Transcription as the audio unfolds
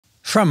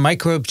From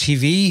Microbe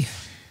TV,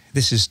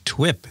 this is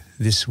TWiP,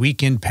 This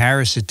Week in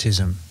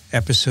Parasitism,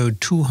 episode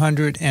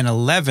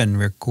 211,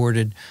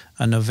 recorded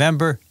on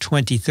November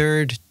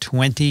 23rd,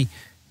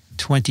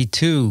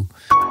 2022.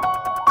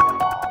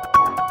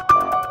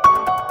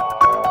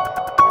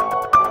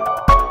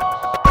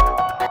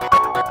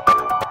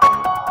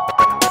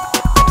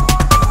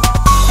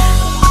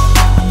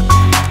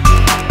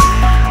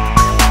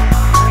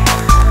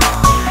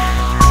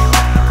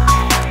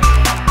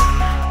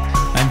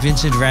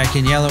 Vincent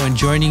Racaniello, and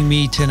joining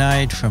me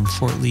tonight from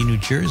Fort Lee, New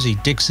Jersey,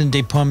 Dixon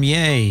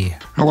Despommier.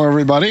 Hello,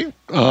 everybody.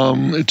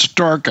 It's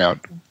dark out.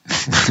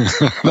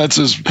 That's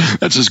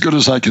as good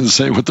as I can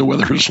say what the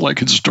weather is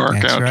like. It's dark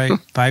out. That's right.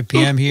 5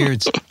 p.m. here,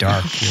 it's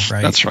dark. You're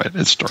right. That's right.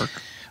 It's dark.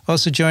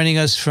 Also joining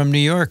us from New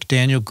York,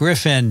 Daniel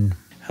Griffin.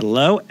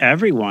 Hello,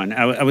 everyone.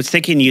 I was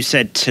thinking you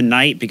said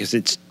tonight because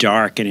it's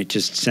dark, and it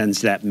just sends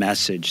that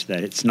message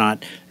that it's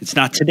not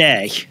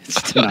today,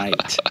 it's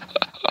tonight.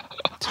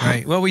 That's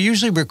right. Well, we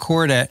usually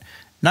record at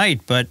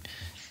night, but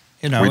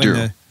in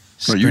the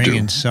spring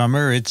and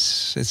summer,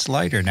 it's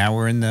lighter. Now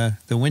we're in the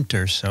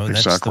winter, so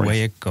that's the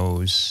way it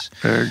goes.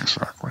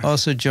 Exactly.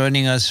 Also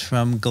joining us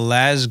from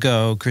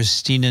Glasgow,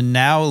 Christina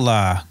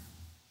Naula.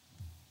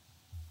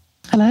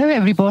 Hello,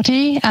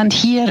 everybody. And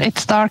here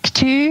it's dark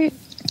too,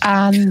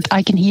 and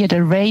I can hear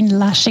the rain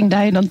lashing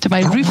down onto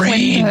my roof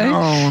window.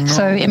 Oh, no.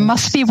 So it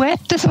must be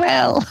wet as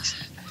well.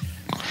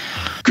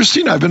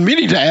 Christina, I've been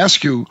meaning to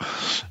ask you,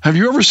 have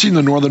you ever seen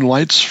the Northern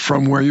Lights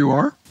from where you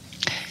are?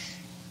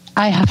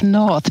 I have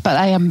not, but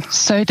I am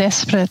so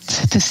desperate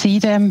to see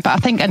them. But I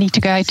think I need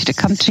to go out to the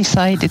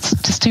countryside. It's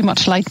just too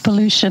much light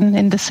pollution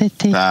in the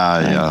city.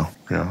 Yeah.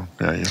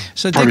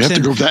 So probably have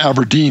to go to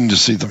Aberdeen to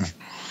see them.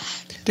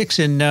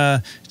 Dixon,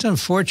 it's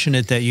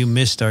unfortunate that you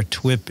missed our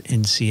TWiP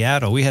in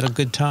Seattle. We had a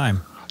good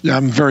time. Yeah,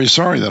 I'm very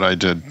sorry that I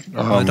did.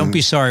 Well, don't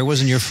be sorry. It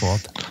wasn't your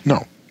fault.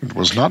 No. It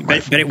was not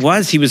my fault. But it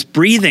was. He was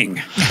breathing.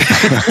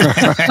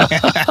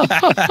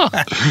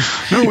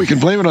 No, we can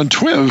blame it on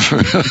TWiP.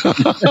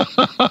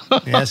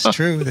 That's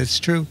true. That's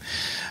true.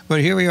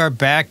 But here we are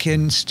back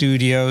in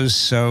studios.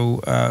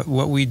 So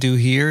what we do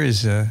here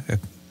is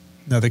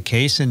another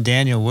case. And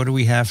Daniel, what do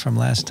we have from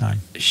last time?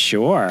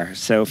 Sure.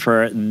 So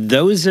for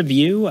those of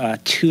you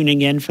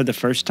tuning in for the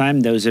first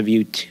time, those of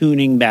you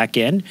tuning back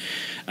in,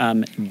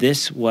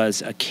 this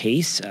was a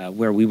case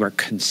where we were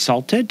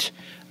consulted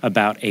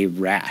about a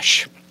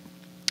rash.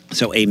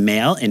 So a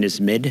male in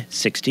his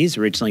mid-60s,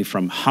 originally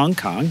from Hong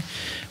Kong,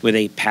 with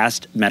a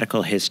past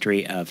medical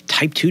history of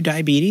type 2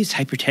 diabetes,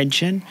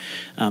 hypertension,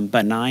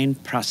 benign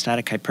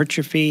prostatic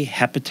hypertrophy,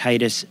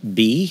 hepatitis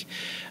B,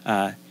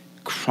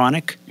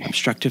 chronic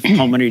obstructive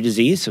pulmonary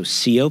disease, so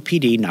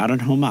COPD, not on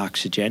home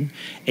oxygen,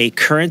 a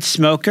current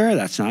smoker,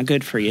 that's not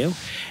good for you,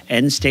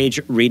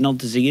 end-stage renal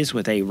disease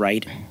with a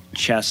right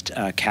chest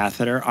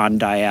catheter on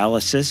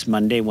dialysis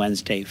Monday,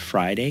 Wednesday,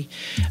 Friday.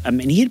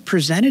 And he had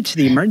presented to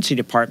the emergency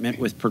department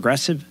with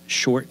progressive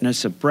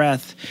shortness of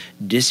breath,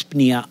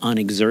 dyspnea on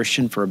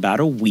exertion for about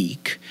a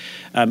week.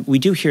 We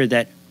do hear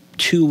that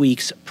 2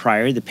 weeks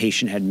prior, the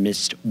patient had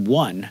missed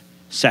one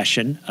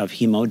session of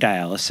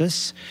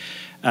hemodialysis.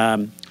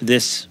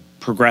 This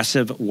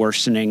progressive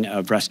worsening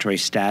of respiratory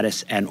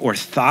status and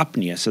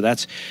orthopnea, so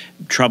that's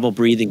trouble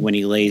breathing when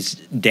he lays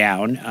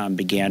down,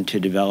 began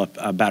to develop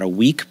about a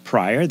week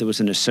prior. There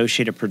was an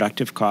associated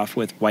productive cough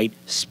with white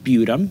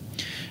sputum.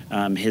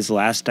 His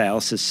last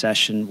dialysis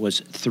session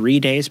was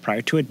 3 days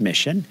prior to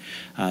admission.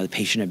 The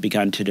patient had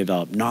begun to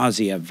develop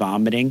nausea,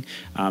 vomiting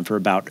for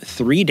about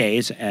 3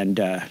 days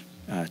and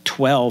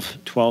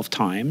 12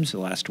 times the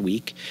last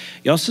week.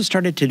 He also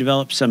started to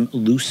develop some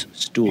loose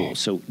stools,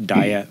 so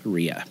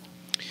diarrhea.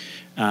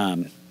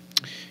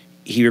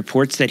 He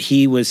reports that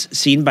he was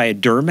seen by a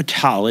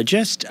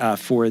dermatologist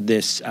for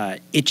this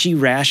itchy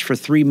rash for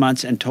 3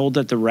 months and told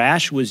that the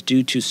rash was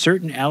due to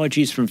certain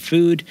allergies from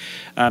food.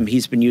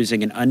 He's been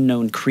using an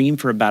unknown cream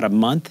for about a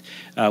month,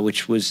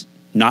 which was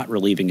not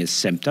relieving his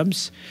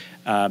symptoms.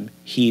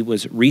 He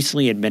was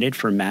recently admitted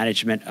for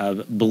management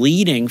of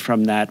bleeding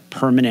from that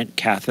permanent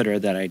catheter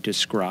that I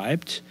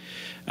described.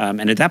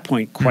 And at that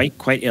point,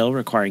 quite ill,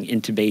 requiring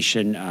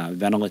intubation,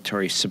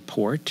 ventilatory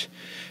support.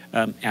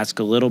 Ask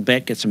a little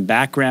bit, get some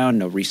background,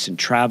 no recent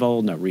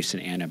travel, no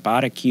recent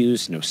antibiotic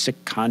use, no sick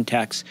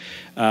contacts.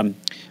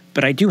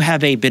 But I do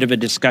have a bit of a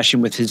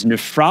discussion with his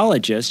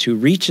nephrologist who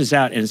reaches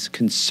out and is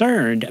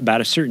concerned about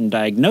a certain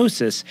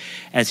diagnosis,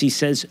 as he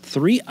says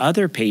 3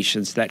 other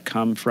patients that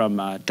come from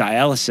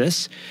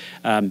dialysis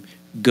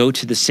go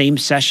to the same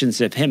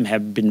sessions of him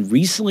have been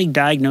recently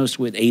diagnosed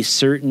with a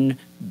certain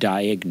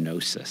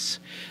diagnosis.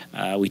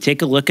 We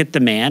take a look at the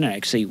man. I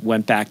actually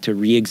went back to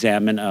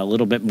re-examine a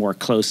little bit more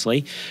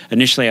closely.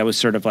 Initially, I was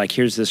sort of like,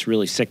 here's this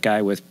really sick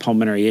guy with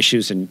pulmonary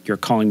issues, and you're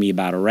calling me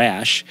about a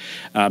rash.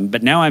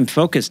 But now I'm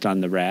focused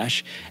on the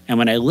rash. And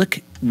when I look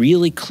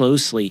really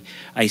closely,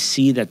 I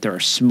see that there are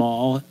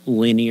small,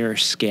 linear,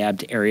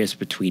 scabbed areas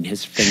between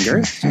his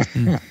fingers.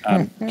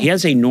 He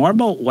has a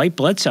normal white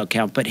blood cell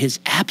count, but his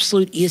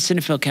absolute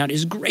eosinophil count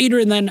is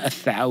greater than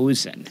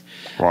 1,000.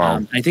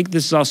 Wow. I think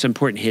this is also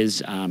important.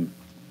 His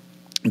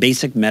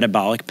Basic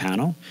metabolic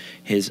panel,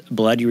 his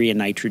blood urea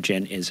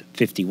nitrogen is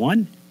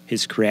 51.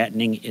 His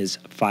creatinine is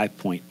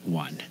 5.1.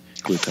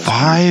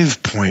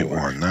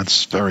 5.1.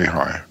 That's very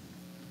high.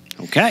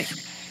 Okay.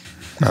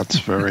 That's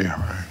very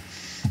high.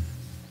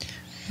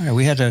 All right,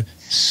 we had a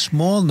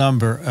small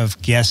number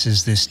of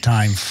guesses this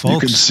time, folks. You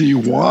can see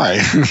why.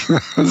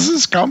 This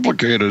is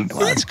complicated.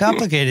 Well, it's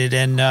complicated,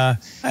 and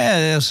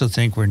I also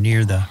think we're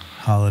near the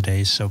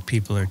holidays, so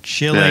people are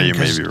chilling. Yeah, you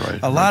may be right.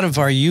 A lot of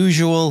our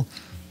usual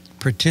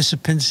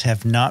participants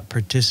have not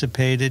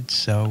participated,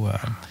 so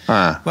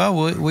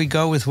well, we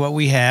go with what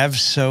we have.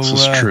 So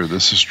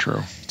This is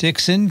true.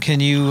 Dixon,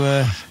 can you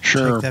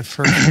take that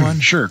first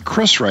one? Sure.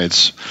 Chris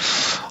writes,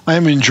 I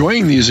am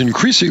enjoying these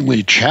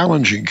increasingly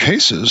challenging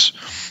cases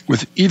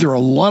with either a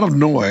lot of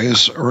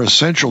noise or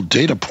essential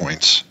data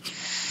points.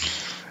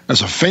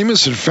 As a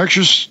famous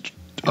infectious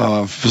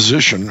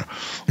physician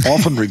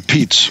often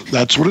repeats,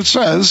 that's what it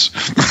says.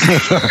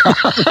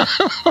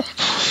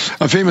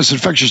 A famous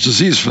infectious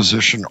disease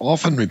physician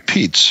often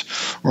repeats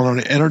on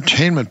an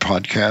entertainment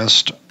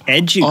podcast.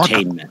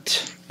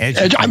 Edutainment.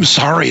 I'm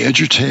sorry,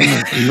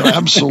 edutainment. You're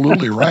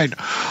absolutely right.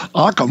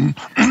 Occam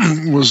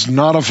was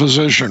not a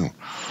physician.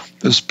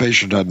 This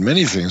patient had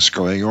many things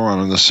going on,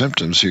 and the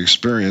symptoms he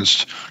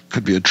experienced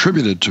could be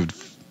attributed to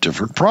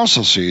different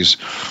processes.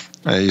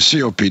 A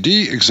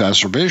COPD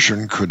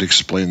exacerbation could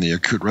explain the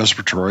acute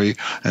respiratory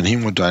and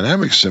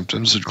hemodynamic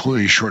symptoms,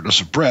 including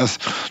shortness of breath,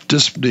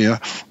 dyspnea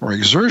or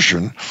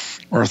exertion,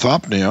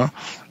 orthopnea,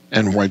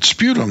 and white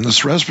sputum.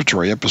 This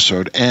respiratory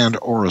episode and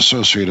or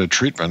associated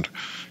treatment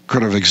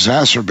could have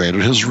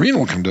exacerbated his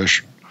renal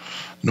condition.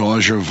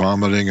 Nausea,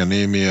 vomiting,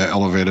 anemia,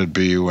 elevated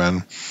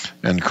BUN,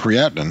 and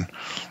creatinine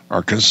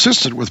are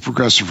consistent with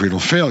progressive renal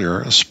failure,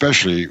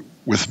 especially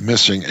with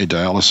missing a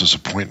dialysis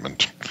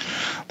appointment.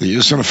 The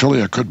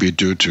eosinophilia could be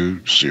due to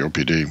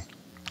COPD.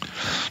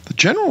 The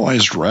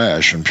generalized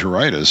rash and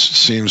pruritus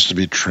seems to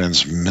be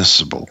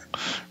transmissible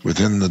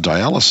within the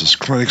dialysis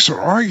clinic, so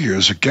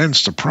argues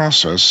against a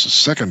process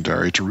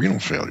secondary to renal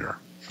failure.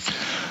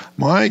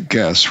 My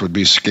guess would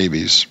be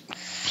scabies,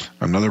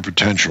 another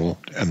potential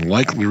and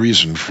likely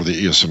reason for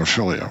the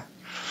eosinophilia.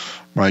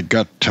 My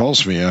gut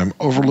tells me I'm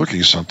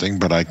overlooking something,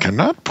 but I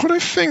cannot put a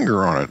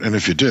finger on it. And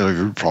if you did,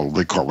 you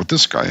probably caught what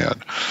this guy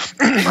had.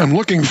 I'm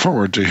looking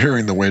forward to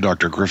hearing the way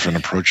Dr. Griffin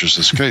approaches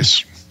this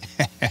case.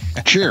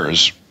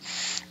 Cheers.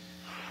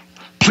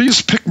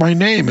 Please pick my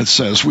name, it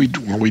says. We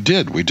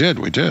did. He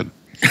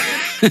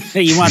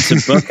wants a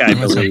book, I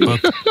believe.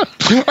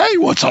 He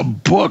wants a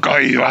book.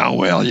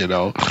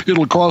 Well,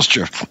 it'll cost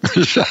you.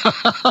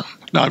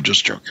 No, I'm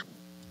just joking.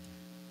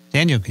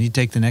 Daniel, can you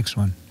take the next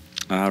one?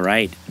 All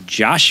right.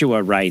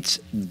 Joshua writes,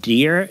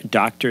 Dear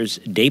Doctors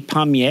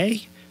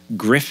Despommier,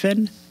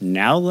 Griffin,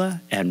 Naula,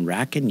 and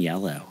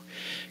Racaniello,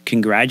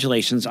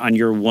 congratulations on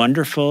your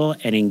wonderful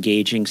and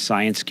engaging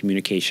science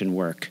communication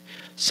work.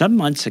 Some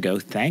months ago,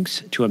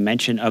 thanks to a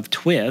mention of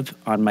TWiP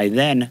on my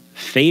then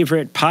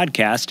favorite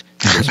podcast,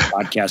 This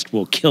Podcast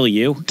Will Kill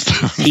You,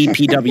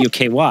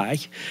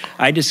 TPWKY,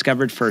 I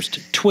discovered first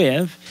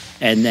TWiP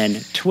and then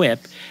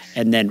TWiP,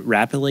 and then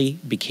rapidly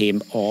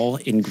became all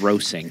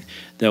engrossing,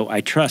 though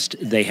I trust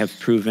they have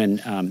proven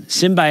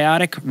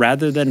symbiotic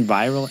rather than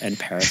viral and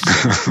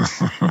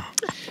parasitic.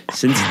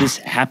 Since this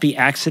happy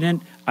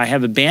accident, I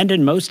have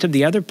abandoned most of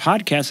the other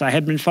podcasts I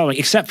had been following,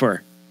 except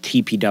for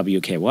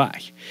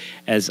TPWKY,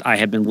 as I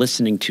have been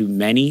listening to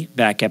many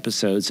back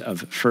episodes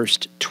of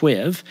first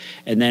TWiP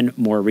and then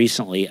more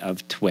recently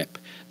of TWiP,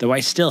 though I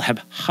still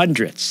have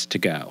hundreds to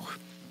go.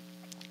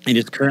 It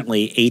is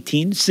currently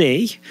 18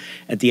 C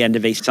at the end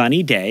of a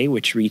sunny day,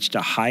 which reached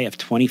a high of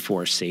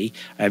 24 C.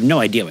 I have no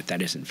idea what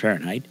that is in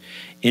Fahrenheit.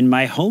 In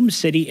my home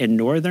city in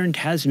northern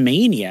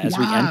Tasmania, as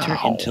we enter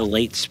into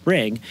late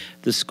spring,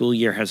 the school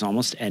year has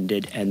almost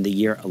ended, and the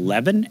year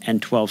 11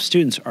 and 12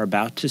 students are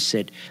about to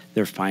sit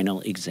their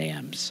final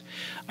exams.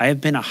 I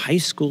have been a high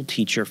school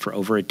teacher for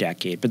over a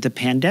decade, but the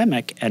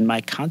pandemic and my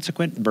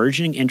consequent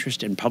burgeoning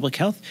interest in public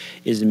health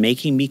is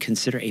making me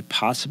consider a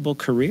possible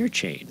career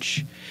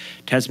change.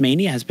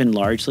 Tasmania has been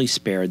largely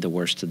spared the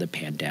worst of the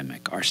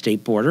pandemic. Our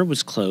state border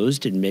was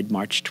closed in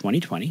mid-March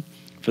 2020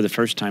 for the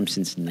first time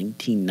since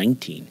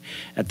 1919,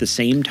 at the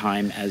same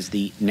time as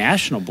the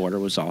national border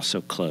was also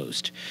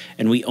closed.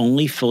 And we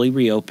only fully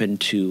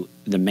reopened to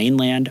the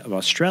mainland of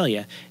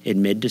Australia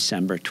in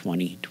mid-December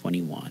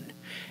 2021.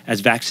 As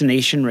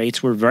vaccination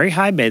rates were very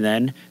high by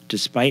then,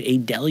 despite a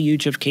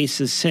deluge of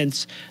cases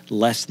since,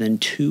 less than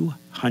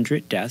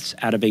 200 deaths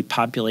out of a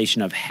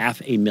population of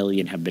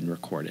 500,000 have been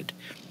recorded.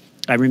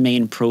 I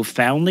remain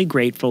profoundly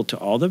grateful to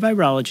all the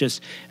virologists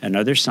and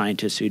other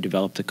scientists who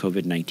developed the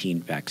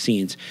COVID-19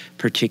 vaccines,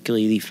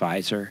 particularly the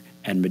Pfizer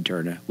and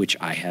Moderna, which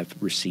I have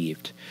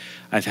received.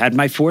 I've had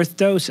my 4th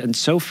dose, and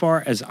so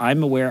far as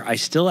I'm aware, I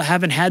still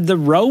haven't had the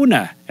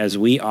Rona, as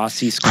we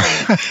Aussies call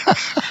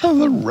it.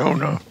 The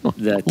Rona.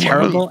 The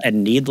terrible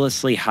and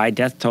needlessly high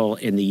death toll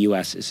in the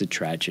U.S. is a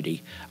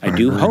tragedy. I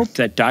do hope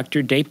that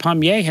Dr.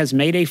 Despommier has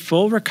made a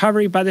full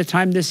recovery by the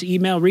time this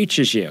email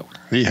reaches you.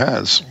 He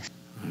has.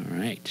 All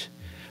right.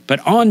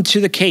 But on to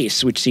the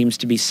case, which seems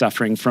to be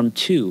suffering from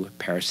 2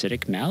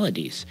 parasitic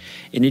maladies.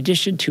 In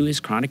addition to his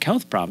chronic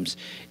health problems,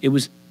 it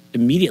was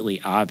immediately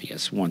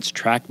obvious, once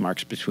track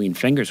marks between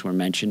fingers were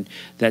mentioned,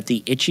 that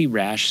the itchy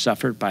rash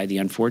suffered by the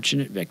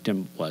unfortunate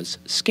victim was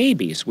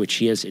scabies, which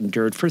he has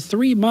endured for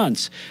 3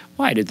 months.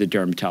 Why did the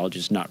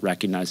dermatologist not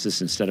recognize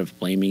this instead of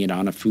blaming it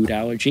on a food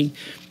allergy?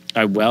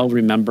 I well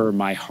remember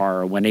my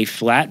horror when a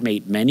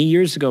flatmate many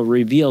years ago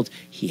revealed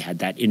he had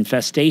that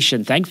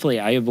infestation. Thankfully,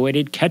 I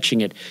avoided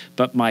catching it,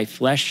 but my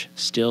flesh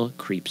still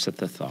creeps at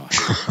the thought.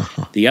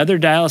 The other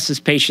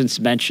dialysis patients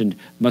mentioned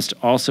must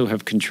also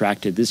have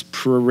contracted this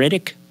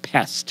pruritic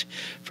pest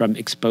from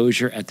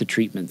exposure at the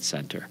treatment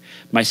center.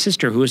 My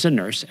sister, who is a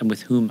nurse and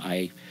with whom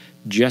I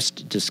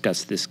just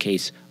discussed this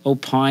case,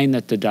 opined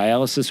that the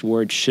dialysis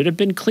ward should have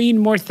been cleaned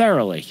more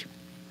thoroughly.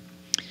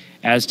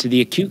 As to the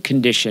acute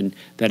condition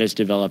that has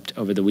developed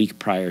over the week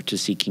prior to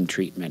seeking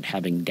treatment,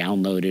 having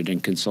downloaded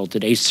and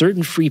consulted a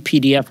certain free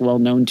PDF well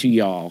known to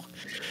y'all,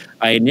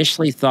 I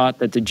initially thought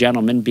that the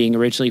gentleman, being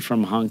originally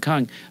from Hong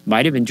Kong,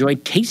 might have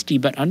enjoyed tasty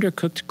but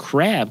undercooked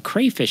crab,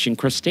 crayfish, and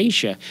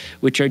crustacea,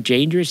 which are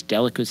dangerous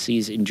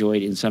delicacies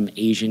enjoyed in some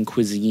Asian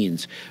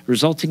cuisines,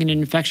 resulting in an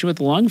infection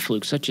with lung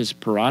fluke such as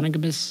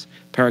Paragonymous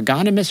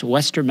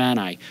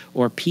westermani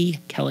or P.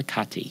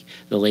 kellicati,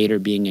 the later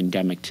being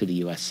endemic to the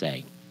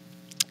USA.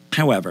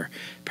 However,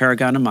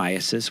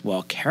 paragonomyces,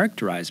 while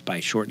characterized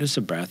by shortness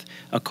of breath,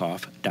 a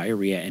cough,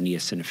 diarrhea, and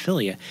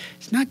eosinophilia,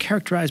 is not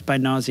characterized by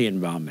nausea and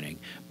vomiting.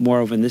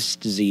 Moreover, this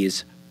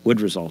disease would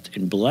result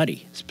in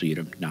bloody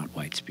sputum, not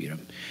white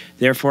sputum.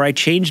 Therefore, I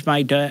changed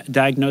my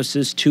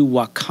diagnosis to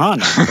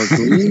Wakana, or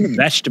green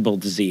vegetable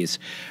disease,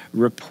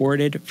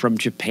 reported from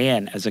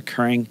Japan as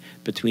occurring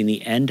between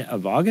the end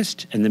of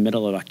August and the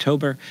middle of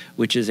October,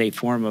 which is a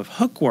form of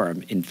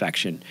hookworm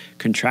infection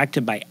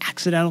contracted by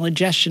accidental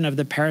ingestion of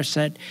the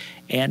parasite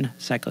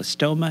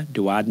Cyclostoma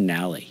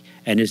duodenale,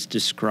 and is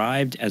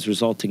described as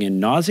resulting in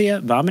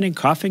nausea, vomiting,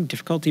 coughing,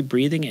 difficulty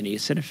breathing, and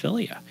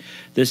eosinophilia.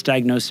 This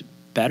diagnosis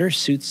better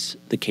suits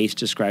the case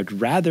described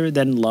rather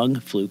than lung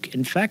fluke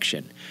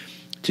infection.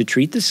 To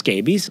treat the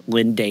scabies,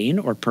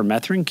 lindane or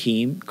permethrin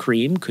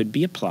cream could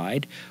be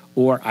applied,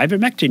 or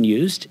ivermectin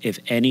used, if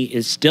any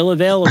is still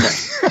available.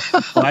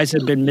 Supplies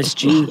have been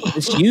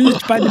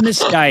misused by the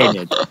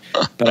misguided.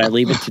 But I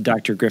leave it to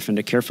Dr. Griffin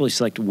to carefully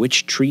select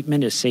which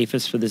treatment is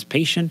safest for this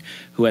patient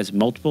who has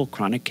multiple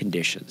chronic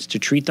conditions. To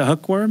treat the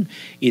hookworm,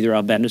 either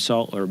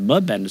albendazole or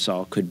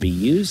mebendazole could be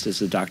used, as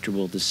the doctor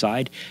will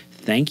decide.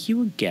 Thank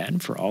you again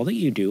for all that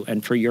you do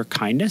and for your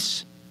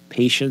kindness,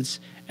 patience,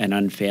 and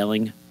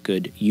unfailing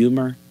good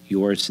humor.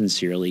 Yours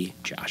sincerely,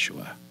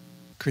 Joshua.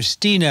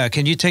 Christina,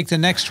 can you take the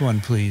next one,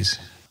 please?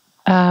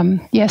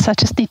 Yes, I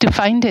just need to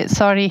find it.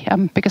 Sorry,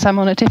 because I'm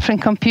on a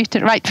different computer.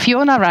 Right,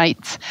 Fiona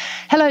writes,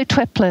 "Hello,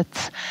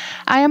 Twiplets.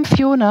 I am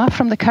Fiona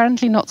from the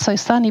currently not so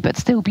sunny but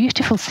still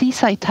beautiful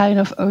seaside town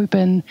of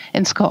Oban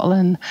in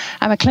Scotland.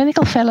 I'm a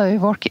clinical fellow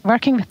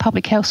working with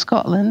Public Health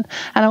Scotland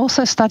and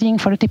also studying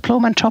for a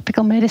diploma in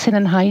tropical medicine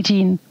and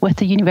hygiene with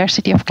the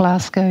University of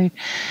Glasgow,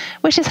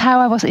 which is how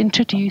I was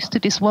introduced to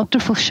this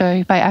wonderful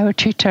show by our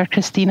tutor,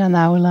 Christina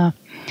Naula.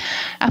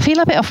 I feel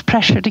a bit of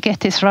pressure to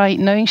get this right,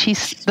 knowing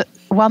she's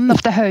one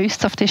of the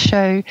hosts of this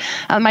show,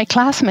 and my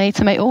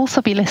classmates may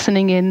also be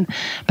listening in,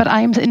 but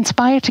I'm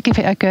inspired to give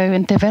it a go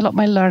and develop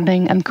my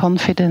learning and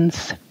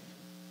confidence.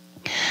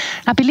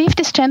 I believe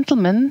this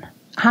gentleman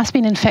has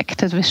been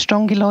infected with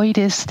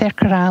Strongyloides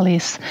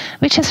stercoralis,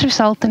 which has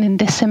resulted in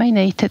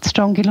disseminated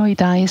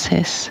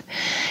strongyloidiasis.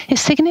 His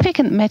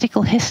significant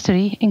medical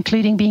history,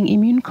 including being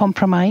immune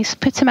compromised,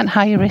 puts him at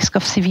higher risk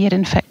of severe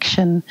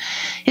infection.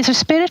 His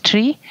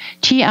respiratory,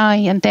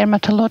 GI, and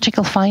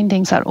dermatological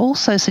findings are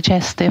also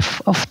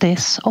suggestive of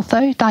this,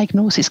 although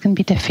diagnosis can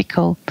be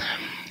difficult.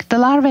 The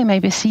larvae may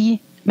be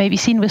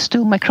seen with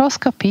stool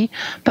microscopy,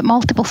 but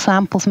multiple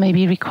samples may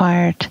be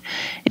required.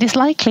 It is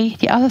likely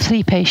the other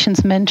 3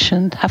 patients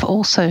mentioned have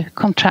also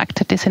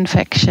contracted this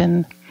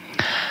infection.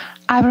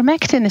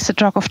 Ivermectin is a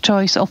drug of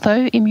choice,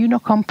 although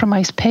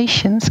immunocompromised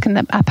patients can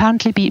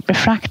apparently be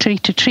refractory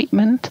to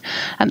treatment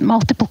and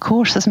multiple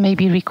courses may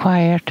be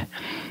required.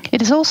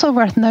 It is also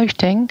worth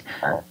noting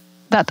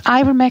that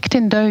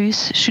ivermectin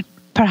dose should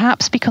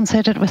perhaps be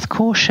considered with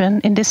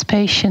caution in this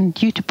patient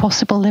due to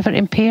possible liver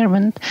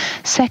impairment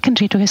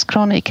secondary to his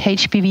chronic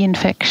HPV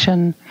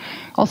infection,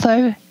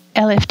 although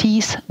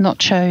LFTs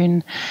not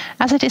shown,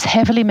 as it is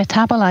heavily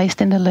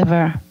metabolized in the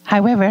liver.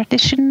 However,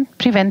 this shouldn't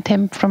prevent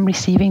him from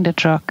receiving the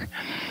drug.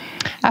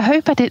 I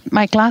hope I did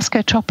my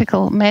Glasgow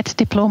Tropical Med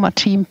Diploma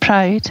team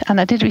proud, and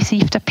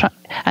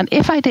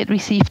if I did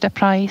receive the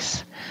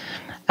prize,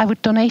 I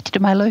would donate it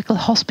to my local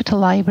hospital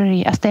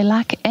library, as they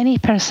lack any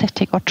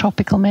parasitic or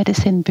tropical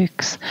medicine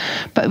books.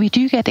 But we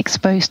do get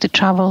exposed to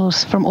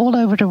travellers from all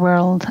over the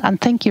world,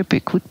 and think your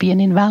book would be an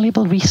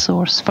invaluable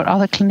resource for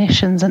other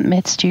clinicians and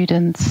med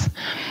students.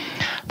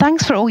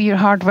 Thanks for all your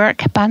hard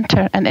work,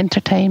 banter and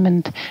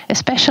entertainment,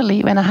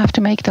 especially when I have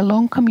to make the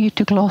long commute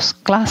to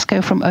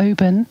Glasgow from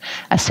Oban,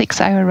 a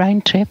 6-hour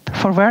round trip,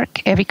 for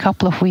work every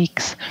couple of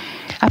weeks.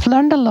 I've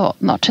learned a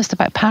lot, not just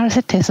about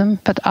parasitism,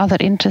 but other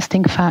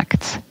interesting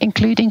facts,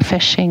 including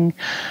fishing.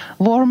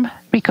 Warm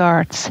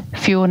regards,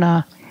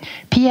 Fiona.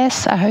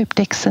 P.S. I hope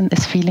Dixon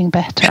is feeling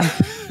better.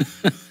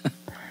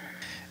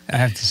 I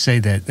have to say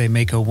that they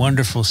make a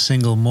wonderful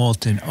single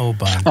malt in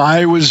Oban.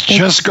 I was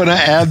just going to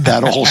add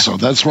that also.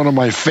 That's one of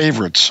my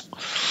favorites.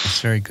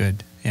 It's very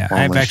good. Yeah,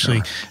 I've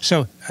actually.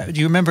 So, do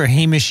you remember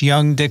Hamish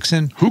Young,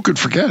 Dixon? Who could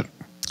forget?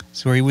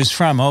 That's where he was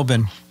from,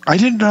 Oban. I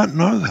did not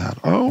know that.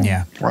 Oh,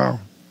 yeah. Wow.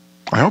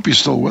 I hope he's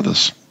still with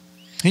us.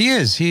 He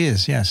is,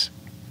 yes.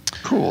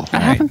 Cool. I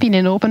haven't been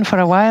in Oban for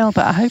a while,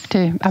 but I hope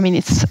to. I mean,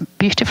 it's a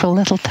beautiful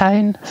little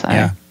town. So,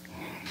 yeah.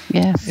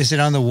 Is it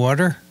on the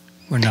water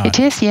or not? It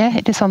is, yeah.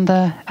 It is on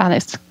and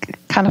it's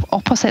kind of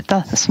opposite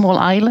the small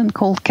island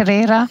called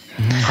Carrera.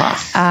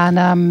 Mm-hmm.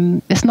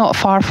 And it's not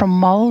far from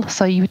Mull,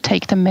 so you would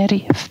take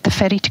the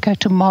ferry to go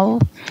to Mull,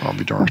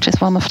 which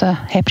is one of the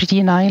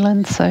Hebridean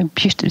islands. So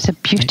it's a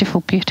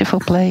beautiful,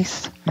 beautiful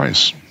place.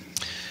 Nice.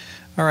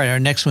 All right, our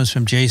next one's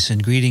from Jason.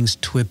 Greetings,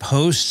 TWiP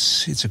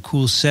hosts. It's a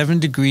cool 7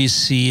 degrees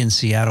C in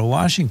Seattle,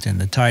 Washington.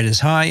 The tide is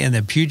high and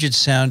the Puget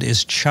Sound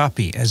is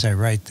choppy as I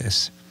write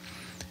this.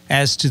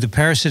 As to the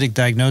parasitic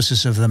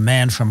diagnosis of the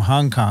man from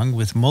Hong Kong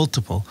with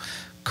multiple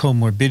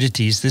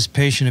comorbidities, this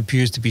patient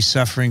appears to be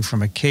suffering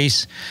from a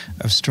case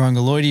of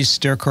Strongyloides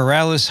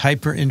stercoralis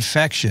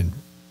hyperinfection.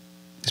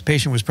 This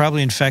patient was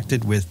probably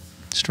infected with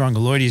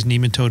Strongyloides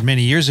nematode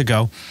many years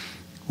ago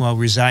while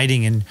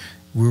residing in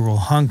rural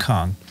Hong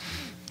Kong.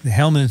 The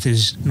helminth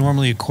is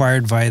normally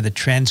acquired via the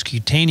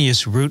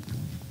transcutaneous route,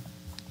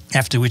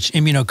 after which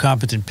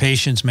immunocompetent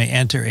patients may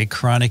enter a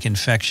chronic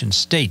infection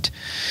state.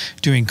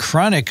 During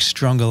chronic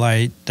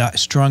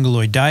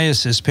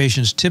strongyloidiasis,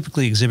 patients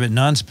typically exhibit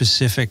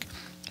nonspecific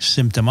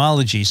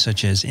symptomology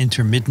such as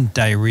intermittent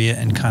diarrhea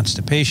and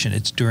constipation.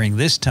 It's during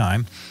this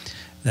time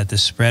that the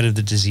spread of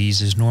the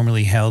disease is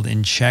normally held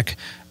in check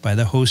by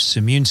the host's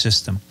immune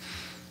system.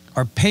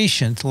 Our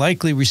patient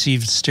likely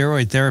received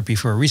steroid therapy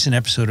for a recent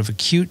episode of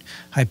acute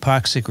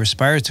hypoxic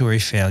respiratory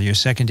failure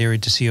secondary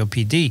to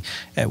COPD,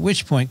 at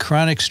which point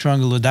chronic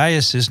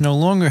strongyloidiasis, no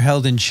longer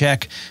held in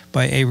check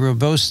by a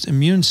robust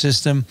immune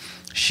system,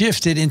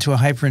 shifted into a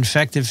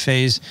hyperinfective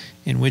phase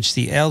in which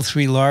the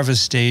L3 larva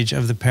stage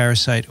of the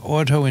parasite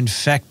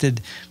auto-infected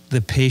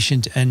the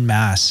patient en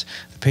masse.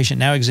 The patient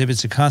now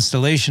exhibits a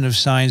constellation of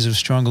signs of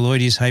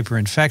Strongyloides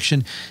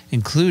hyperinfection,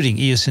 including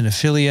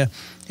eosinophilia,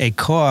 a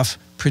cough,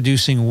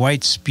 producing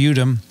white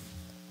sputum,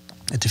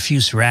 a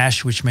diffuse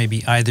rash, which may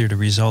be either the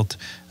result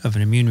of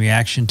an immune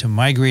reaction to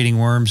migrating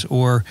worms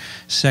or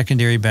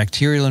secondary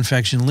bacterial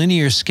infection,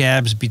 linear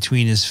scabs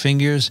between his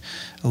fingers,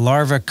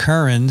 larva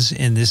currens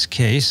in this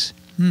case,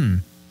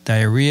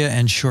 diarrhea,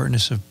 and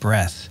shortness of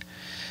breath.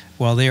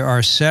 While there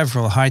are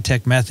several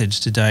high-tech methods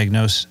to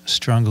diagnose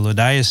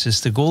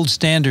strongyloidiasis, the gold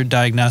standard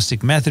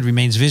diagnostic method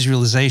remains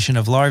visualization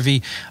of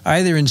larvae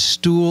either in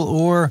stool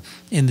or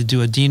in the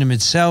duodenum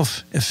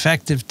itself.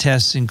 Effective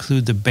tests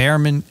include the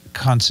Behrman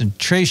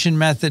concentration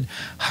method,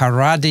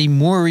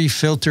 Harady-Murray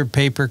filter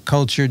paper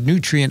culture,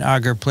 nutrient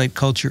agar plate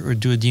culture, or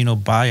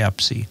duodenal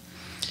biopsy.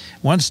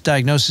 Once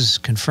diagnosis is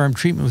confirmed,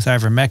 treatment with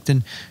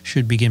ivermectin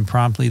should begin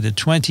promptly. The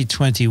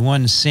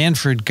 2021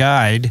 Sanford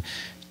Guide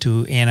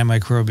to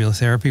Antimicrobial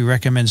Therapy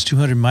recommends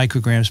 200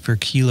 micrograms per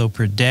kilo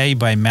per day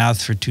by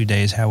mouth for 2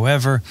 days.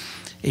 However,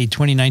 a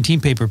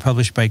 2019 paper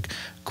published by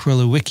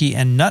Krolowicki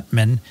and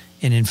Nutman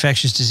in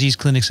Infectious Disease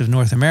Clinics of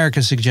North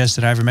America suggests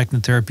that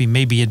ivermectin therapy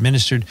may be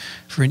administered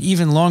for an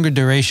even longer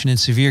duration in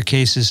severe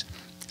cases,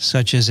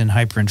 such as in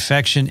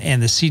hyperinfection,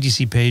 and the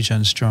CDC page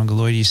on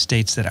strongyloides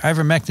states that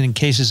ivermectin in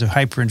cases of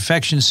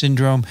hyperinfection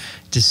syndrome,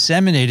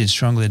 disseminated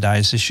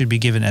strongyloidiasis, should be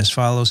given as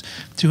follows: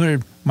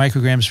 200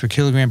 micrograms per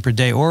kilogram per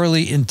day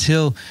orally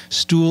until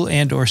stool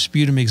and or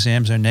sputum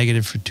exams are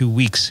negative for 2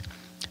 weeks.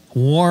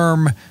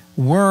 Warm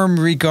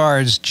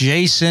regards,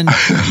 Jason.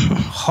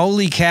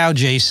 Holy cow,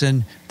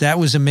 Jason. That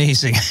was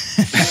amazing.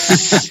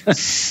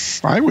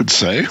 I would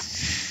say.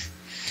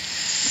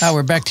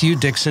 We're back to you,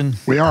 Dixon.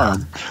 We are.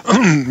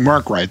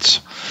 Mark writes,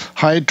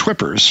 "Hi,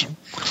 TWiPers.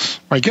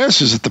 My guess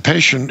is that the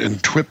patient in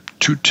TWiP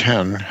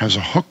 210 has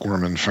a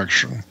hookworm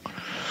infection.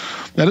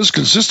 That is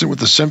consistent with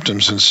the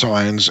symptoms and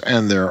signs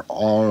and their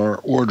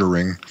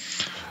ordering.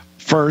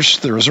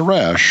 First, there is a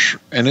rash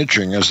and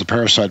itching as the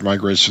parasite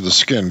migrates to the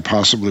skin,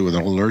 possibly with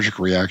an allergic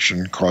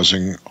reaction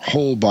causing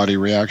whole body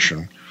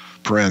reaction.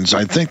 Parens,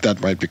 I think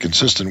that might be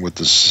consistent with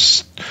the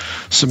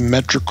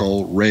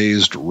symmetrical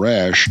raised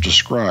rash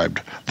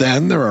described.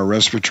 Then there are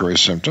respiratory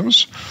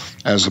symptoms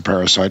as the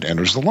parasite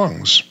enters the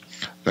lungs.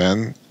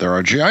 Then there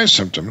are GI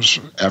symptoms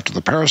after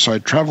the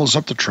parasite travels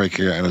up the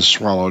trachea and is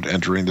swallowed,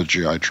 entering the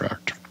GI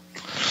tract.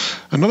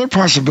 Another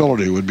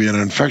possibility would be an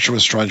infection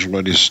with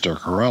Strongyloides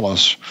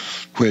stercoralis,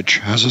 which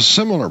has a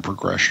similar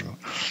progression,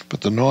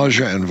 but the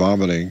nausea and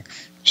vomiting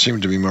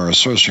seem to be more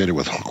associated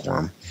with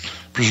hookworm.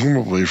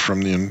 presumably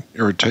from the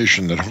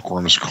irritation that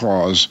hookworms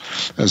cause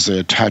as they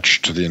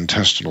attach to the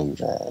intestinal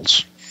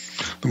walls.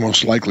 The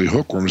most likely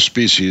hookworm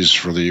species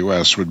for the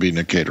U.S. would be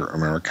Necator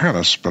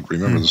americanus, but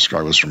remember this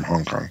guy was from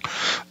Hong Kong.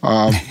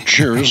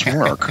 Cheers,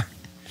 Mark.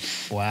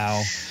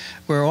 Wow.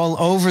 We're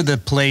all over the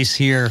place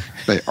here.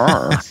 They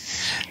are.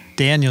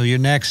 Daniel, you're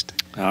next.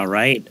 All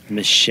right.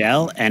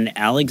 Michelle and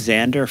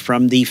Alexander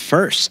from the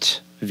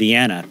first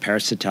Vienna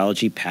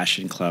Parasitology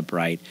Passion Club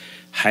write,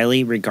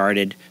 highly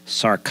regarded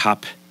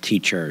sarcop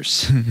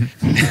teachers.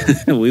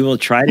 We will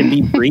try to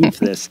be brief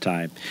this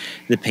time.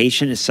 The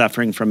patient is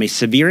suffering from a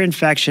severe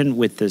infection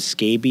with the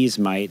scabies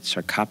mite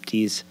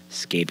Sarcoptes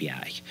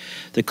scabii.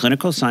 The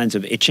clinical signs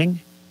of itching,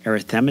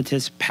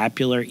 erythematous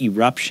papular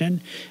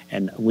eruption,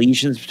 and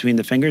lesions between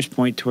the fingers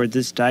point toward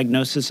this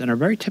diagnosis and are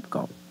very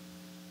typical.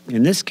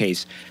 In this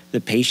case, the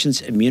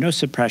patient's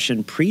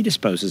immunosuppression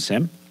predisposes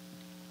him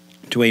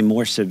to a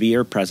more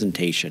severe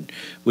presentation,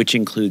 which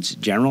includes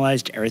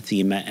generalized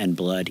erythema and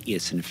blood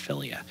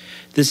eosinophilia.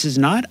 This is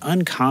not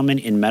uncommon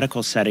in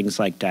medical settings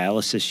like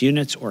dialysis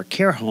units or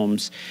care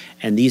homes,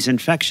 and these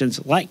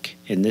infections, like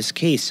in this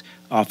case,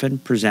 often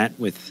present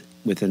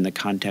within the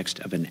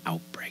context of an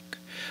outbreak.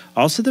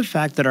 Also, the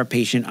fact that our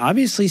patient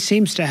obviously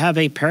seems to have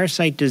a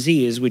parasite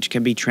disease which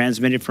can be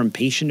transmitted from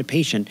patient to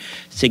patient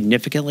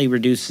significantly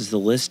reduces the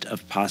list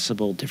of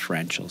possible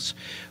differentials.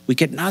 We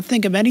could not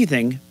think of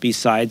anything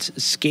besides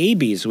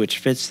scabies, which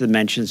fits the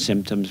mentioned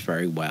symptoms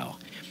very well.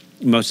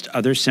 Most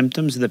other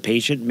symptoms of the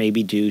patient may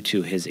be due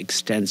to his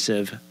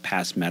extensive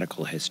past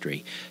medical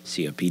history,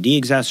 COPD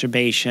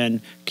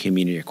exacerbation,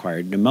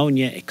 community-acquired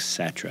pneumonia,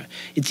 etc.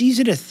 It's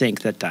easy to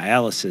think that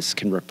dialysis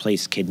can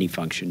replace kidney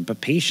function,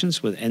 but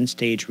patients with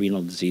end-stage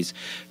renal disease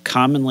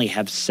commonly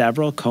have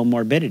several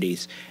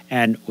comorbidities,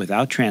 and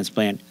without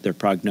transplant, their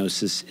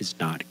prognosis is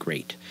not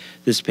great.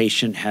 This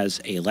patient has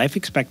a life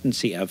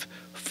expectancy of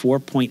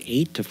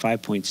 4.8 to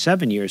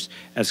 5.7 years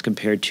as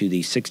compared to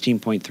the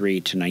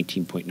 16.3 to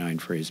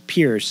 19.9 for his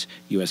peers'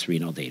 U.S.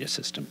 renal data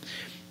system.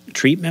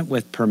 Treatment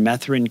with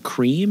permethrin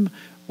cream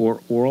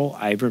or oral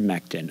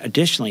ivermectin.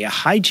 Additionally, a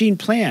hygiene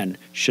plan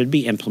should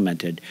be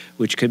implemented,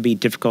 which could be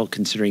difficult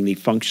considering the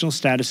functional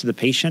status of the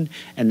patient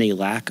and the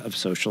lack of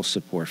social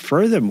support.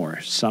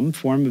 Furthermore, some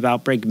form of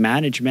outbreak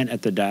management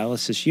at the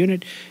dialysis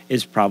unit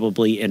is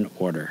probably in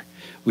order.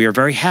 We are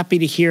very happy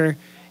to hear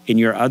in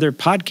your other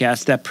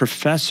podcast that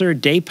Professor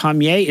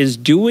Despommier is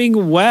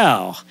doing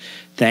well.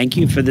 Thank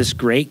you for this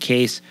great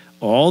case.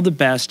 All the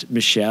best,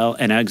 Michelle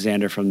and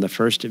Alexander from the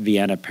first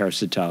Vienna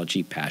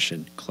Parasitology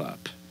Passion Club.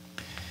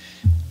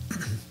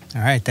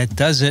 All right, that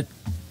does it.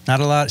 Not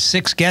a lot.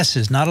 6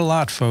 guesses, not a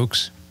lot,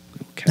 folks.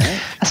 Okay.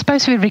 I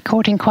suppose we're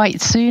recording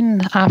quite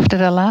soon after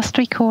the last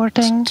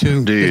recording.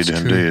 Indeed.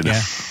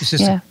 Yeah. It's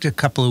just a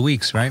couple of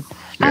weeks, right?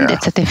 And Yeah.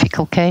 it's a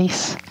difficult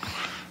case.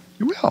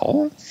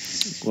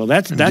 Well,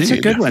 that's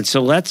a good one.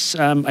 So let's.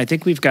 I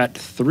think we've got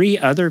 3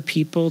 other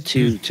people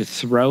to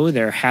throw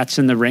their hats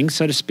in the ring,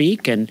 so to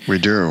speak, and We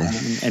do.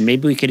 And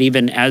maybe we could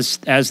even, as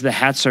the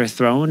hats are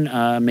thrown,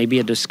 maybe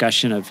a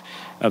discussion of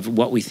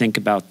what we think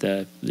about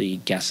the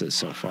guesses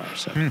so far.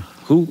 So,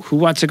 who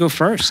wants to go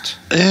first?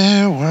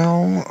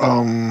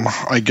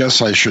 I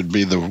guess I should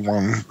be the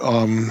one.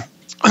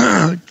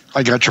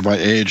 I got you by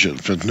age,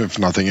 if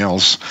nothing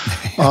else.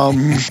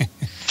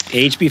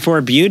 Age before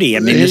beauty.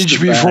 I mean,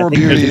 age before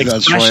beauty,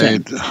 that's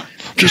right.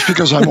 Just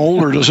because I'm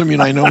older doesn't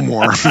mean I know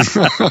more.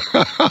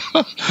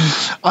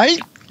 I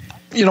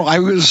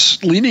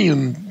was leaning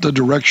in the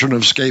direction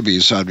of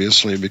scabies,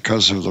 obviously,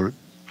 because of the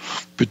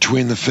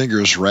between the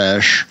fingers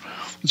rash.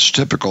 It's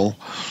typical.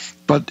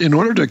 But in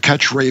order to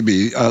catch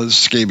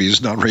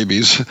scabies, not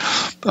rabies,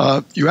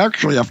 you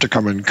actually have to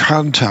come in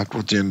contact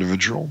with the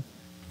individual.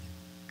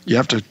 You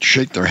have to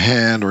shake their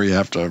hand, or you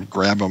have to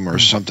grab them, or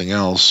something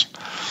else.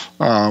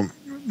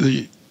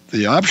 The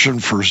option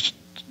for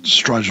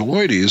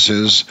stridulates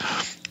is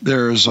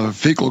there's a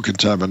fecal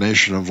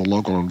contamination of the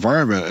local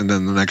environment, and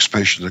then the next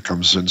patient that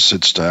comes in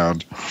sits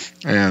down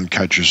and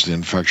catches the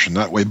infection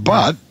that way.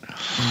 But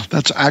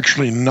that's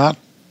actually not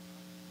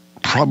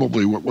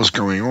probably what was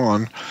going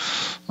on.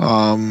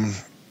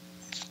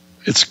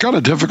 It's kind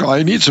of difficult.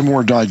 I need some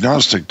more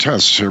diagnostic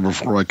tests here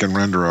before I can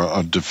render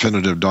a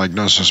definitive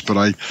diagnosis, but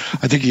I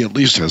think he at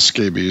least has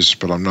scabies,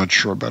 but I'm not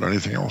sure about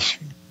anything else.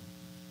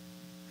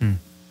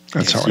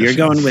 That's how I feel. You're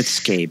going with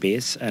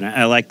scabies, and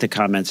I like the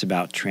comments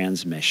about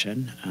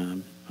transmission.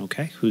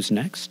 Okay, who's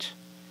next?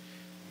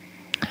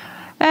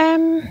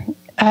 I'm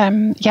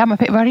a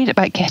bit worried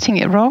about getting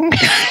it wrong.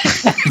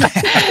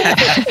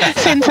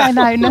 Since I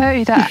now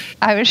know that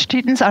our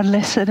students are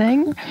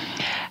listening.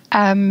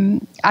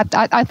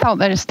 I thought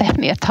there is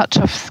definitely a touch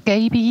of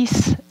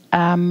scabies,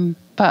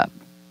 but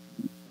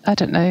I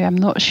don't know. I'm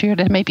not sure.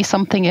 There may be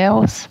something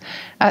else.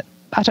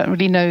 I don't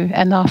really know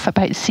enough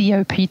about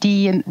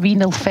COPD and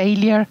renal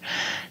failure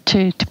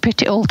to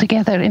put it all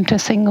together into a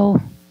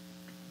single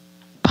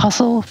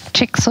puzzle,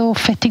 jigsaw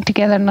fitting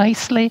together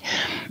nicely.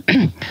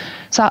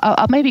 So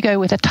I'll maybe go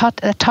with a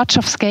touch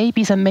of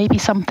scabies and maybe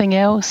something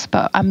else,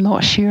 but I'm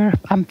not sure.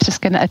 I'm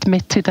just going to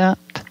admit to that.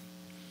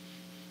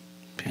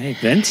 Okay,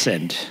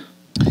 Vincent.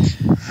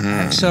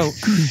 So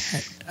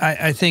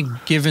I think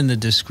given the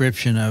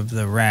description of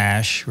the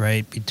rash,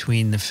 right,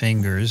 between the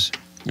fingers,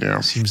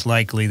 it seems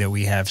likely that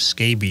we have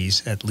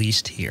scabies at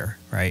least here,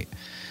 right?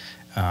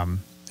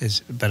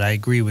 But I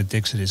agree with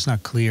Dixon. It's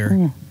not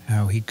clear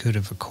how he could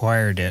have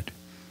acquired it.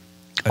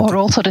 Or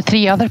also the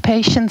 3 other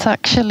patients,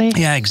 actually.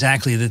 Yeah,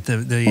 exactly.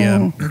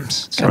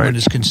 That someone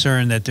is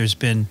concerned that there's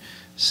been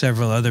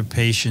several other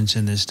patients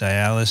in this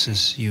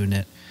dialysis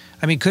unit.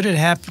 I mean, could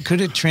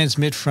it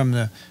transmit from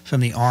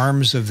the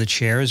arms of the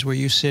chairs where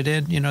you sit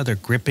in? You know, they're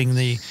gripping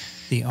the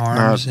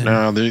arms.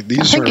 I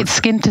think it's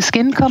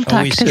skin-to-skin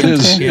contact. It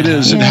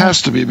is. It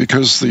has to be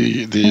because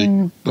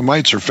the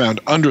mites are found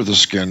under the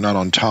skin, not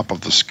on top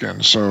of the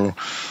skin. So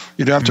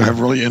you'd have to have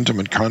really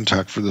intimate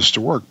contact for this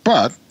to work.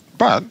 But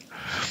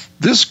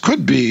this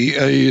could be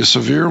a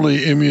severely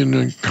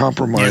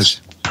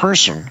immunocompromised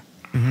person.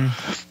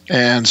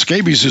 And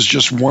scabies is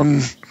just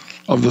one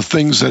of the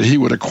things that he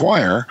would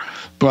acquire.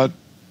 But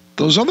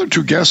those other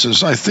 2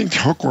 guesses, I think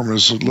hookworm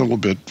is a little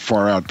bit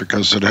far out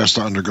because it has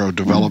to undergo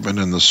development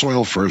in the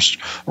soil first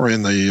or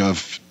in the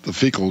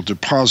fecal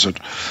deposit.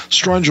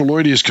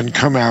 Strongyloides can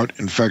come out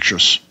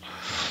infectious.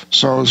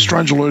 So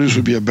strongyloides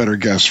would be a better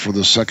guess for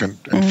the second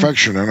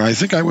infection. And I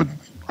think I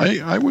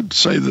would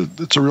say that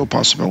it's a real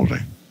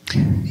possibility.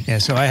 Yeah,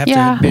 so I have to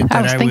admit that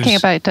I was thinking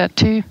about that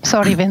too.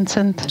 Sorry,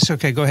 Vincent. It's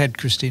okay. Go ahead,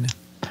 Christina.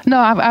 No,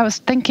 I was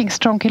thinking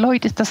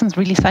strongyloides doesn't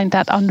really sound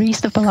that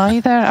unreasonable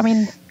either. I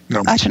mean,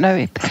 I don't know.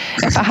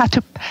 If I had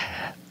to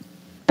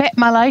bet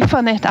my life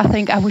on it, I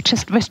think I would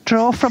just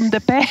withdraw from the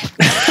bet.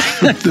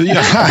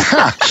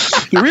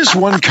 There is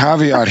one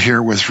caveat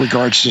here with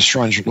regards to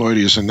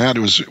strongyloides, and that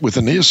is with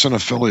an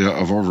eosinophilia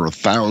of over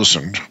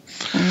 1,000.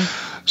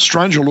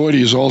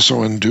 Strongyloides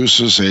also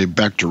induces a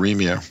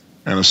bacteremia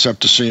and a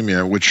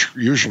septicemia, which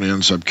usually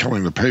ends up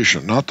killing the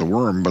patient, not the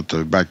worm, but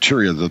the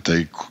bacteria that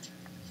they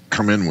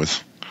come in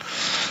with.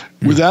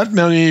 With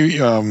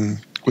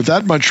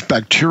that much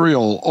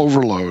bacterial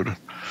overload,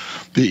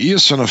 the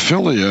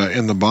eosinophilia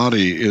in the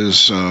body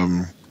is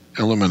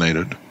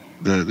eliminated.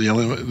 The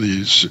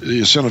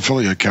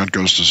eosinophilia count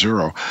goes to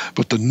 0,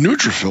 but the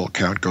neutrophil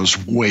count goes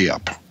way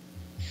up.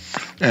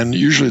 And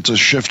usually it's a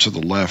shift to the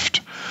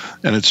left.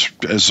 And it's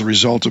as a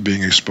result of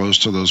being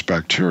exposed to those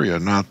bacteria,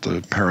 not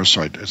the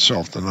parasite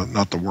itself,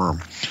 not the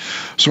worm.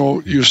 So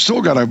you've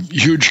still got a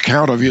huge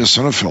count of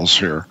eosinophils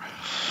here.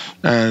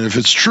 And if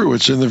it's true,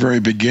 it's in the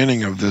very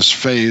beginning of this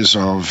phase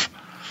of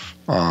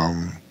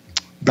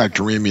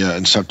bacteremia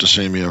and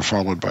septicemia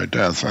followed by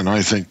death. And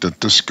I think that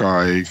this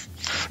guy,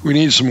 we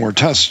need some more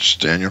tests,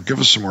 Daniel. Give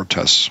us some more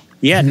tests.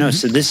 Yeah, no,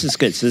 so this is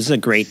good. So this is a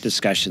great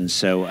discussion.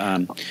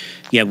 So,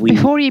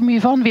 before you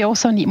move on, we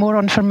also need more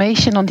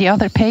information on the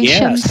other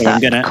patients. Yeah, so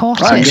I'm going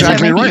to...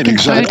 Exactly right. You can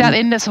throw that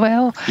in as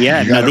well.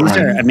 Yeah, no, these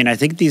are, I mean, I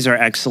think these are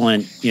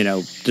excellent,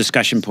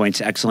 discussion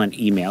points, excellent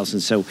emails.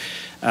 And so,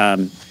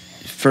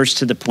 first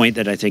to the point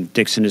that I think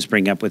Dixon is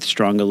bringing up with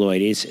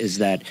strongyloides is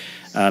that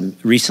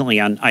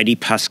recently on ID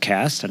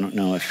Puscast, I don't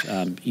know if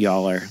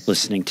y'all are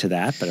listening to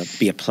that, but it'll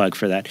be a plug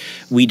for that,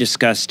 we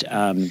discussed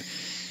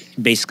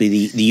basically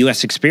the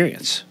U.S.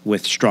 experience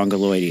with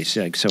strongyloides.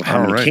 Like, so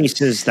how many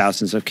cases,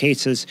 thousands of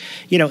cases,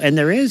 and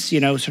there is,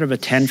 sort of a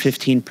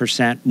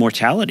 10-15%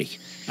 mortality.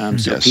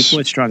 So people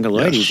with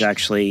strongyloides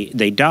actually,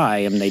 they die,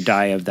 and they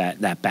die of that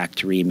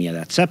bacteremia,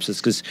 that sepsis,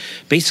 because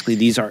basically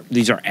these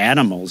are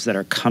animals that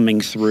are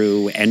coming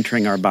through,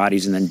 entering our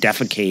bodies, and then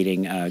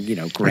defecating,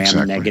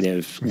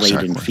 gram-negative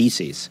laden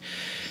feces.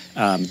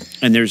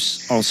 And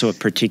there's also a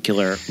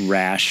particular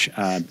rash.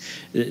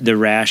 The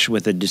rash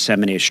with the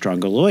disseminated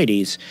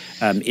strongyloides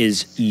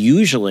is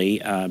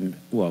usually,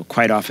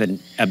 quite often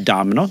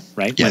abdominal,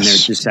 right, when they're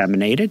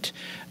disseminated.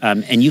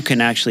 And you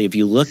can actually, if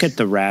you look at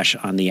the rash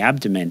on the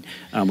abdomen,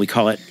 we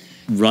call it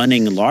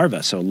running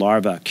larva, so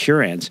larva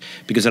curans,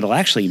 because it'll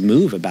actually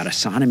move about 1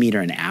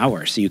 centimeter an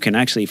hour. So you can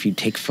actually, if you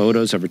take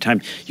photos over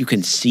time, you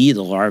can see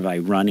the larvae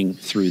running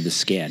through the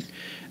skin.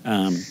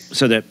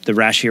 So the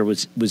rash here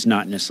was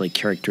not necessarily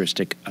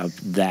characteristic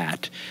of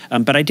that.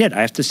 But I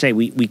have to say,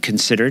 we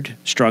considered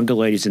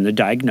strongyloides in the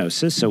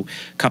diagnosis. So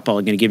I'm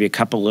going to give you a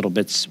couple little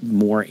bits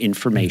more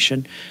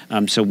information.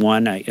 So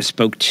one, I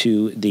spoke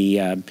to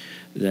the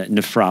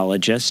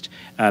nephrologist,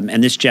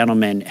 and this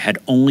gentleman had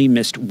only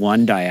missed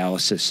 1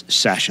 dialysis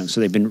session. So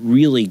they've been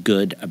really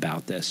good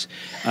about this.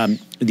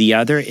 The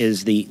other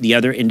is the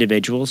other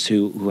individuals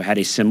who had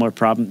a similar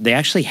problem. They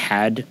actually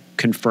had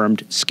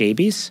confirmed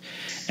scabies,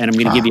 and I'm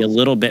going to give you a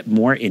little bit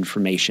more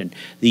information.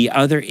 The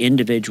other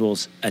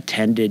individuals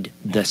attended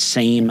the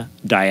same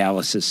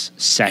dialysis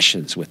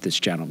sessions with this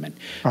gentleman.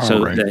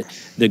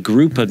 The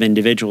group of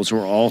individuals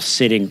were all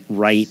sitting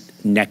right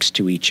next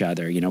to each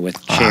other,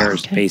 with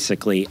chairs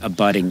basically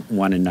abutting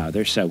one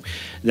another. So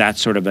that's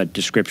sort of a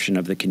description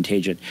of the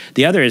contagion.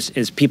 The other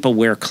is people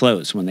wear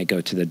clothes when they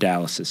go to the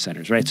dialysis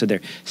centers, right? So they're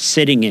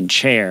sitting in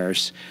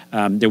chairs,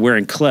 they're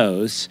wearing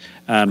clothes,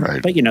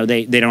 but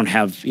they don't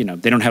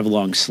have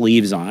long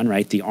sleeves on,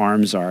 right? The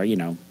arms are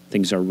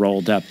things are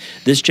rolled up.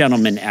 This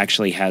gentleman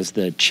actually has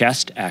the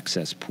chest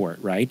access port,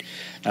 right?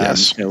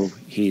 Yes. So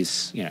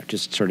he's,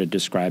 just sort of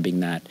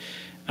describing that.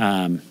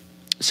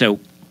 So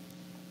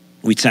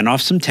we sent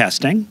off some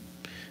testing,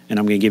 and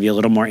I'm going to give you a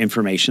little more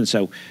information.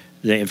 So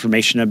the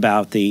information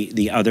about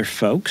the other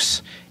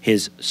folks,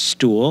 his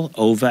stool,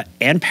 ova,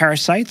 and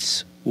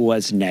parasites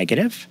was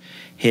negative.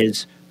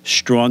 His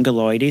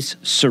strongyloides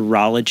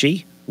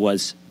serology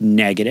was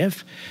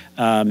negative.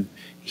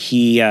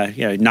 He,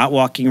 not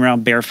walking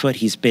around barefoot.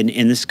 He's been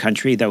in this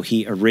country, though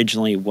he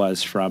originally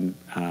was from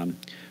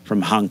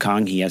Hong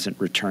Kong. He hasn't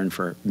returned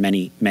for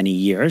many, many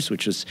years,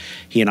 which was,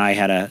 he and I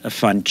had a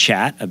fun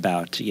chat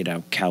about,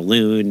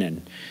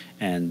 Kowloon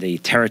and the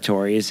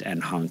territories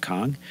and Hong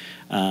Kong.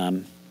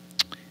 All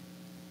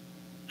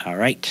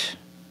right.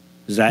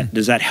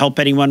 Does that help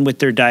anyone with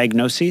their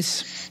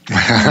diagnoses?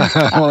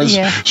 Well,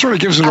 it sort of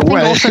gives it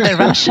away. I think also the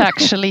rash,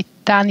 actually,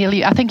 Daniel,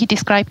 I think you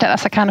described it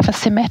as a kind of a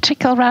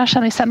symmetrical rash,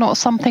 and is that not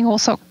something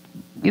also,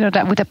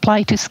 that would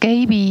apply to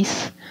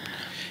scabies?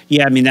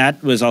 Yeah, I mean,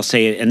 that was, I'll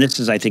say, and this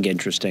is, I think,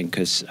 interesting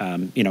because,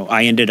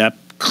 I ended up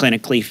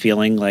clinically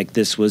feeling like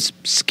this was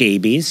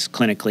scabies,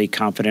 clinically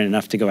confident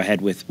enough to go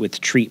ahead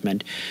with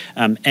treatment.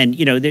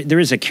 There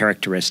is a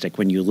characteristic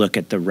when you look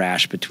at the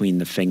rash between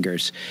the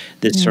fingers,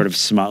 this sort of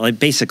small, like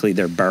basically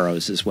they're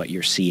burrows is what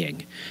you're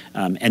seeing.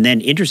 And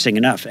then interesting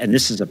enough, and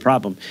this is a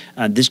problem,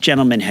 this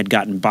gentleman had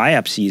gotten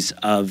biopsies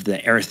of the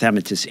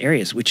erythematous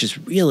areas, which is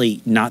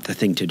really not the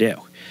thing to do.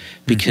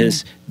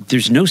 Because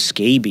there's no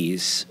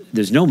scabies,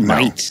 there's no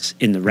mites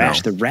in the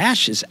rash. The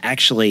rash is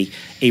actually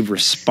a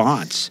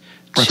response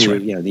to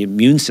the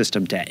immune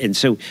system, and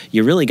so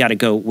you really got to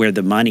go where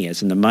the money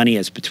is, and the money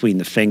is between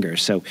the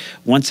fingers. So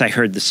once I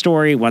heard the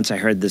story, once I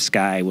heard this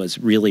guy was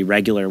really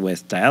regular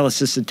with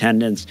dialysis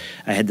attendance,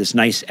 I had this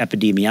nice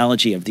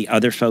epidemiology of the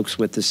other folks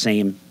with the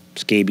same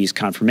scabies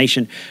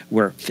confirmation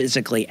were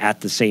physically at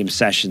the same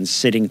sessions,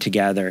 sitting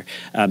together.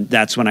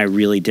 That's when I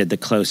really did the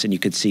close, and you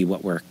could see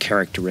what were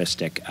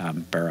characteristic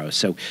burrows.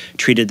 So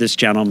treated this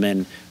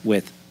gentleman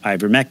with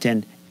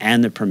ivermectin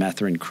and the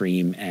permethrin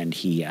cream, and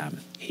he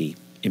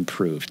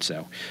improved.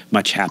 So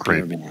much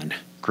happier man.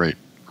 Great.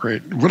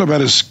 What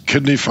about his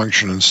kidney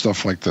function and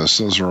stuff like this?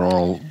 Those are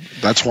all,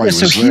 that's why he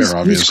was there,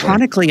 obviously. He's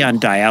chronically on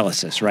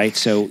dialysis, right?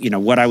 So,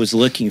 what I was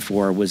looking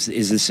for is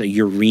this a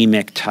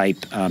uremic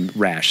type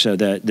rash? So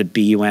the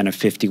BUN of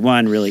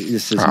 51, really,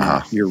 this is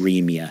not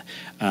uremia.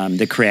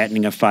 The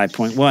creatinine of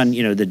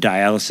 5.1, the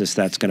dialysis,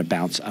 that's going to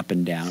bounce up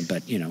and down,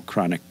 but,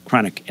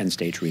 chronic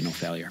end-stage renal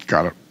failure.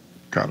 Got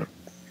it.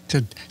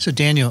 So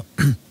Daniel,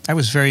 I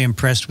was very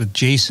impressed with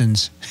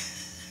Jason's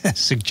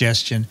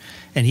suggestion,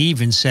 and he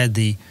even said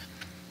the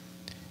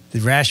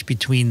rash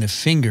between the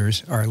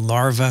fingers are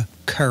larva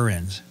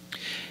currens.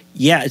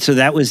 Yeah, so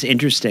that was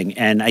interesting,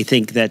 and I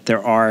think that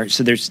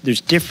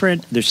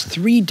there's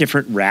three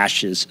different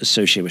rashes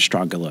associated with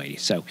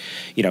strongyloides. So,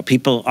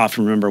 people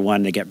often remember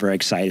one, they get very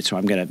excited, so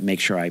I'm going to make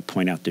sure I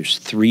point out there's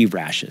three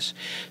rashes.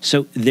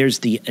 So there's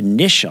the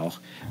initial,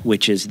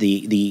 which is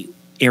the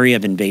area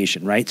of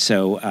invasion, right?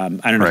 So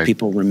I don't know if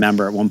people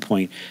remember at one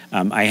point,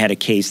 I had a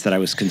case that I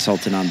was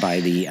consulted on by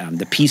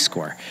the Peace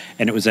Corps,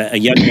 and it was a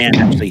young man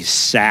actually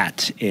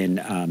sat in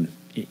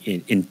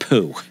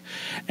poo,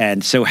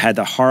 and so had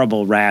the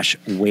horrible rash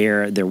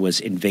where there was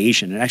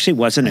invasion. It actually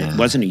wasn't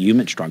a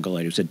human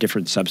strongyloid; it was a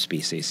different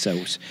subspecies, so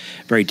it was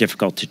very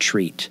difficult to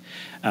treat.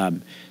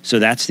 So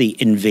that's the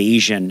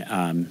invasion,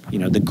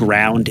 the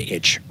ground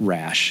itch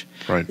rash.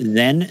 Right.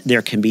 Then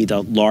there can be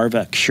the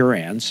larva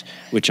curans,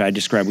 which I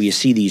described, where you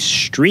see these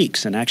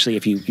streaks. And actually,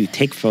 if you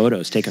take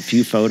a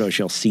few photos,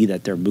 you'll see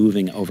that they're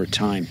moving over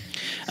time.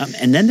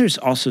 And then there's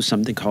also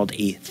something called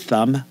a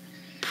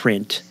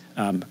thumbprint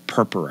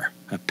purpurer,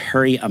 a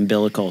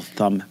periumbilical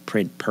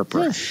thumbprint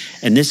purpura. Yes.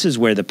 And this is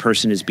where the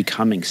person is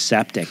becoming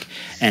septic.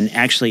 And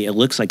actually, it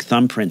looks like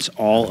thumbprints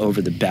all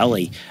over the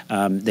belly.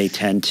 They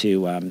tend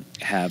to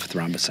have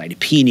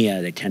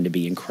thrombocytopenia. They tend to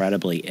be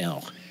incredibly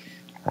ill.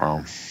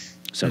 Wow.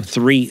 So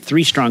three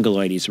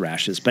strongyloides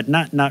rashes, but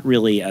not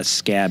really a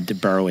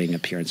scabbed, burrowing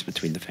appearance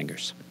between the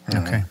fingers.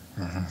 Okay.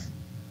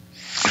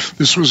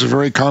 This was a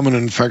very common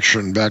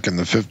infection back in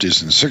the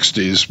 50s and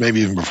 60s,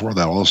 maybe even before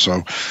that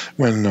also,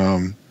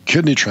 when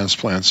kidney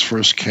transplants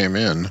first came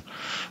in.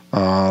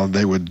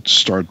 They would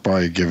start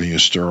by giving you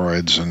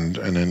steroids and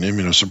an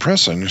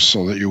immunosuppressant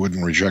so that you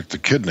wouldn't reject the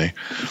kidney.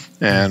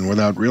 And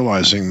without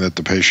realizing that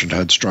the patient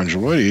had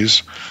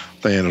strongyloides,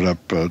 they ended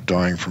up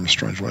dying from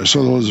strongyloides.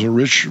 So there was a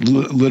rich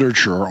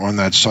literature on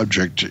that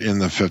subject in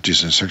the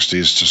 50s and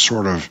 60s to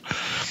sort of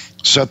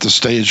set the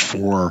stage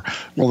for,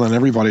 well, then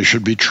everybody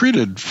should be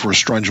treated for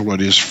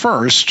strongyloides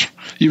first,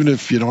 even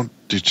if you don't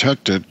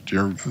detect it,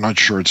 you're not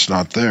sure it's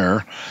not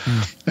there.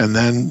 And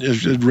then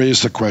it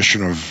raised the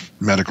question of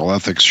medical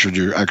ethics. Should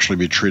you actually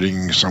be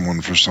treating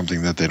someone for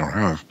something that they don't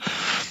have?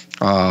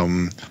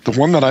 The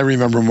one that I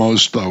remember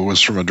most, though,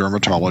 was from a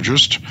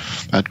dermatologist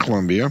at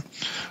Columbia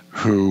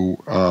who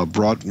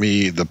brought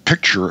me the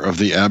picture of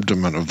the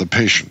abdomen of the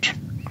patient.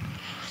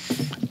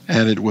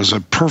 And it was a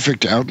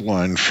perfect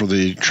outline for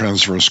the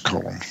transverse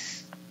colon.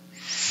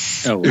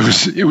 Oh,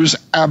 it was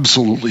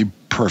absolutely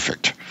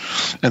perfect.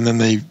 And then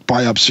they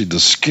biopsied the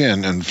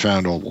skin and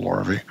found all the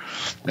larvae.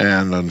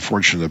 And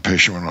unfortunately, the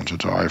patient went on to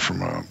die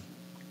from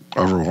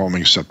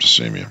overwhelming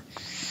septicemia.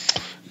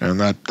 And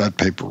that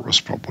paper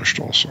was published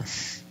also.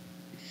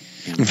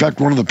 In fact,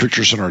 one of the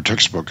pictures in our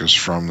textbook is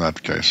from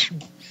that case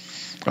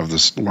of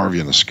this larvae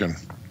in the skin.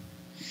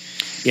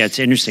 Yeah, it's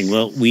interesting.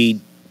 Well,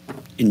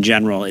 in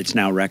general, it's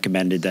now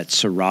recommended that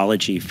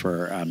serology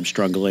for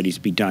Strongyloides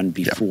be done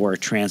before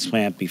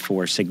transplant,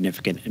 before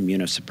significant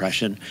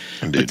immunosuppression.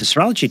 Indeed. But the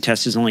serology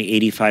test is only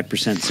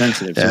 85%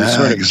 sensitive. So it's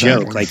sort of a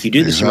joke. Like, you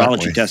do the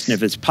serology test, and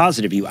if it's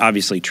positive, you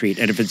obviously treat.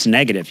 And if it's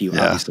negative, you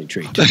obviously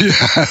treat.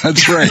 Yeah,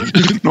 that's right.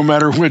 No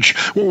matter which.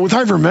 Well, with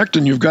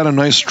ivermectin, you've got a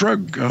nice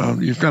drug.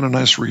 You've got a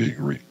nice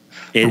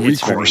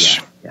recourse.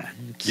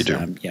 You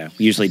do.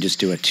 We usually just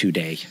do a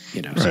 2-day,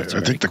 Right. So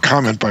I think the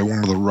comment by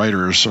one of the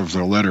writers of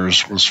the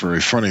letters was very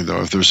funny,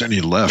 though. If there's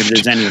any left. If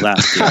there's any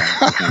left,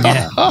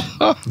 yeah.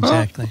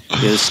 Exactly.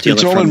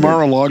 It's all in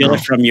Mar-a-Lago. Steal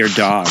it from your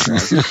dog. Right?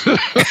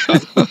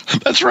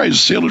 That's right.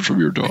 Steal it from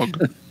your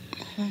dog.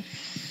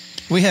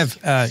 We have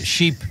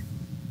sheep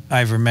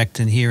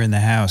ivermectin here in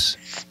the house.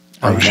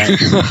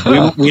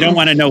 We don't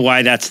want to know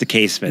why that's the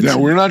case, Vincent.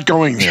 Yeah, we're not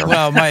going there.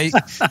 Well,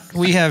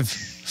 we have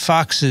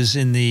foxes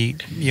in the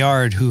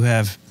yard who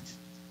have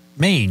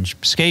mange,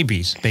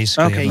 scabies,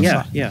 basically.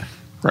 Okay, yeah.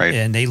 Right.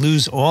 And they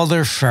lose all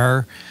their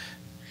fur,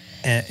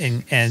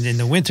 and in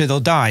the winter they'll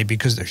die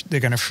because they're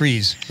going to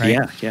freeze, right?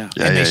 Yeah.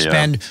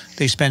 And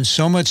they spend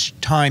so much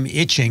time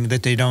itching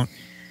that they don't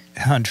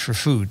hunt for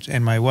food.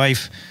 And my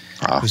wife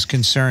was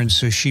concerned,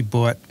 so she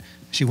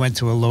went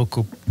to a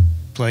local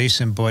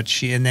place and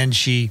then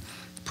she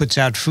puts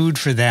out food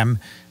for them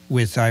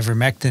with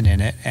ivermectin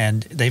in it,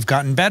 and they've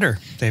gotten better.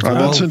 They've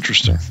that's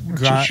interesting.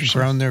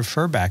 Grown their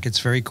fur back. It's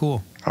very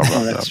cool.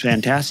 That's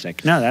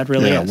fantastic. No, that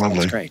really is. Lovely.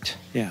 That's great.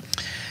 Yeah.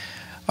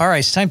 All right,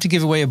 it's time to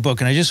give away a book.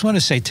 And I just want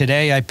to say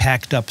today I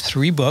packed up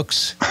 3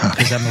 books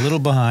because I'm a little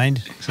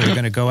behind. So they're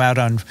going to go out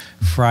on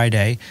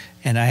Friday.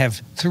 And I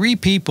have 3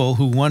 people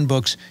who won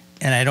books,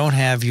 and I don't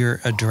have your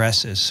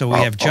addresses. So we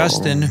have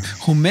Justin,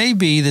 who may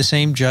be the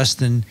same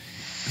Justin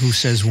who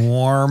says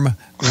warm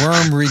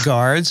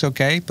regards,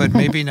 okay, but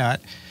maybe not.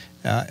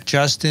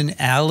 Justin,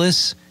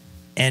 Alice,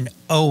 and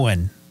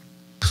Owen.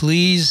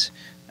 Please,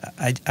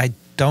 I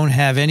don't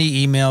have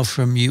any email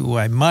from you.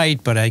 I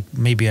might, but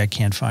maybe I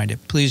can't find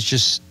it. Please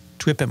just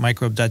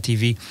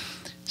TWiP@microbe.tv.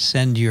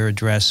 Send your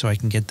address so I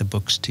can get the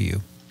books to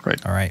you.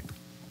 Great. All right.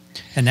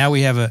 And now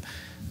we have a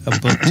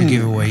book to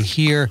give away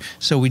here.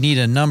 So we need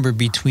a number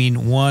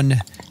between 1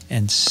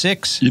 and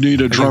 6. You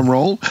need a drum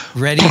roll?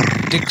 Ready,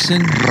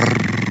 Dixon?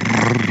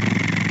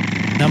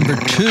 Number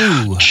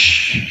 2.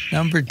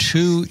 Number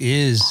 2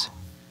 is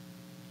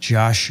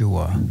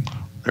Joshua.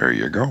 There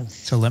you go.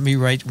 So let me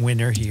write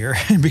winner here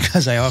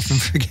because I often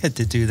forget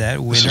to do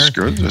that. Winner.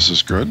 This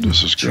is good.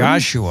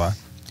 Joshua,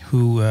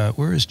 who,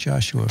 where is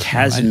Joshua from?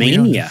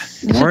 Tasmania.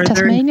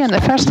 Tasmania,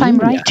 the first time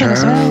writer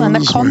as well, and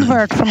the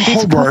convert from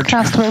this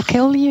podcast will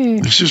kill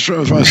you. This is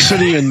from a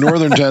city in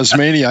northern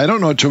Tasmania. I don't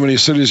know too many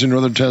cities in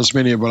northern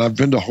Tasmania, but I've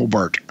been to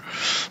Hobart.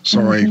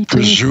 So I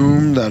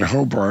presume that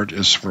Hobart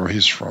is where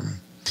he's from.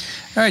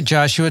 All right,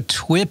 Joshua,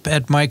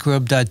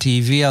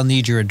 TWiP@microbe.tv. I'll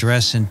need your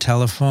address and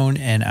telephone,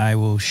 and I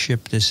will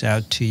ship this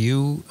out to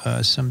you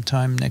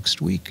sometime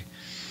next week.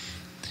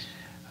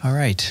 All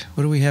right.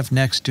 What do we have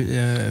next? What's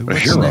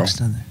hero.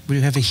 Next? We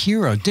have a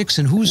hero.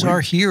 Dixon, who's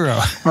our hero?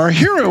 Our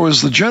hero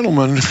is the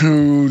gentleman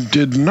who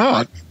did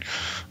not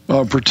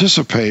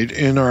participate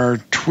in our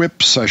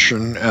TWiP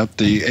session at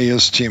the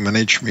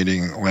ASTM&H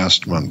meeting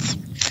last month,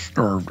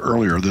 or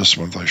earlier this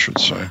month, I should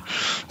say.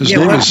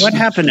 What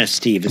happened to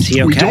Steve? Is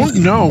he okay? We don't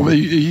know.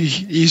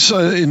 He's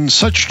in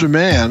such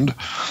demand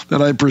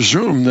that I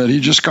presume that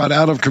he just got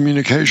out of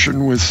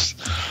communication with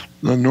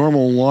the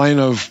normal line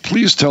of,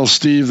 please tell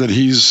Steve that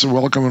he's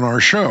welcome in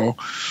our show.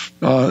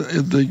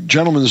 The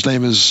gentleman's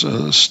name is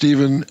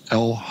Stephen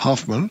L.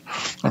 Hoffman.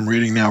 I'm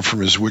reading now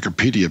from his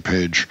Wikipedia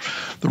page.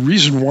 The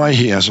reason why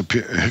he has a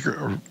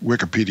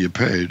Wikipedia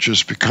page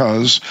is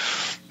because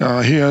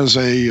he has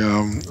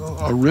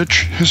a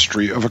rich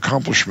history of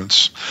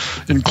accomplishments,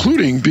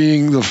 including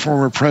being the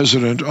former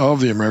president of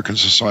the American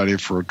Society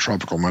for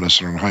Tropical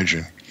Medicine and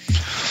Hygiene.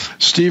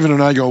 Stephen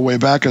and I go way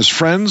back as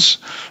friends.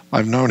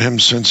 I've known him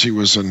since he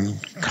was in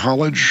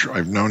college.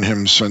 I've known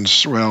him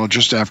since,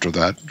 just after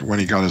that, when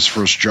he got his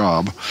first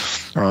job.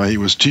 He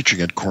was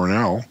teaching at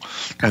Cornell,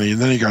 and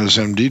then he got his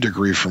MD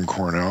degree from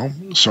Cornell,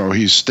 so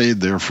he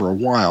stayed there for a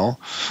while.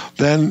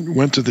 Then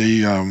went to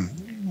the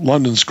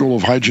London School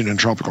of Hygiene and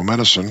Tropical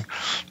Medicine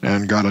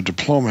and got a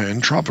diploma in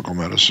tropical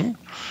medicine.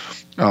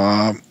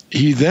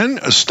 He then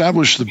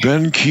established the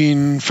Ben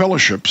Keene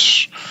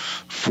Fellowships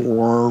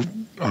for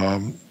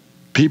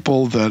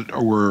people that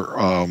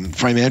were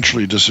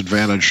financially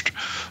disadvantaged,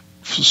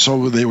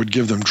 so they would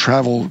give them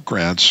travel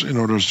grants in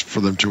order for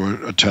them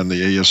to attend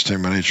the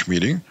ASTM&H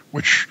meeting,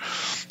 which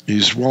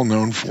he's well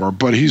known for.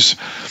 But he's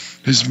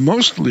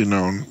mostly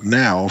known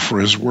now for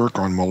his work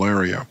on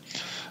malaria.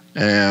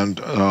 And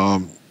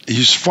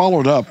he's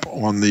followed up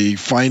on the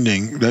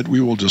finding that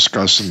we will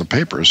discuss in the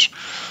papers,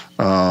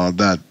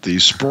 that the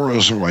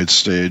sporozoite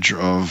stage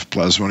of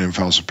Plasmodium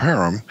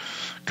falciparum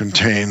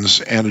contains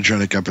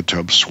antigenic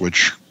epitopes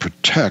which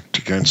protect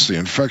against the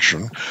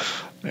infection,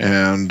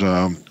 and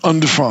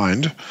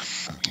undefined,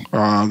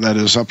 that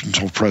is up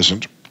until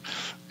present.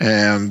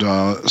 And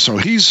so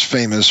he's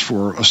famous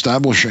for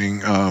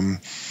establishing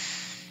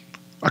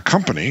a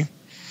company,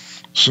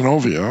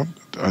 Synovia,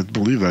 I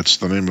believe that's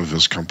the name of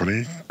his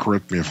company.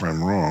 Correct me if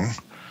I'm wrong.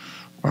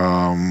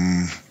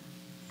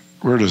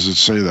 Where does it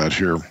say that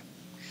here?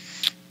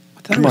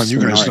 Come on, you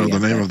guys know the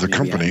name of the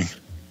company.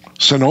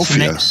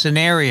 Sanofi.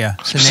 Scenaria.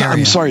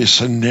 I'm sorry,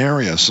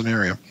 Scenaria.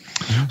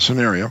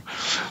 Scenaria.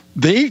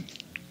 They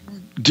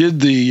did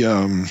the,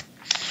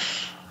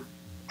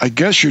 I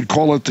guess you'd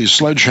call it the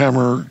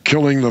sledgehammer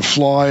killing the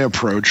fly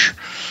approach.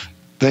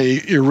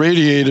 They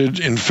irradiated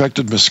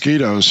infected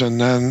mosquitoes and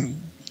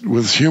then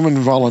with human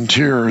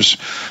volunteers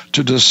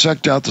to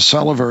dissect out the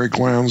salivary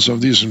glands of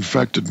these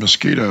infected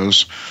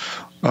mosquitoes.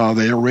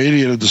 They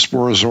irradiated the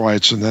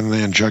sporozoites and then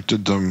they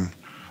injected them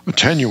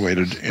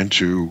attenuated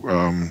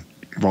into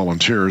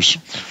volunteers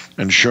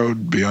and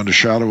showed beyond a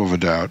shadow of a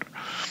doubt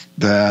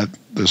that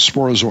the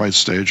sporozoite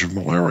stage of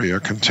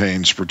malaria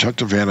contains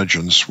protective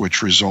antigens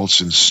which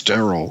results in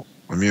sterile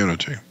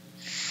immunity.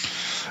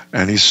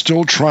 And he's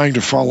still trying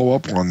to follow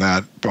up on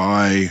that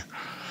by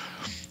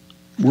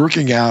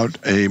working out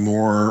a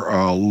more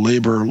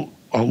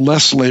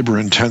less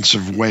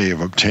labor-intensive way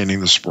of obtaining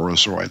the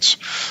sporozoites.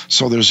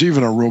 So there's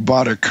even a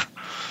robotic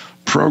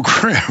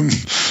program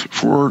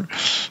for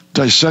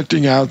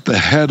dissecting out the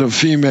head of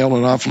female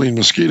Anopheline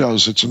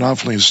mosquitoes. It's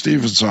Anopheline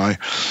stevensii,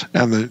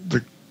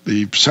 and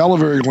the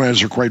salivary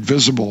glands are quite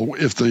visible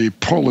if the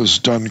pull is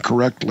done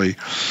correctly.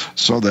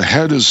 So the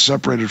head is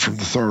separated from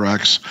the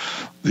thorax,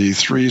 the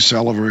 3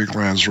 salivary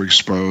glands are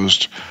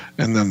exposed,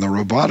 and then the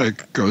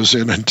robotic goes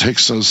in and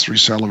takes those 3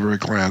 salivary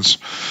glands,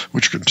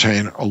 which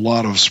contain a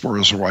lot of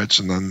sporozoites,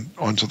 and then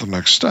on to the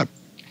next step.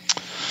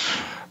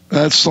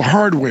 That's the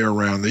hard way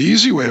around. The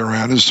easy way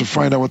around is to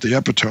find out what the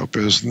epitope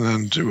is and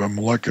then do a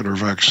molecular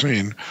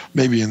vaccine,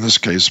 maybe in this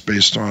case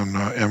based on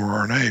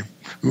mRNA.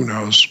 Who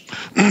knows?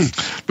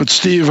 But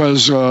Steve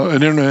has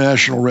an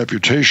international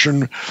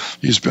reputation.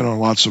 He's been on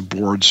lots of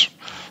boards.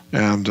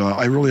 And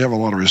I really have a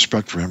lot of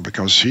respect for him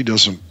because he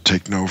doesn't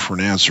take no for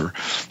an answer.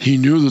 He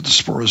knew that the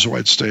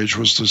sporozoite stage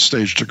was the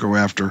stage to go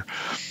after.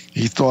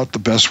 He thought the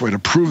best way to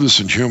prove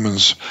this in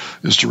humans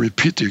is to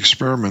repeat the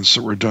experiments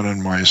that were done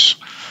in mice.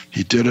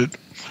 He did it.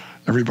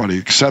 Everybody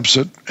accepts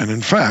it. And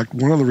in fact,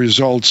 one of the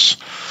results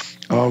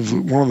of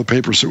one of the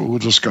papers that we'll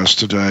discuss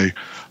today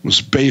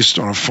was based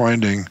on a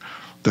finding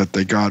that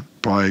they got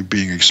by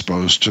being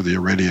exposed to the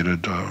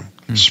irradiated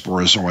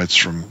sporozoites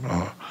from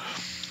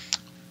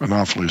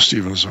Anopheline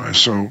stevensii.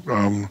 So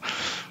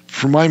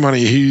for my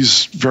money,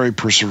 he's very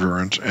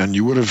perseverant, and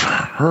you would have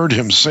heard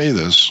him say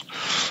this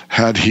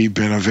had he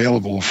been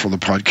available for the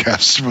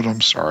podcast, but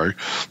I'm sorry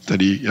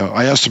that he,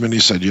 I asked him and he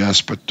said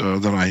yes, but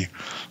then I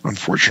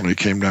unfortunately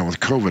came down with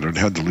COVID and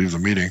had to leave the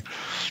meeting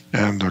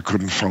and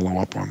couldn't follow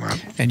up on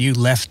that. And you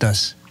left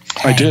us.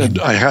 I did.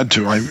 I had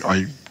to.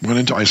 I went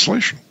into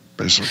isolation,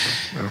 basically.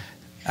 Yeah.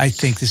 I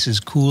think this is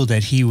cool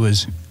that he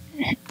was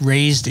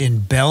raised in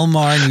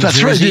Belmar, New That's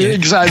Jersey. Right.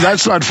 Exactly.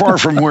 That's not far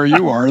from where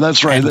you are.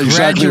 That's right. And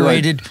exactly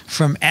graduated right.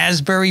 from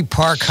Asbury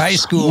Park High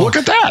School. Look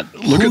at that.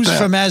 Who's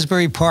from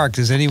Asbury Park?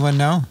 Does anyone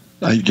know?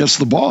 I guess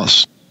the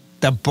boss.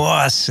 The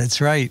boss.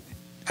 That's right.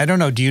 I don't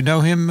know. Do you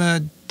know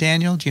him,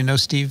 Daniel? Do you know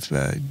Steve,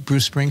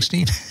 Bruce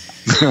Springsteen?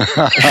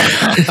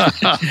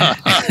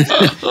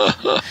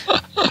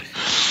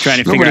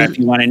 Trying to figure out if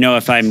you want to know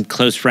if I'm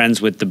close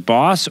friends with the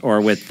boss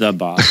or with the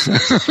boss.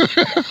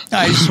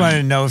 I just wanted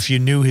to know if you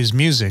knew his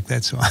music.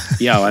 That's all.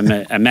 Yeah,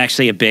 I'm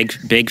actually a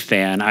big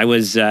fan. I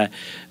was a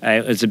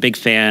big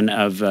fan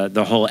of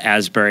the whole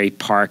Asbury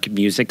Park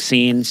music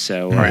scene.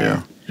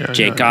 So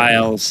Jake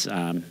Giles,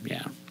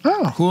 yeah.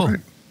 Oh, cool.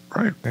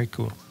 Right. Very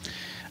cool.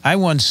 I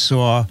went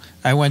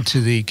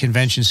to the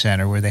convention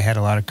center where they had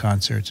a lot of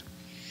concerts,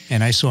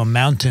 and I saw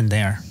Mountain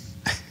there.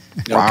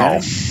 Wow.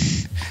 Okay.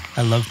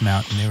 I loved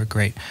Mountain. They were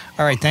great.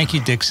 All right. Thank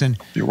you, Dixon.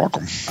 You're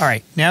welcome. All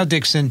right. Now,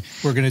 Dixon,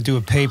 we're going to do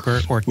a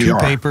paper or two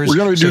papers. We're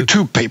going to do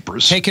 2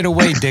 papers. Take it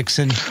away,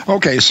 Dixon.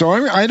 Okay. So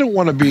I don't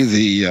want to be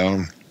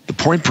the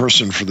point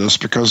person for this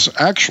because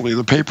actually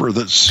the paper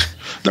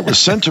that was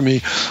sent to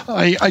me,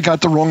 I got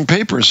the wrong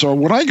paper. So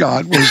what I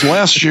got was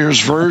last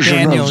year's version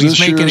Daniel, of this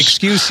he's making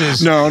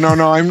excuses. No.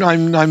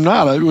 I'm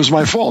not. It was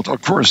my fault,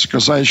 of course,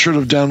 because I should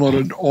have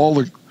downloaded all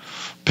the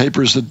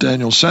papers that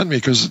Daniel sent me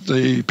because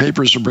the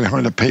papers are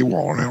behind a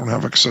paywall and I don't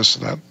have access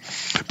to that.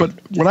 But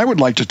what I would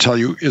like to tell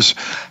you is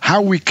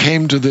how we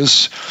came to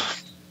the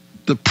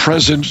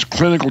present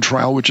clinical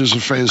trial, which is a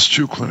phase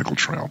 2 clinical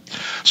trial.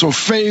 So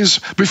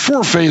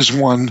before phase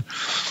 1,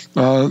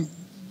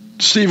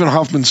 Stephen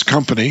Hoffman's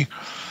company,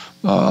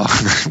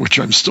 which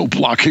I'm still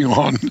blocking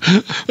on.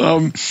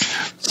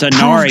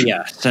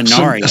 Sonoria.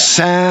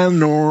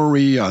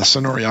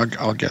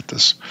 I'll get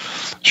this.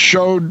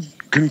 Showed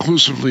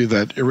conclusively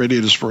that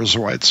irradiated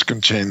sporozoites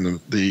contain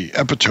the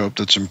epitope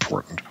that's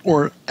important,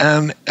 or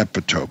an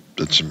epitope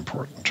that's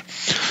important.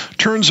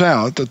 Turns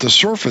out that the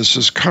surface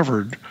is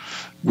covered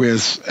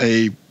with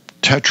a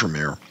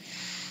tetramer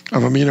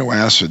of amino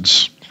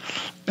acids,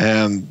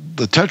 and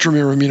the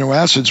tetramer amino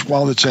acids,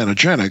 while it's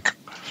antigenic,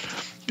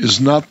 is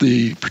not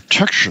the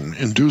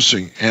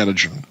protection-inducing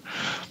antigen.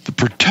 The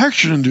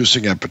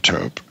protection-inducing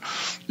epitope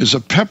is a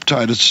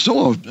peptide.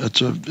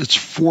 It's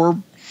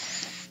 4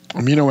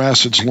 amino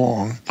acids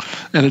long,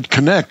 and it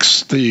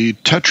connects the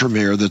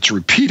tetramer that's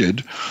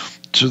repeated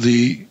to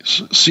the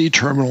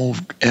C-terminal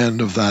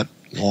end of that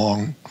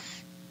long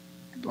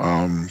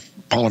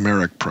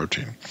polymeric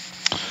protein.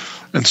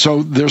 And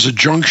so there's a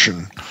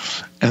junction,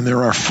 and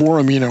there are 4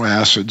 amino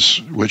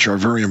acids which are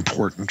very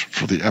important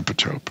for the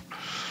epitope.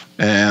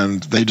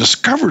 And they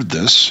discovered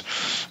this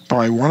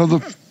by one of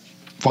the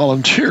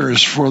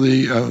volunteers for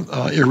the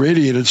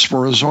irradiated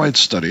sporozoite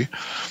study.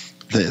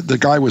 The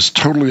guy was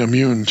totally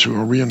immune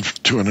to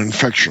an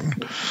infection,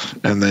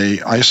 and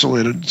they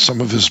isolated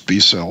some of his B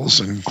cells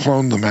and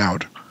cloned them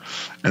out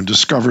and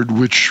discovered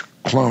which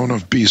clone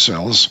of B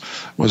cells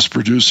was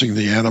producing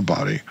the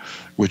antibody,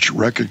 which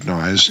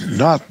recognized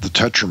not the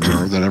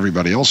tetramer that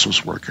everybody else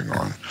was working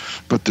on,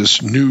 but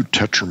this new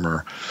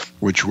tetramer,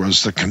 which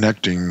was the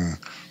connecting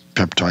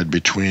peptide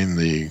between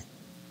the,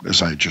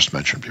 as I just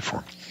mentioned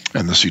before,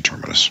 and the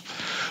C-terminus.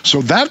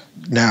 So that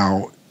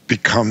now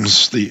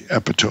becomes the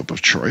epitope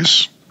of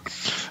choice,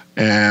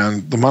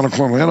 and the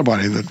monoclonal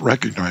antibody that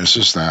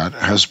recognizes that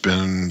has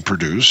been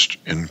produced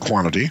in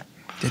quantity.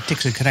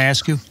 Dixon, could I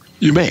ask you?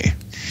 You may.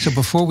 So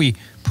before we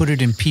put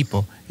it in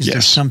people, is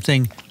there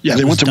something? Yeah,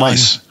 they went to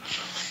mice.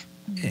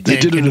 They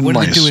did it in mice.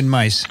 What did they do in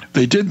mice?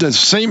 They did the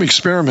same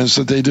experiments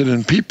that they did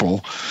in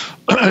people,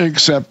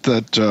 except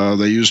that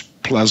they used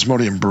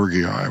Plasmodium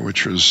burgii,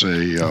 which is a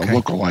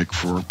lookalike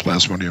for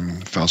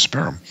Plasmodium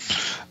falciparum.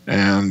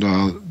 And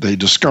they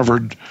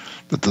discovered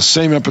that the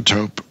same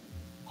epitope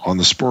on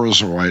the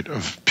sporozoite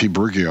of P.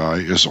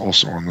 burgii is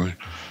also on the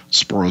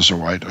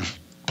sporozoite of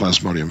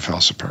Plasmodium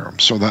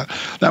falciparum. So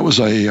that was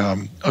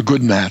a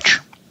good match.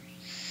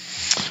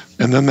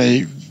 And then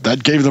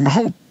that gave them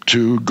hope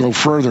to go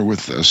further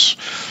with this,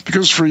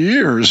 because for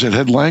years it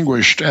had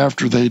languished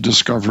after they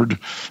discovered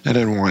at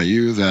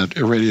NYU that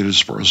irradiated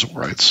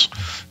sporozoites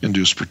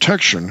induced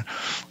protection.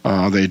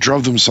 They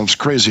drove themselves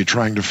crazy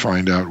trying to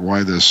find out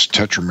why this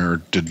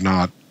tetramer did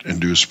not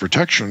induce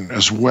protection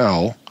as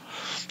well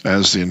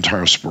as the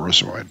entire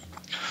sporozoite.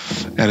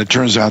 And it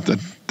turns out that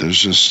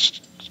there's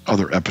this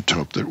other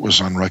epitope that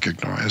was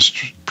unrecognized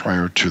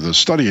prior to the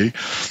study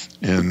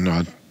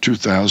in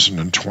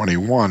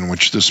 2021,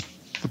 which the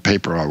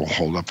paper I will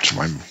hold up to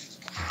my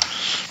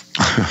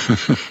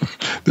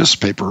this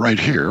paper right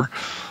here,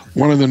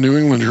 one in the New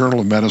England Journal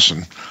of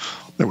Medicine,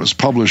 that was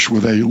published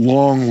with a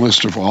long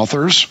list of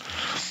authors.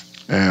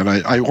 And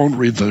I won't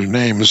read their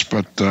names,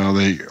 but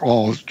they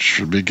all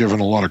should be given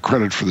a lot of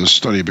credit for this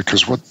study,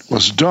 because what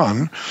was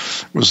done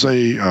was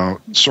they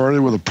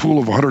started with a pool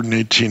of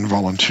 118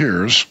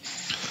 volunteers.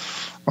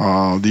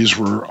 These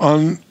were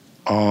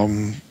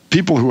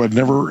people who had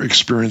never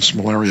experienced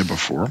malaria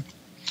before.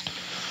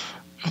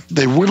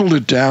 They whittled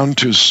it down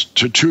to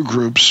 2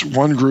 groups.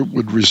 One group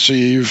would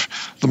receive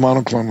the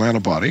monoclonal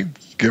antibody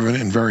given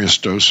in various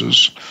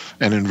doses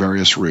and in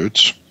various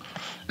routes,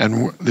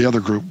 and the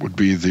other group would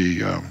be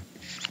the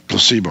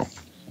placebo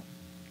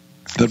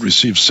that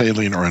received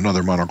saline or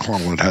another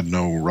monoclonal that had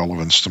no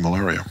relevance to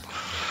malaria.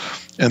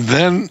 And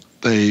then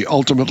they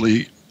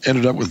ultimately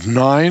ended up with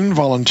 9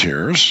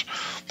 volunteers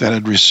that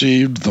had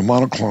received the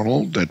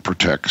monoclonal that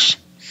protects,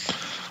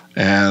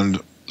 and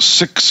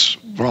 6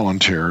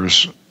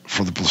 volunteers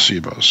for the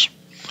placebos.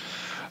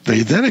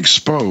 They then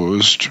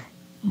exposed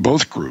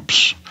both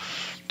groups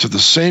to the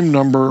same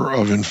number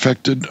of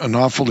infected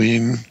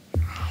Anopheline,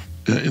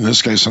 in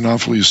this case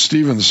Anopheles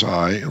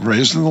stevensii,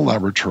 raised in the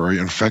laboratory,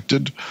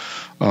 infected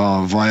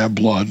via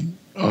blood,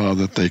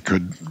 that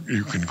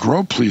you can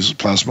grow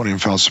Plasmodium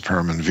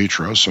falciparum in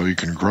vitro, so you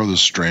can grow the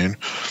strain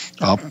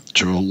up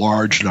to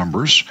large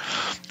numbers.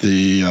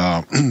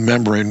 The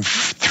membrane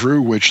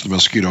through which the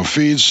mosquito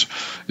feeds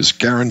is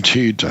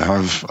guaranteed to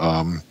have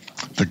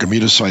the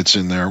gametocytes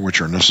in there,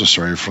 which are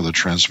necessary for the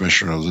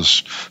transmission of this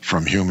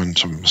from human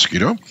to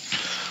mosquito.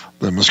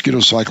 The mosquito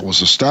cycle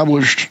was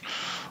established.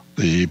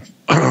 The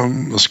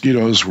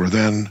mosquitoes were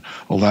then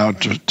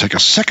allowed to take a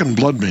second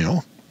blood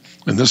meal,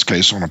 in this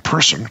case on a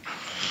person.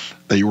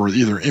 They were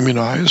either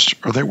immunized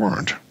or they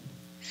weren't.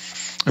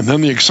 And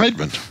then the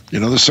excitement.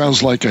 This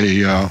sounds like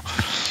an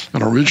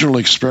original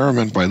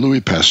experiment by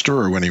Louis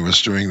Pasteur when he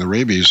was doing the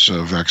rabies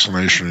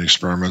vaccination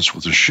experiments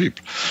with the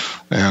sheep.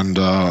 And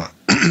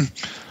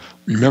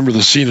remember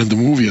the scene in the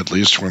movie, at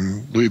least,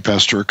 when Louis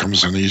Pasteur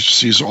comes in, he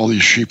sees all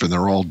these sheep and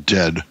they're all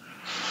dead.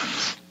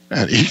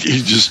 And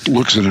he just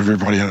looks at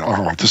everybody and,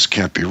 oh, this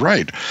can't be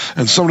right.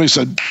 And somebody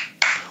said,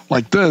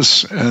 like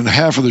this, and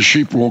half of the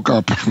sheep woke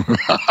up.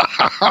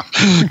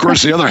 Of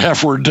course, the other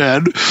half were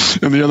dead,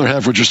 and the other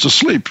half were just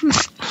asleep.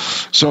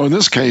 So in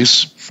this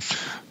case,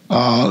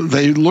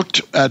 they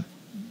looked at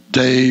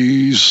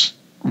days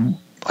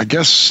I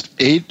guess,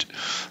 8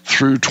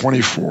 through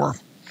 24.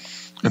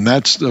 And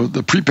that's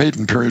the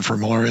pre-patent period for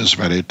malaria is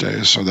about 8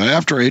 days. So that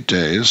after 8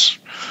 days,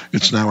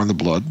 it's now in the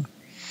blood.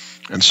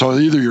 And so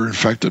either you're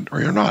infected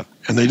or you're not.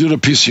 And they did a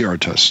PCR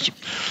test.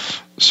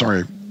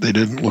 Sorry, they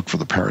didn't look for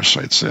the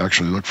parasites. They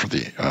actually looked for the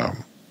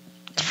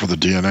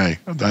DNA.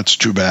 That's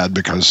too bad,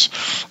 because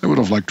I would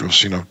have liked to have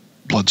seen a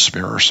blood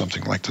smear or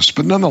something like this.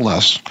 But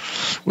nonetheless,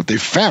 what they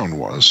found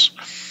was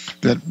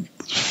that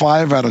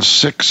 5 out of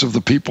 6 of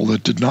the people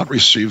that did not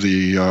receive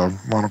the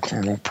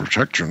monoclonal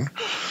protection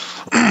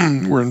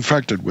were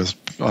infected with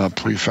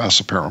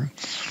falciparum,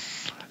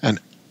 and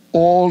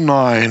all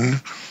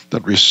 9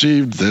 that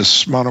received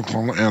this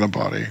monoclonal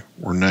antibody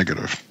were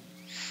negative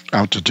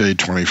out to day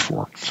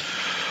 24.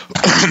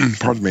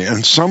 Pardon me.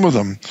 And some of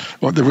them,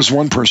 well, there was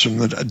one person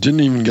that didn't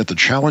even get the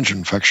challenge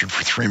infection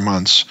for 3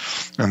 months,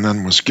 and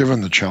then was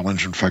given the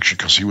challenge infection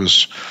because he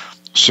was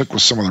sick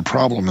with some other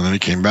problem, and then he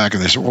came back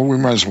and they said, well, we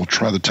might as well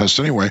try the test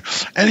anyway,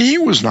 and he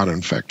was not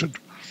infected.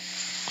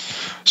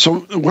 So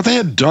what they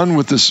had done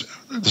with this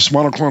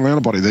monoclonal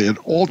antibody, they had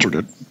altered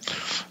it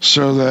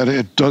so that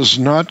it does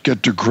not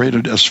get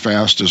degraded as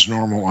fast as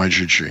normal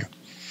IgG.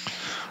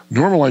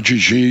 Normal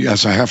IgG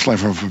has a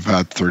half-life of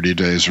about 30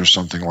 days or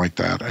something like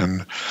that.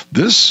 And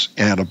this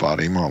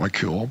antibody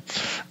molecule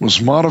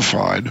was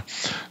modified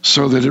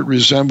so that it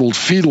resembled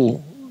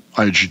fetal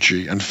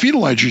IgG. And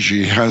fetal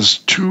IgG has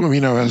 2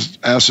 amino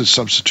acid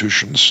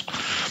substitutions.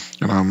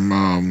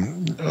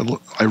 And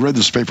I read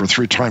this paper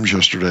 3 times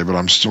yesterday, but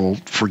I'm still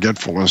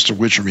forgetful as to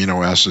which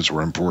amino acids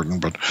were important.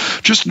 But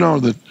just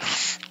know that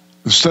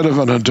instead of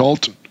an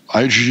adult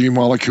IgG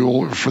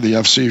molecule for the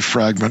Fc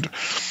fragment,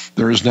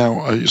 there is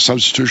now a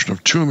substitution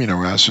of 2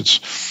 amino acids,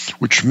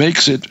 which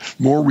makes it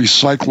more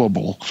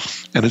recyclable,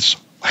 and its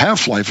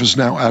half-life is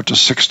now out to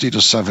 60 to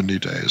 70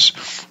 days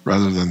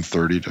rather than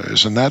 30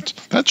 days. And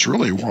that's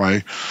really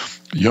why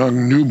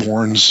young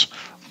newborns,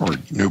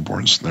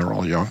 they're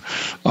all young,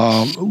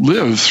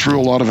 live through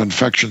a lot of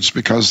infections,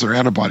 because their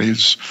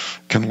antibodies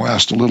can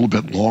last a little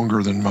bit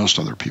longer than most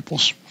other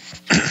people's.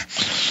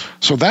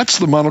 So that's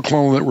the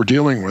monoclonal that we're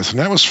dealing with, and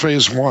that was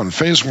phase 1.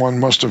 Phase 1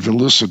 must have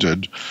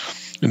elicited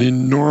an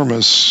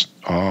enormous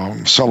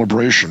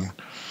celebration,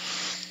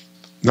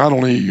 not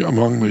only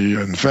among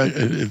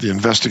the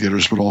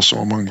investigators, but also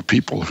among the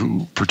people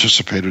who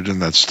participated in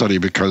that study,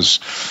 because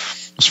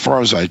as far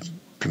as I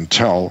can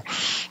tell,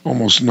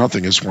 almost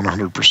nothing is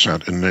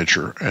 100% in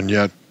nature. And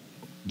yet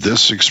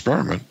this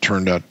experiment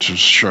turned out to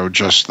show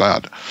just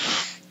that.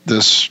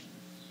 This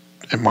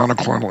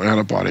monoclonal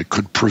antibody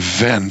could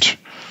prevent,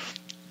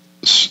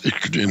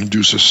 it could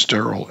induce a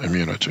sterile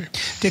immunity.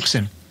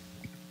 Dixon.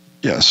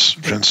 Yes,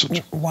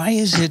 Vincent. Why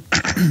is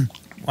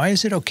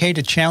it okay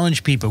to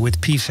challenge people with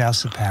P.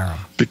 falciparum?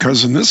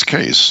 Because in this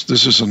case,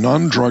 this is a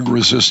non-drug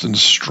resistant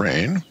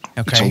strain.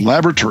 Okay. It's a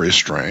laboratory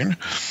strain.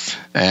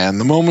 And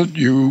the moment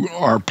you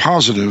are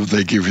positive,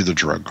 they give you the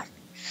drug.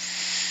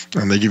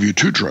 And they give you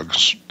 2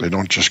 drugs. They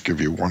don't just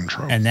give you 1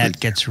 drug. And that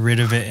gets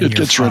rid of it. It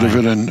gets rid of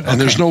it, and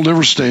there's no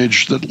liver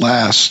stage that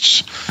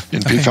lasts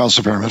in P.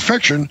 falciparum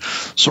infection.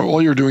 So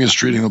all you're doing is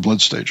treating the blood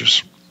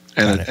stages,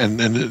 and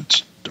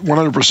it's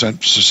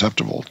 100%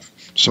 susceptible.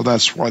 So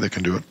that's why they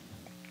can do it.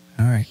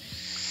 All right.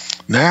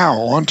 Now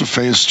on to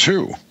phase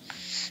 2.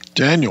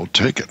 Daniel,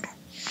 take it.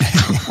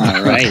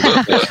 All right.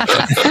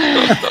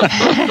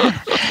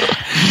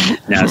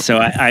 Now, so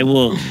I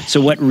will.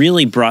 So what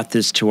really brought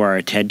this to our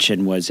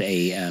attention was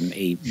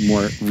a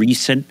more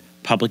recent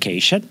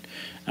publication,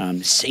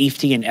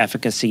 safety and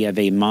efficacy of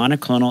a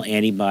monoclonal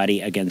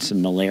antibody against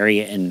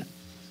malaria in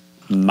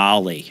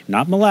Mali,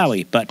 not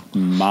Malawi, but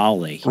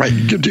Mali. Right.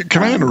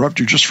 Can I interrupt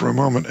you just for a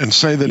moment and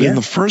say that in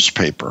the first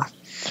paper,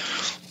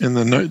 in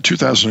the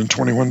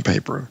 2021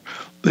 paper,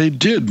 they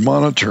did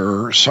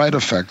monitor side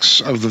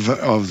effects of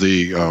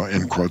the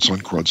in quotes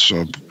unquotes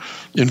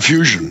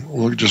infusion.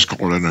 We'll just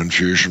call it an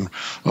infusion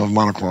of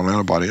monoclonal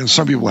antibody. And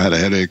some people had a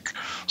headache.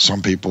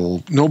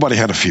 Nobody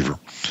had a fever.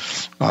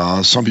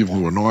 Some people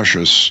who were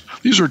nauseous.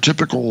 These are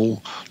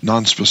typical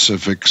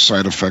non-specific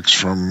side effects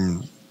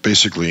from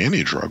basically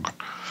any drug.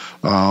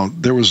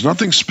 There was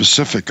nothing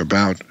specific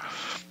about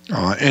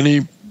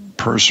any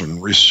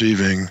person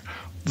receiving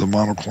the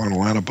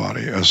monoclonal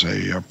antibody as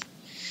a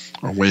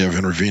way of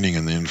intervening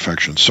in the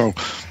infection. So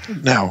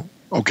now,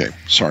 okay,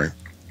 sorry.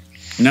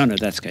 No,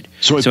 that's good.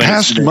 So it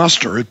passed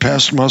muster. It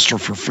passed muster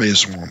for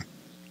phase 1.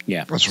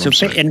 Yeah. That's what I'm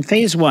saying. In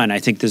phase 1, I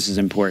think this is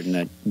important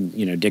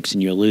that, Dixon,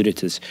 you alluded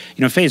to this.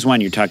 Phase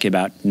 1, you're talking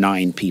about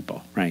 9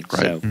 people, right?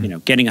 So,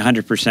 getting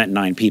 100%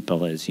 9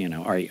 people is,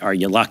 are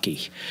you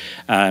lucky?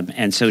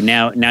 And so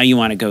now you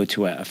want to go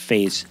to a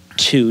phase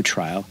 2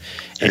 trial,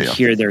 and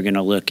here they're going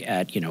to look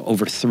at,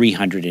 over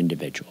 300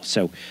 individuals.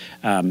 So,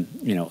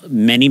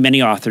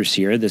 many authors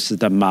here. This is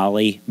the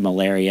Mali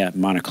malaria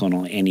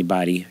monoclonal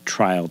antibody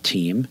trial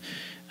team.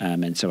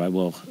 And so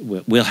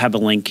we'll have a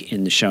link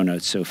in the show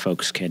notes so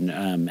folks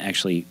can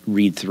actually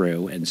read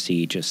through and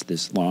see just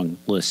this long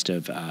list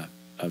of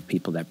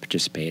people that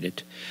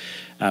participated.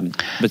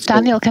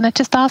 Daniel, can I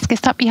just ask, is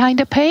that behind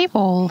a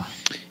paywall?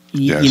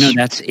 Yes. You know,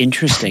 that's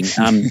interesting.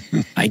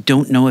 I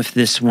don't know if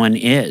this one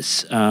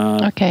is.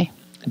 Okay.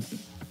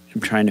 I'm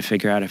trying to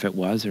figure out if it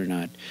was or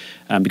not,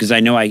 because I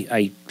know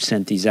I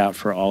sent these out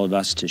for all of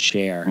us to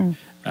share.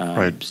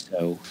 Right.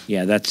 So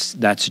yeah, that's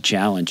a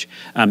challenge.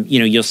 You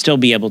know, you'll still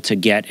be able to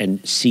get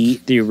and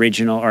see the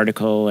original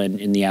article and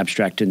in the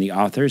abstract and the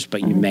authors,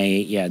 but you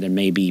may, there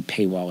may be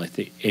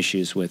paywall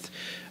issues with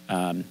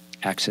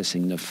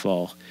accessing the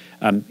full.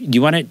 Do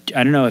you want to?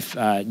 I don't know if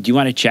do you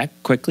want to check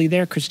quickly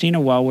there,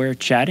 Christina, while we're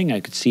chatting? I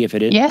could see if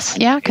it is. Yes,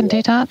 yeah, I can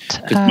do that.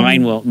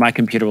 Because my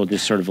computer will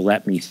just sort of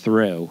let me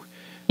through.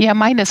 Yeah,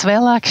 mine as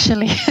well,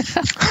 actually.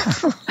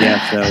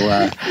 Yeah, so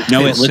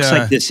no, it looks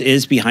like this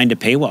is behind a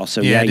paywall.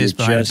 So Yeah, you're it is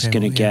behind just a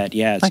going to paywall,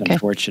 get, it's Okay.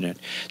 unfortunate.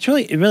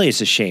 It really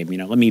is a shame. You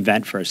know, let me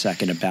vent for a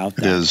second about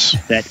that. It is.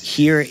 That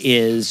here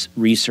is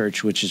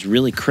research which is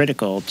really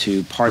critical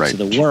to parts of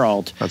the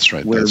world That's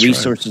right. where That's right.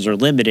 resources are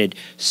limited.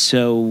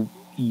 So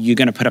you're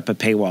going to put up a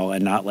paywall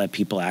and not let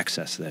people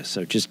access this.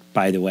 So just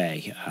by the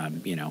way,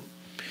 you know,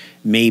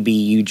 maybe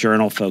you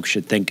journal folks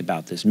should think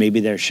about this. Maybe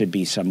there should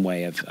be some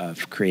way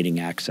of creating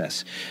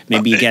access.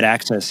 Maybe you get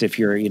access if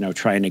you're, you know,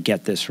 trying to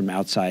get this from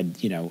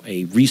outside, you know,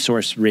 a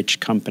resource-rich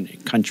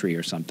country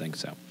or something.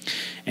 So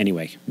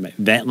anyway,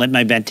 let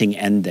my venting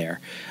end there.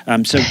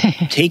 So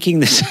taking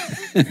this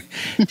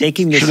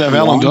Should have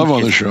Alan Dove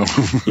on the show.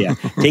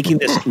 taking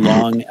this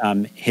long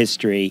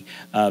history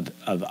of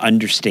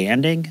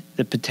understanding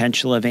the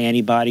potential of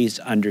antibodies,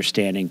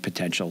 understanding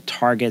potential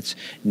targets,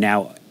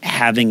 now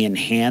having in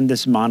hand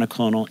this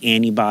monoclonal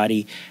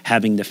antibody,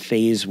 having the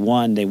phase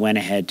 1, they went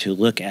ahead to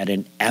look at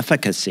an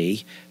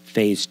efficacy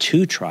phase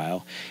 2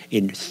 trial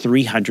in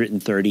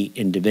 330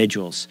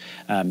 individuals.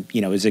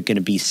 You know, is it going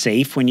to be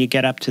safe when you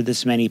get up to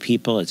this many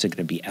people? Is it going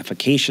to be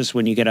efficacious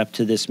when you get up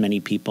to this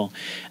many people?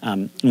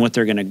 And what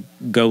they're going to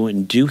go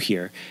and do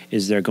here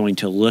is they're going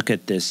to look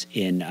at this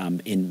in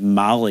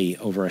Mali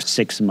over a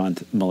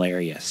 6-month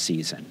malaria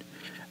season.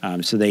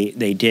 So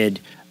they did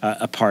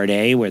a part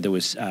A where there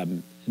were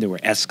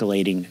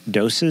escalating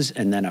doses,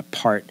 and then a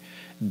part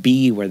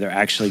B where they're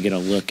actually going to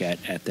look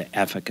at the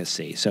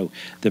efficacy. So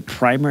the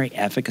primary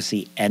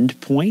efficacy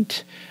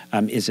endpoint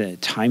is a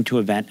time to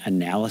event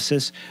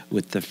analysis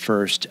with the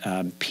first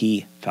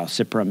P.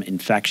 falciparum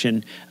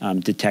infection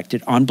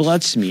detected on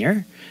blood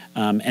smear.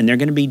 And they're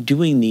going to be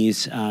doing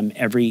these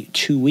every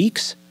 2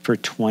 weeks for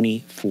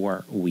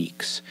 24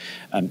 weeks.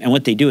 And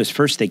what they do is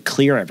first they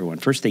clear everyone.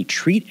 First they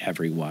treat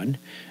everyone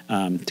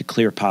to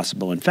clear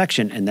possible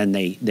infection, and then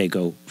they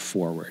go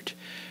forward.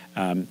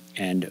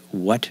 And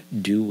what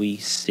do we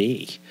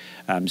see?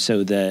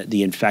 So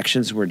the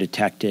infections were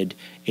detected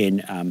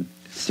in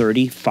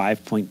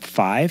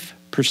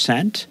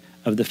 35.5%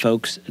 of the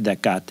folks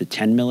that got the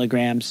 10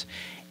 milligrams,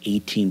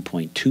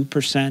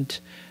 18.2%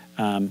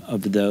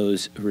 of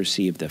those who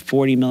received the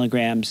 40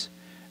 milligrams,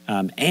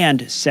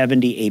 and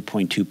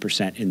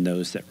 78.2% in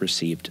those that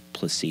received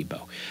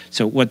placebo.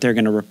 So what they're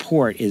going to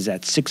report is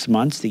at 6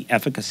 months, the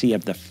efficacy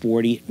of the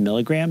 40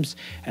 milligrams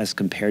as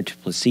compared to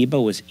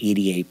placebo was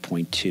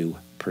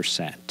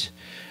 88.2%.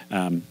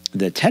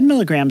 The 10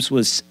 milligrams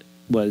was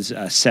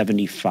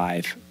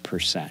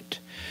 75%.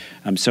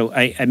 So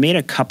I made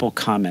a couple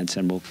comments,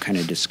 and we'll kind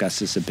of discuss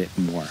this a bit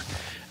more.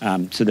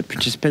 So the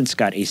participants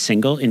got a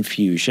single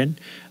infusion,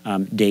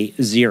 day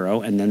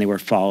 0, and then they were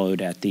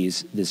followed at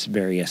this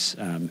various,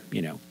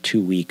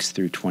 2 weeks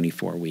through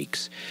 24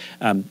 weeks.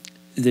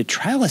 The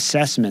trial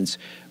assessments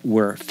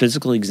were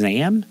physical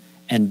exam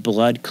and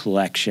blood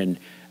collection.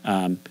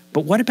 But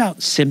what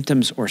about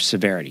symptoms or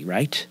severity,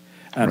 right?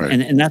 Right.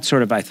 And that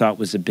sort of, I thought,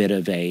 was a bit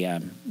of a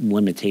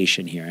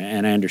limitation here.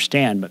 And I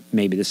understand, but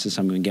maybe this is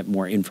something we can get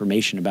more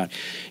information about.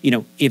 You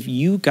know, if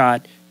you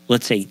got,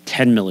 let's say,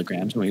 10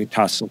 milligrams, we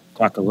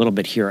talk a little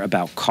bit here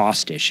about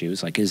cost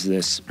issues, like is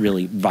this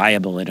really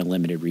viable in a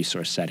limited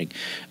resource setting?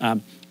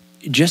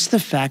 Just the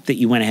fact that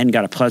you went ahead and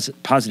got a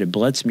positive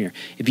blood smear,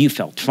 if you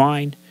felt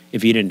fine,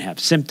 if you didn't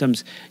have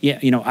symptoms,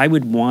 I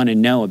would want to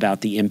know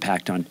about the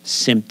impact on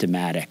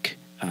symptomatic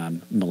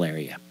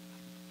malaria.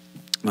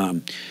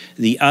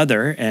 The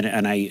other,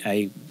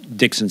 and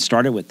Dixon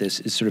started with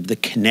this, is sort of the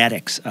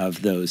kinetics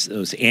of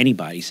those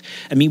antibodies.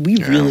 I mean, we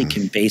really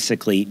can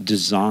basically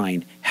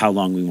design how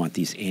long we want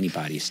these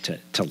antibodies to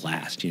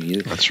last.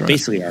 That's right.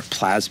 Basically our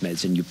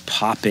plasmids, and you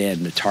pop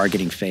in the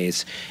targeting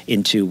phase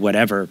into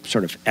whatever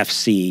sort of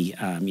FC,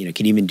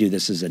 can even do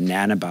this as a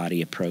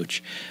nanobody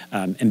approach.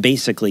 And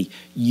basically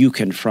you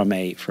can, from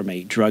a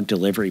drug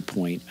delivery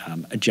point,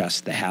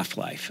 adjust the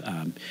half-life.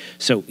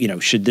 So,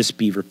 should this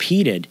be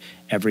repeated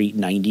every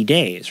 90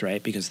 days,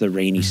 right? Because the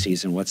rainy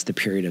season, what's the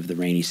period of the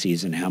rainy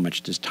season? How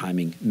much does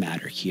timing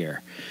matter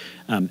here?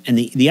 And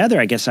the other,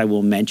 I guess I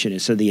will mention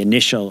is, so the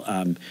initial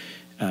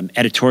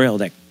editorial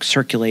that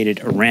circulated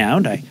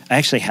around. I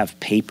actually have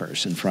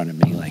papers in front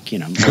of me, like,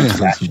 I'm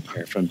old-fashioned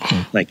here, from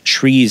like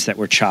trees that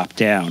were chopped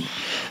down.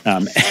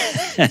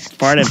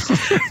 Part of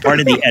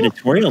the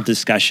editorial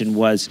discussion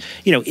was,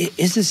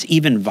 is this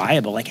even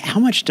viable? Like, how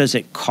much does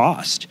it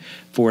cost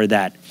for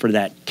that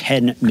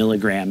 10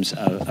 milligrams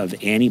of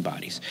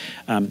antibodies?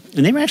 And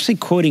they were actually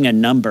quoting a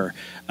number,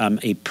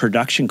 a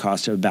production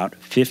cost of about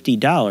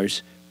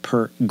 $50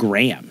 per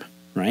gram,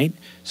 right?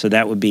 So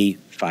that would be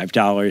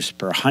 $5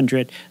 per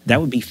 100.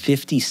 That would be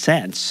 50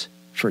 cents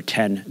for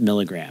 10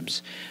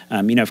 milligrams.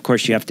 Of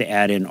course, you have to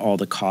add in all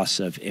the costs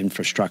of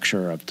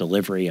infrastructure, of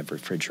delivery, of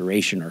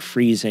refrigeration or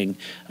freezing,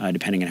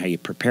 depending on how you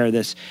prepare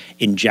this.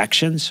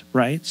 Injections,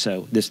 right?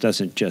 So this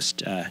doesn't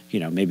just,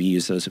 maybe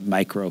use those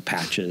micro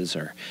patches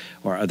or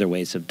other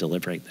ways of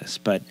delivering this.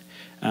 But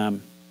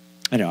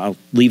I'll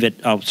leave it,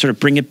 I'll sort of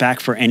bring it back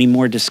for any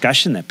more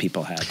discussion that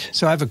people had.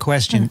 So I have a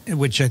question,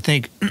 which I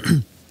think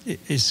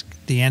is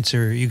the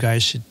answer you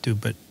guys should do,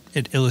 but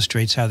it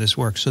illustrates how this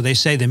works. So they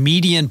say the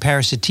median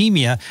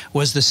parasitemia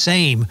was the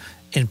same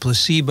in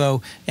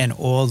placebo and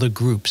all the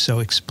groups. So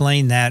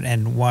explain that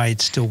and why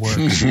it still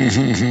works.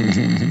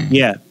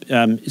 Yeah.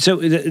 So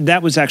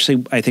that was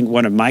actually, I think,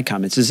 one of my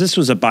comments, is this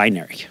was a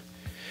binary.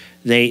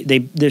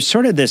 There's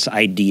sort of this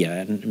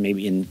idea, and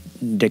maybe in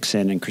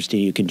Dixon and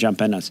Christina, you can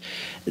jump in us,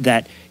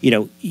 that,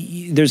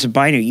 there's a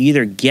binary. You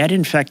either get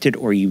infected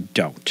or you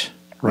don't.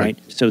 Right.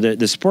 So the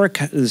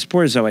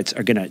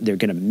sporozoites they're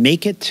gonna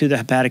make it to the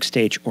hepatic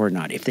stage or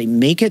not. If they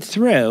make it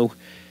through,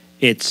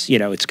 it's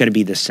going to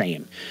be the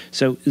same.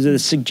 So the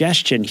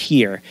suggestion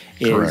here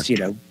is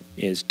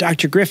is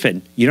Dr.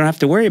 Griffin, you don't have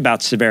to worry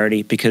about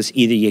severity because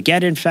either you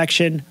get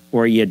infection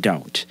or you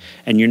don't,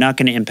 and you're not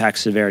going to impact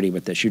severity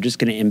with this. You're just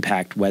going to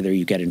impact whether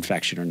you get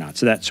infection or not.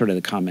 So that's sort of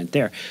the comment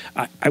there.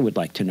 I would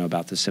like to know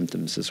about the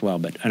symptoms as well,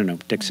 but I don't know,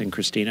 Dixon,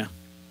 Christina.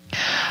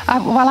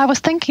 Well, I was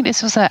thinking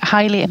this was a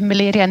highly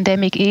malaria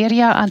endemic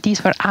area, and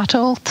these were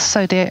adults,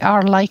 so they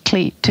are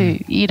likely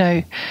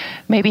to,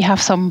 maybe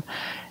have some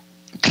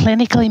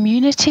clinical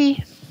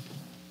immunity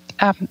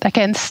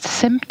against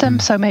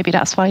symptoms. So maybe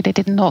that's why they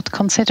did not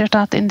consider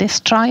that in this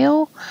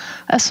trial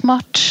as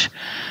much.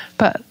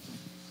 But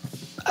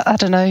I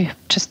don't know,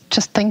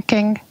 just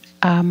thinking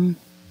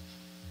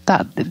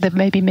that there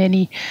may be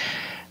many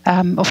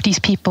of these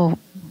people,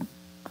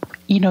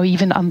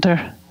 even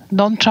under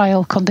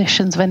non-trial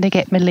conditions, when they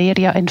get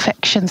malaria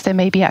infections, they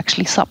may be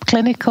actually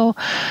subclinical.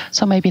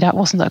 So maybe that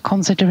wasn't a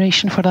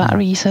consideration for that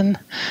reason,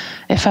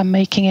 if I'm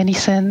making any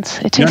sense.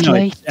 It is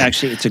late.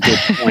 It's a good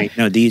point.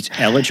 No, these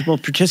eligible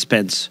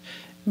participants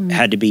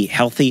had to be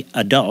healthy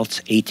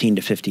adults, 18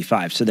 to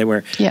 55. So they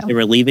were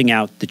leaving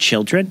out the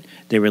children.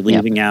 They were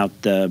leaving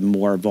out the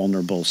more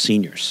vulnerable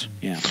seniors.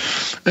 Yeah.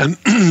 And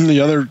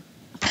the other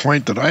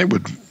point that I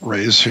would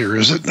raise here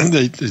is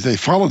that they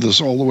followed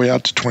this all the way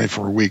out to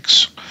 24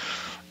 weeks.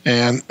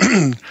 And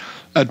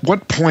at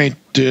what point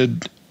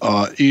did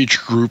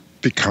each group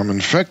become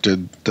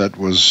infected that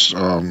was,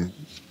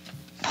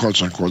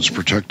 quotes unquote,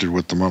 protected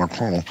with the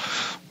monoclonal?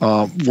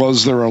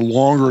 Was there a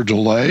longer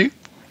delay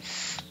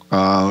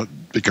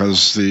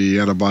because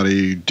the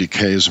antibody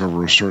decays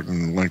over a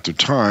certain length of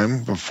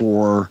time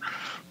before,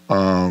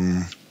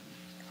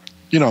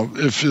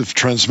 if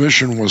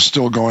transmission was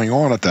still going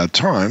on at that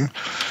time?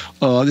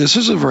 This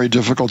is a very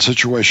difficult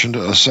situation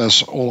to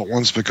assess all at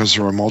once because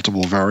there are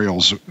multiple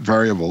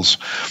variables.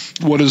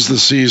 What is the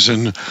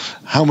season?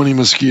 How many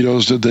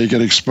mosquitoes did they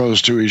get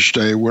exposed to each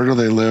day? Where do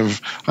they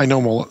live? I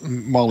know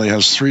Molly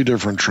has 3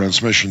 different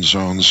transmission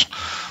zones,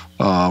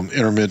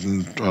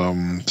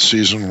 intermittent,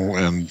 seasonal,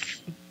 and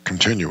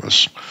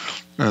continuous.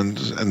 And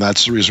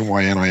that's the reason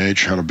why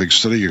NIH had a big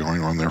study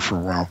going on there for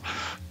a while.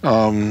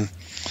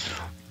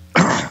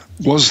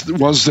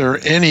 Was there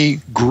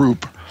any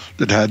group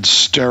that had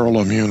sterile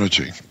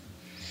immunity?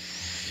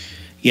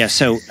 Yeah,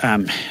 so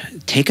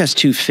take us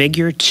to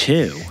figure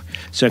 2.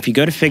 So if you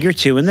go to figure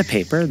 2 in the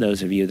paper,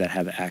 those of you that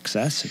have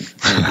access,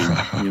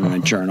 and maybe in a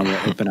journal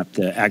will open up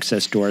the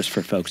access doors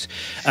for folks.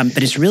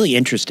 But it's really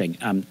interesting.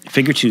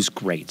 Figure 2 is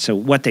great. So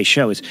what they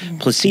show is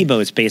placebo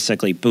is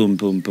basically boom,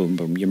 boom, boom,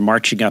 boom. You're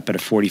marching up at a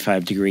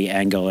 45-degree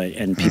angle,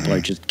 and people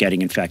are just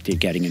getting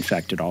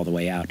infected all the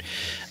way out.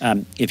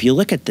 If you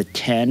look at the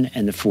 10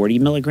 and the 40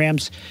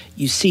 milligrams,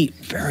 you see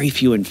very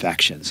few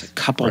infections, a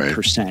couple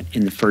percent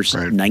in the first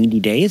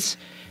 90 days.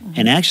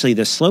 And actually,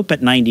 the slope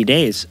at 90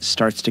 days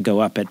starts to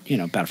go up at,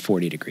 about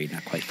 40 degree,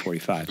 not quite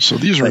 45. So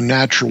these are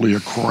naturally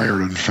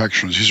acquired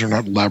infections. These are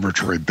not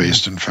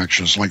laboratory-based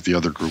infections like the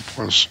other group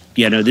was.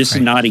 Yeah, no, this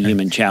is not a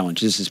human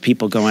challenge. This is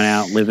people going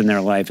out, living their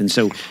life. And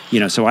so,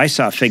 so I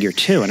saw figure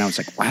 2, and I was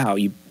like, wow,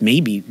 you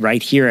maybe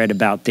right here at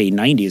about day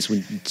 90 is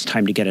when it's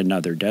time to get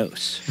another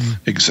dose.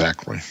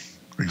 Exactly.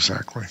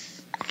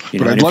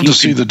 But I'd love to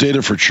see the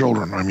data for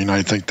children. I mean,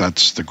 I think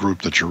that's the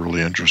group that you're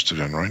really interested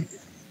in, right?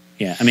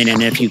 Yeah, I mean,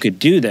 and if you could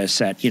do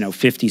this at,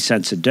 50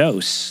 cents a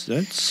dose,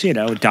 that's,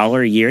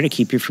 $1 a year to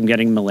keep you from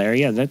getting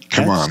malaria. That's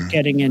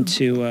getting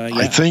into,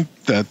 I think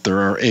that there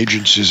are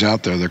agencies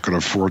out there that could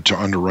afford to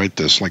underwrite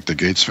this, like the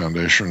Gates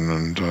Foundation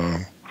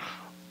and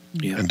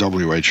and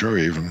WHO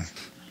even.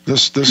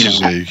 This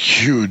is a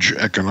huge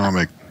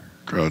economic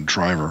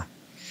driver.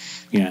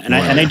 Yeah, and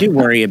I do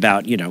worry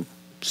about,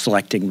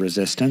 selecting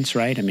resistance,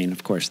 right? I mean,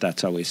 of course,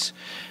 that's always,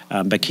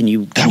 but can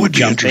you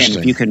jump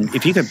in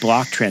if you could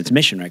block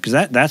transmission, right?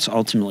 Because that's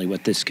ultimately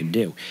what this can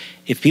do.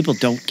 If people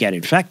don't get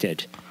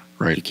infected,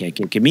 right, you can't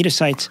get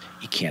gametocytes,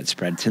 you can't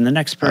spread to the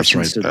next person.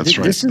 That's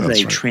right. This is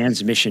a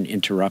transmission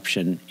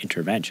interruption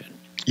intervention.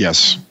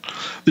 Yes.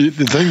 The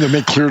thing to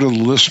make clear to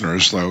the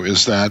listeners, though,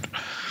 is that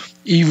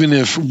even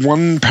if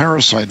one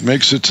parasite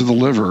makes it to the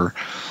liver,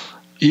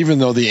 even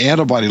though the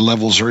antibody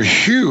levels are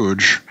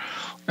huge,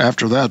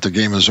 after that, the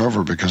game is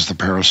over because the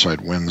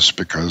parasite wins,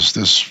 because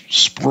this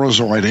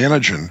sporozoite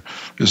antigen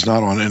is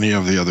not on any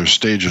of the other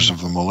stages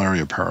of the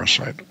malaria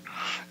parasite.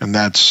 And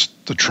that's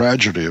the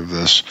tragedy of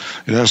this.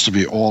 It has to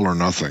be all or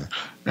nothing.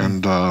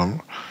 And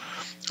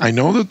I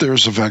know that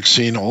there's a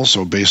vaccine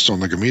also based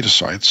on the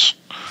gametocytes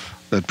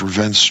that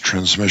prevents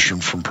transmission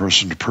from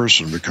person to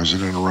person because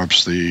it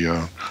interrupts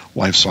the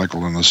life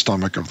cycle in the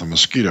stomach of the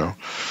mosquito.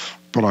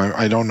 But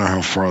I don't know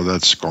how far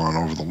that's gone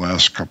over the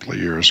last couple of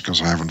years because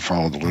I haven't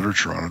followed the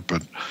literature on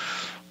it.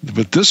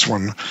 But this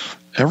one,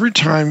 every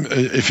time,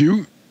 if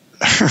you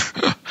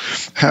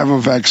have a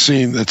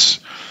vaccine that's,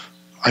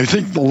 I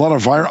think all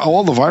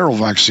the viral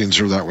vaccines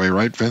are that way,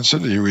 right,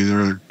 Vincent? You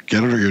either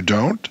get it or you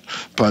don't.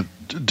 But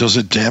does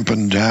it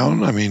dampen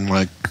down? I mean,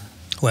 like...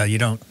 Well, you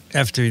don't.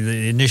 After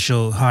the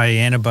initial high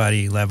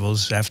antibody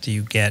levels, after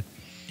you get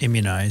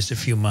immunized a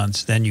few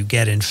months, then you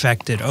get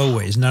infected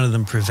always. None of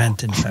them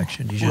prevent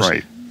infection. You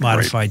just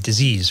modify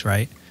disease,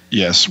 right?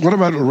 Yes. What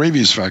about a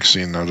rabies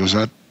vaccine, though? Does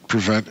that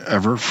prevent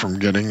ever from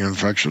getting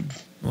infection?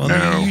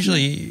 Well,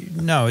 usually,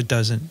 no, it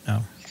doesn't,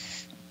 no.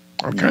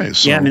 Okay,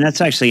 so... Yeah, I mean, that's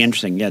actually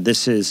interesting. Yeah,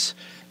 this is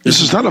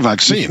not a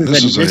vaccine.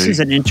 This is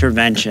an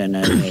intervention,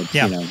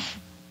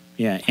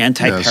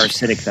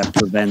 anti-parasitic that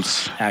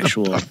prevents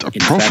actual a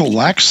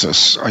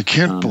prophylaxis. I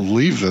can't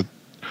believe that.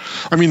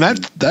 I mean,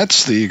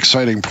 that's the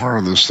exciting part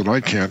of this that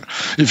I can't.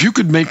 If you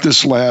could make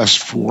this last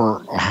for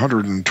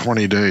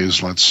 120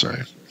 days, let's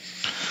say,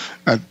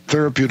 at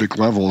therapeutic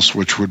levels,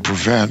 which would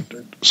prevent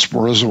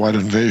sporozoite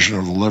invasion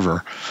of the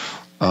liver,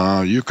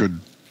 you could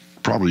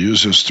probably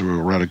use this to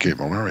eradicate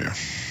malaria.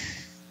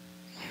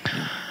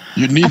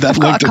 You need that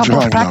link to join. I've got a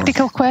couple of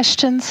practical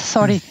questions.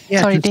 Sorry,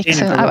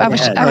 Dixon.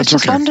 I was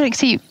just wondering,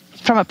 see,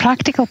 from a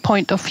practical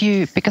point of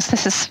view, because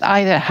this is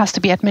either has to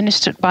be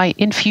administered by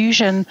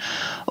infusion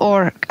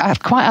or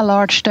at quite a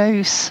large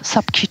dose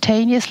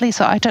subcutaneously.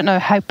 So I don't know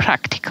how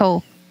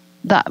practical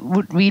that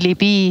would really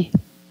be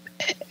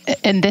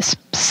in this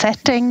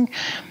setting.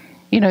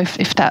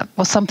 If that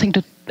was something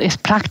that is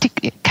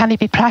can it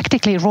be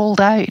practically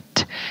rolled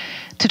out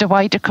to the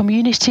wider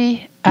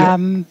community?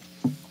 Yeah.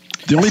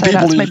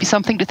 That's maybe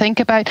something to think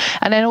about.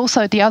 And then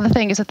also the other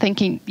thing is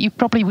thinking you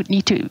probably would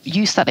need to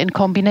use that in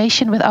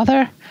combination with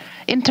other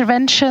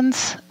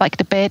interventions like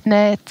the bed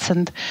nets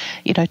and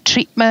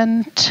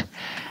treatment.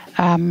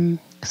 So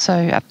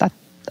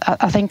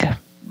I think,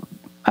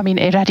 I mean,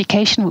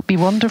 eradication would be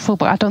wonderful,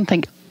 but I don't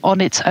think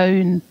on its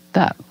own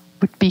that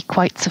would be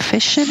quite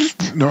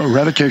sufficient. No,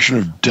 eradication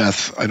of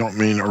death. I don't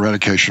mean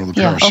eradication of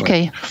the parasite.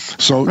 Okay.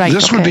 So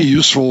this would be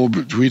useful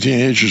between the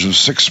ages of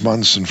 6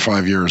 months and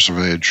 5 years of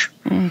age.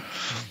 Mm.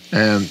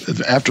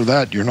 And after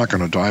that, you're not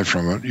going to die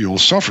from it. You'll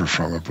suffer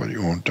from it, but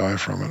you won't die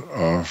from it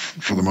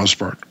for the most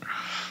part.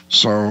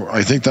 So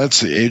I think that's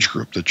the age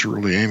group that you're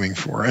really aiming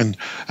for. And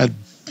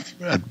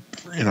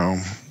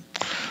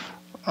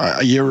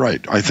you're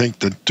right. I think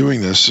that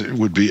doing this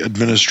would be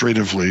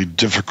administratively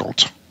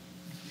difficult.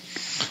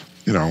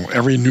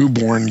 Every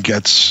newborn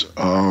gets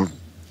an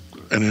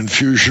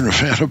infusion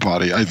of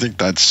antibody. I think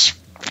that's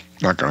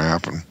not going to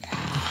happen.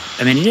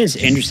 I mean, it is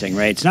interesting,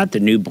 right? It's not the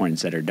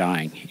newborns that are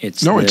dying.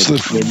 It's the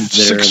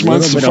 6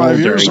 months to 5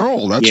 years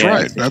old. That's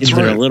right. That's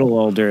right. They're a little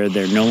older.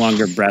 They're no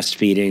longer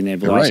breastfeeding.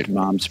 They've lost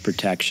mom's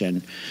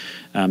protection.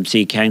 So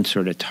you can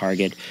sort of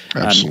target.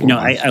 Absolutely.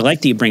 I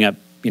like that you bring up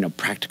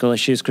practical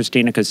issues,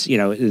 Christina, because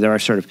there are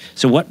sort of,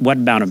 so what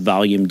amount of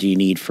volume do you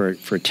need for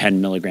 10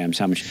 milligrams?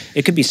 How much?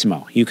 It could be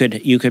small. You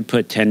could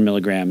put 10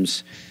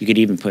 milligrams. You could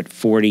even put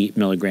 40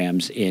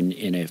 milligrams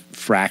in a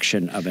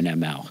fraction of an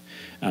ml.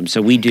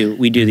 So we do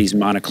these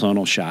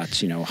monoclonal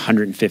shots,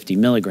 150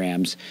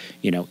 milligrams,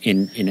 in an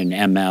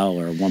ml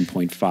or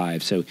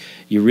 1.5. So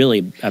you're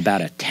really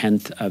about a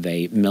tenth of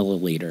a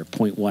milliliter,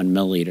 0.1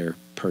 milliliter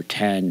per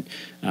 10.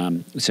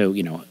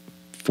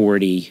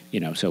 40,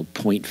 so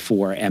 0.4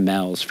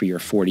 mLs for your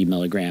 40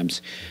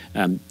 milligrams.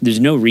 There's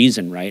no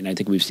reason, right? And I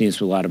think we've seen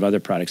this with a lot of other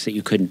products that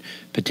you couldn't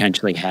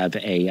potentially have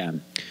a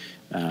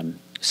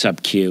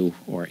sub-Q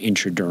or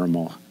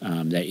intradermal.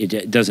 That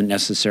it doesn't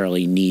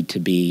necessarily need to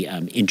be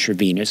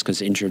intravenous,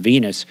 because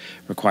intravenous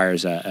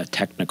requires a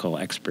technical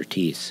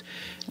expertise.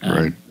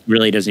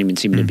 Really doesn't even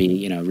seem to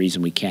be a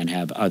reason we can't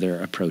have other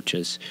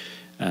approaches.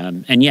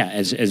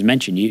 As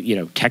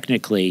mentioned,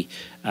 technically,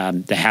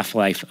 the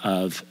half-life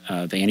of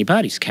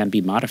antibodies can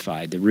be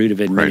modified. The route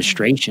of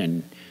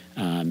administration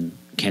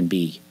can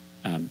be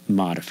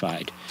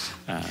modified.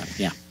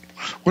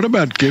 What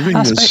about giving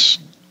this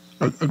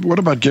What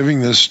about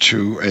giving this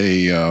to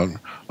a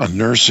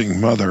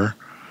nursing mother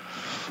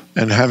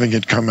and having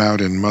it come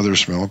out in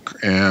mother's milk?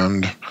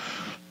 And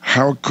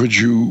how could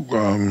you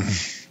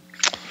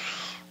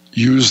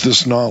use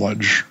this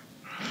knowledge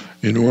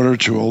in order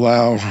to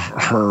allow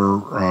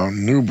her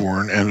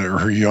newborn and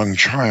her young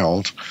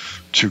child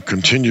to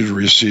continue to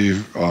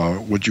receive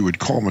what you would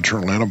call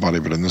maternal antibody,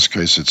 but in this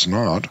case it's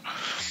not.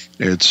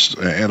 It's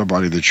an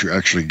antibody that you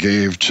actually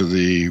gave to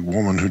the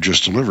woman who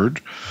just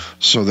delivered,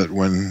 so that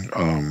when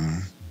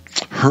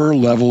her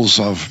levels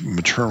of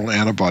maternal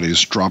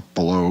antibodies drop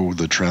below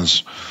the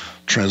transfer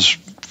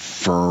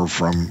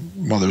from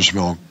mother's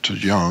milk to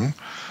young,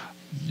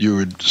 you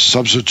would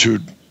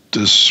substitute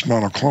this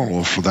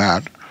monoclonal for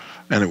that,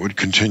 and it would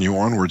continue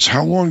onwards.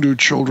 How long do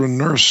children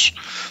nurse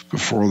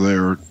before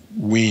they're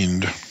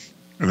weaned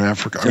in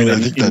Africa? So I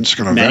think that's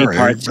going to vary.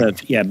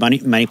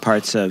 Many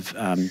parts of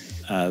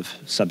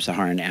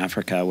sub-Saharan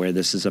Africa where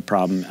this is a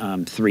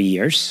problem, 3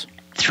 years.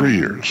 3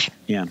 years.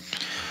 Yeah.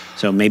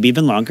 So maybe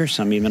even longer,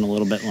 some even a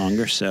little bit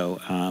longer. So,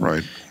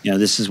 right.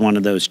 This is one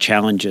of those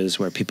challenges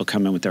where people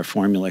come in with their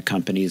formula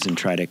companies and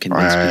try to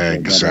convince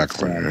people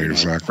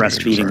that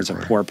breastfeeding is a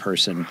poor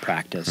person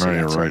practice.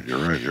 Right, you're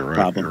right.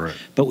 Problem. You're right.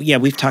 But yeah,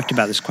 we've talked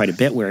about this quite a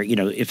bit. Where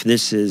if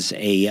this is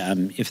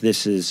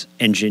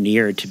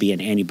engineered to be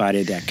an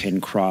antibody that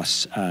can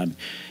cross.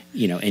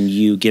 And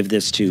you give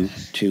this to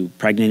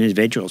pregnant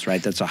individuals,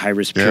 right? That's a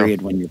high-risk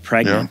period when you're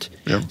pregnant.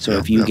 So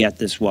if you get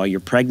this while you're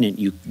pregnant,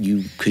 you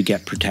could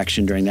get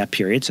protection during that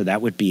period. So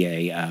that would be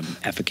a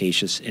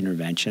efficacious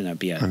intervention. That would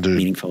be a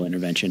meaningful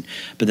intervention.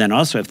 But then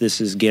also, if this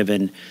is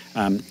given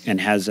and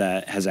has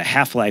a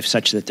half-life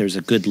such that there's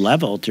a good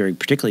level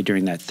particularly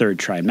during that third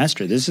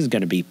trimester, this is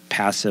going to be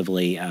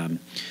passively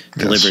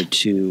delivered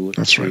to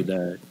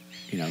the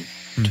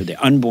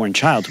unborn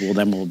child, who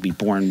will be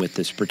born with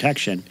this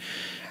protection.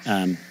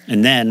 And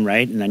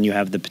then you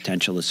have the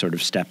potential to sort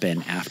of step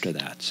in after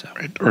that. So,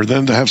 or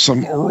then to have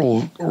some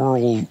oral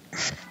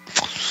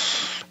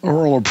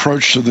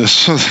approach to this,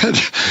 so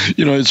that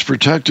it's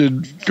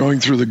protected going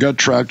through the gut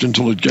tract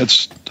until it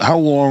gets. How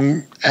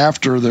long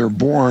after they're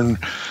born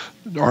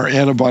are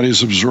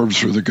antibodies absorbed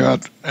through the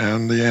gut?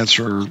 And the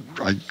answer,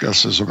 I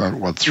guess, is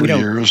about 3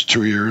 years,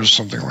 2 years,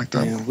 something like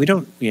that. Yeah, we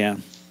don't. Yeah.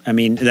 I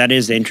mean, that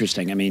is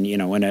interesting. I mean,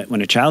 when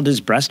a child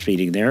is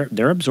breastfeeding,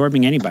 they're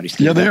absorbing antibodies.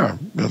 Yeah, they are.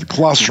 The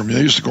colostrum.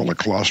 They used to call it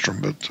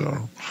colostrum, but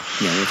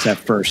it's that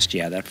first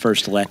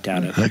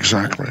letdown.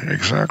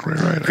 Exactly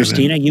right.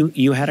 Christina,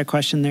 you had a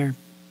question there.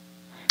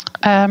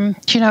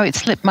 It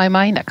slipped my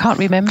mind. I can't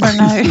remember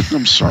now.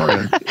 I'm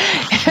sorry.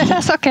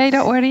 That's okay.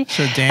 Don't worry.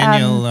 So,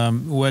 Daniel,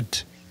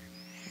 what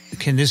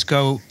can this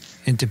go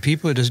into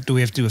people? Or do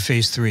we have to do a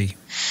phase 3?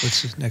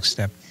 What's the next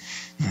step?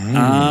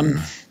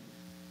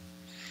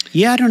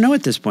 Yeah, I don't know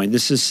at this point.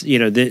 This is,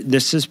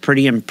 this is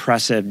pretty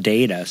impressive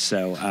data.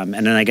 So, and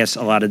then I guess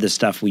a lot of the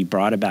stuff we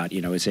brought about,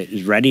 is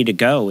it ready to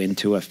go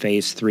into a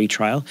phase 3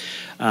 trial?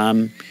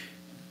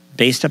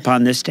 Based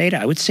upon this data,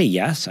 I would say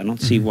yes. I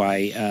don't see why,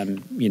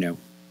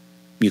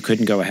 you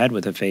couldn't go ahead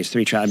with a phase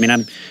 3 trial. I mean,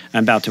 I'm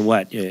about to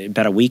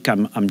about a week.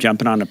 I'm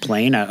jumping on a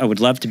plane. I would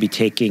love to be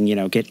taking,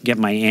 get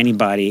my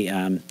antibody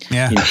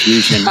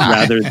infusion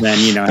rather than,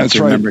 have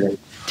to remember to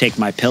take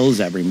my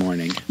pills every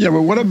morning. Yeah,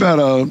 but what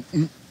about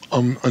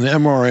an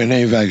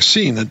mRNA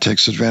vaccine that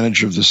takes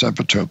advantage of this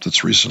epitope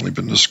that's recently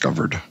been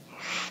discovered,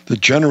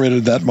 that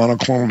generated that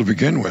monoclonal to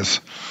begin with?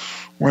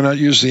 Why not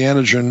use the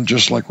antigen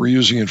just like we're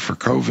using it for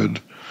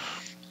COVID,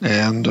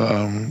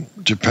 and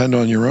depend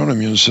on your own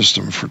immune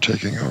system for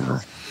taking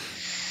over?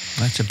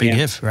 That's a big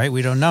if, right?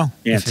 We don't know.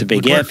 Yeah, it's a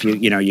big if.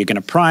 You're going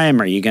to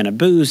prime, or you're going to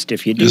boost.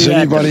 If you do, is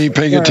anybody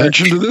paying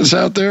attention to this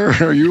out there?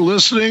 Are you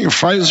listening?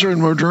 Pfizer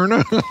and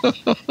Moderna?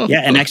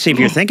 Yeah, and actually, if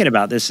you're thinking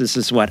about this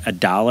is what,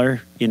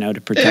 $1,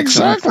 to protect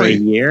someone for a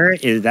year.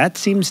 That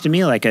seems to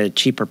me like a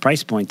cheaper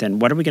price point than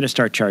what are we going to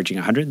start charging?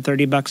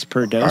 $130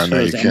 per dose for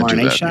those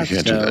mRNA shots?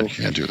 You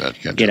can't do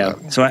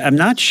that. So I'm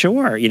not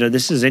sure.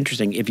 This is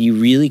interesting. If you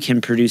really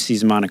can produce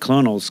these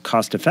monoclonals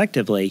cost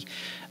effectively.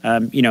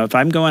 If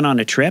I'm going on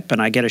a trip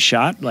and I get a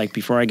shot, like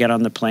before I get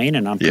on the plane,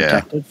 and I'm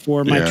protected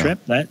for my trip,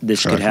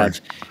 this could have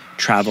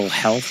travel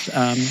health,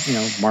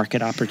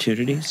 market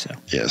opportunities. So.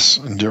 Yes,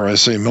 and dare I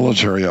say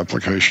military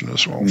application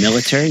as well.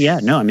 Military, yeah.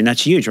 No, I mean,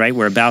 that's huge, right?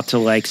 We're about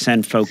to,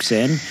 send folks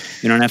in.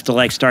 You don't have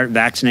to, start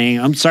vaccinating.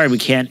 I'm sorry, we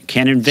can't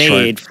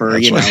invade for,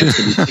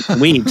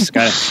 weeks.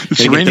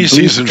 It's rainy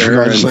season, for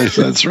God's sake.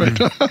 That's right.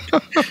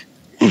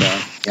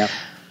 Yeah.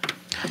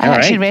 I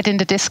actually read in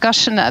the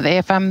discussion that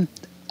they've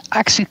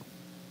actually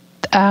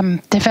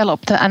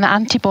developed an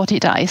antibody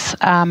that is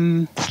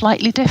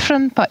slightly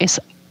different, but is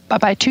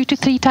about 2 to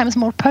 3 times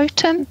more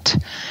potent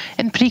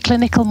in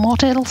preclinical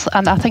models.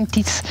 And I think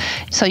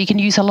so you can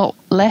use a lot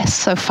less,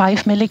 so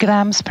 5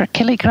 milligrams per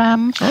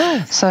kilogram.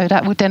 So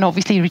that would then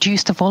obviously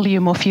reduce the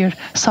volume of your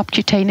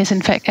subcutaneous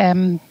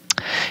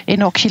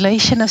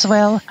inoculation as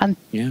well. And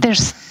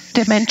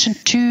they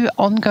mentioned 2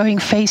 ongoing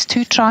phase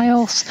 2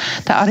 trials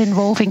that are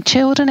involving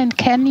children in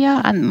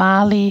Kenya and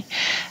Mali,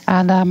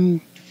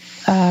 and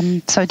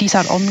So these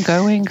are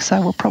ongoing.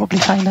 So we'll probably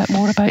find out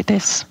more about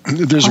this.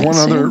 There's quite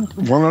soon.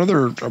 one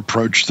other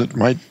approach that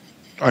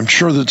I'm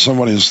sure that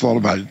somebody has thought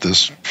about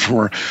this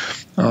before.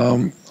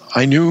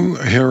 I knew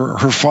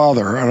her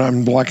father, and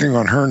I'm blanking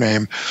on her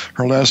name.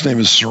 Her last name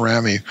is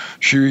Cerami.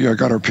 She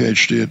got her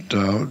PhD at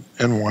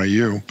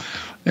NYU,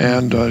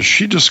 and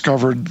she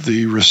discovered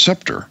the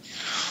receptor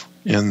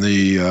in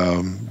the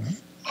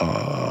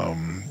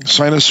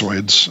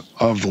sinusoids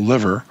of the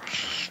liver,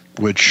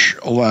 which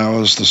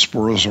allows the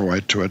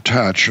sporozoite to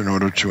attach in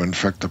order to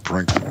infect the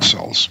parenchymal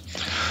cells.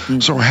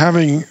 So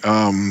having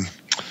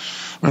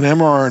an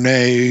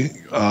mRNA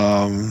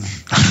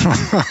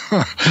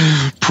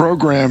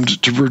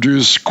programmed to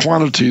produce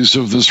quantities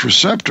of this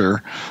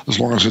receptor, as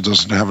long as it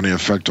doesn't have any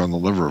effect on the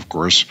liver, of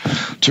course,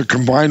 to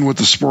combine with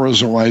the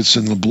sporozoites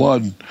in the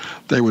blood,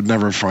 they would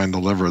never find the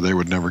liver. They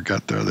would never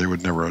get there. They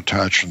would never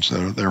attach, and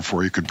so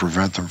therefore you could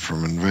prevent them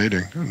from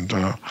invading. And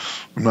I'm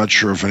not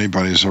sure if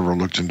anybody's ever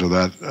looked into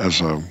that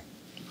as a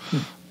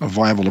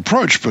viable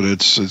approach, but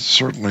it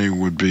certainly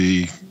would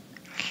be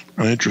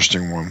an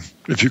interesting one.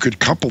 If you could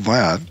couple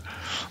that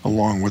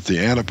along with the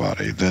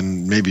antibody,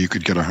 then maybe you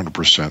could get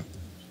 100%.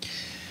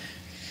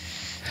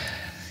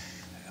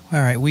 All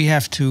right, we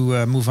have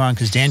to move on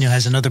because Daniel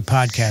has another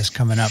podcast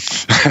coming up.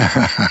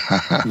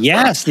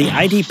 Yes, the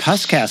ID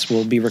Puscast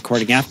will be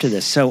recording after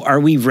this. So are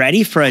we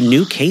ready for a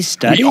new case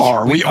study?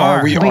 We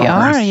are,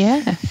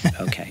 yeah.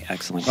 Okay,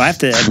 excellent. Well, I have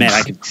to admit,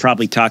 I could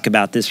probably talk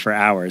about this for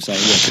hours. I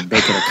could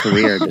make it a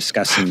career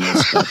discussing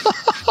this.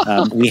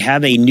 But, we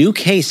have a new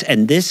case,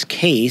 and this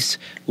case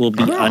will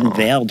be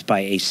unveiled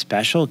by a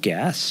special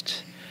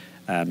guest.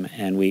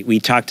 And we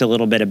talked a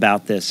little bit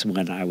about this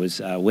when I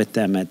was with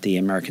them at the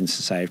American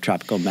Society of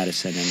Tropical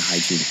Medicine and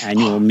Hygiene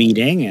annual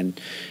meeting.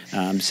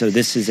 And so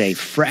this is a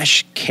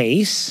fresh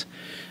case.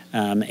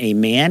 A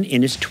man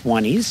in his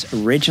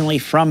 20s, originally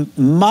from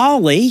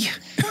Mali,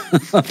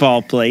 of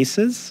all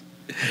places.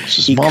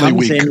 He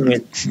comes in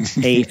with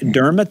a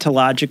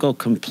dermatological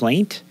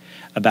complaint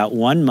about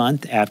 1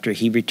 month after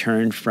he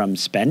returned from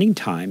spending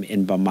time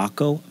in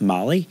Bamako,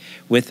 Mali,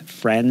 with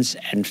friends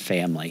and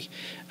family.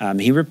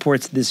 He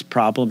reports this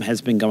problem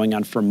has been going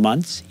on for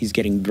months. He's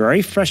getting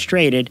very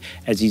frustrated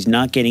as he's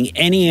not getting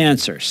any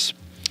answers.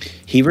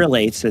 He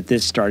relates that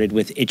this started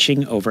with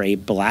itching over a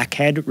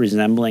blackhead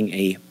resembling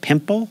a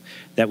pimple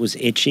that was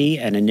itchy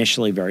and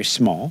initially very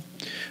small.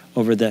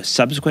 Over the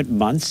subsequent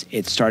months,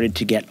 it started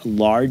to get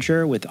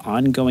larger with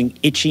ongoing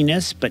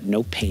itchiness but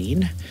no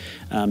pain.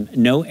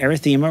 No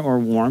erythema or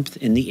warmth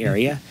in the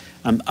area.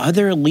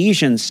 Other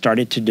lesions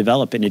started to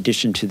develop in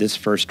addition to this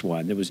first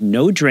one. There was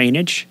no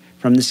drainage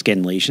from the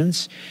skin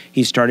lesions.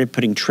 He started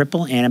putting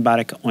triple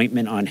antibiotic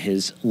ointment on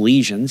his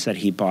lesions that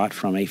he bought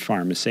from a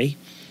pharmacy.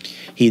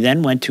 He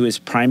then went to his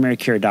primary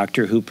care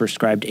doctor who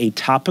prescribed a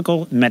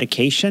topical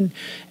medication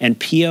and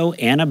PO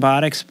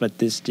antibiotics, but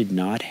this did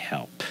not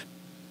help.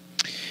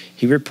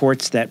 He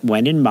reports that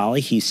when in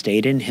Mali, he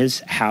stayed in his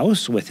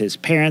house with his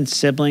parents,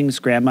 siblings,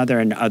 grandmother,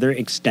 and other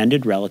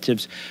extended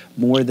relatives,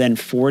 more than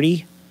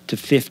 40 to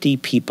 50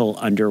 people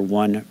under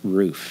one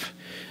roof.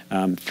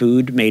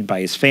 Food made by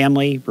his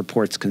family,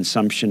 reports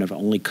consumption of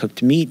only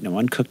cooked meat, no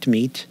uncooked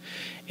meat,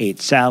 ate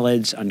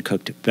salads,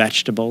 uncooked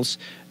vegetables,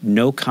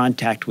 no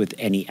contact with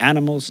any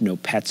animals, no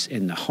pets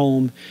in the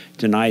home,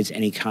 denies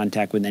any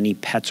contact with any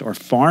pets or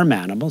farm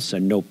animals, so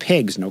no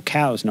pigs, no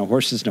cows, no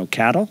horses, no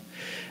cattle.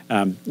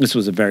 This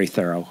was a very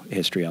thorough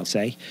history, I'll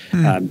say.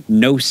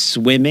 No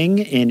swimming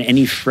in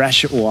any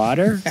fresh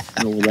water,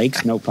 no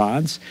lakes, no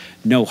ponds,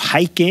 no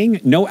hiking,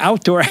 no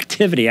outdoor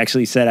activity.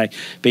 Actually said I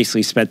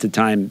basically spent the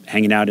time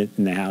hanging out in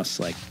the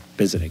house, like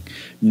visiting.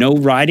 No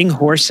riding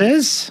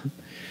horses.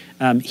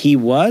 He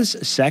was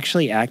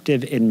sexually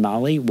active in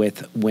Mali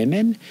with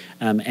women,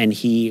 and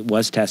he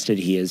was tested.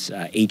 He is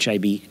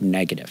HIV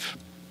negative.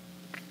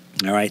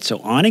 All right, so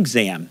on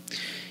exam,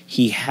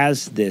 he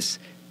has this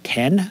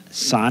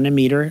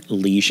 10-centimeter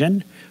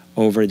lesion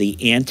over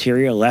the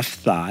anterior left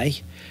thigh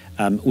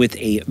with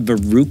a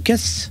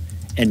verrucous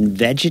and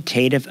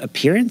vegetative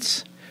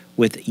appearance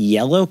with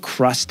yellow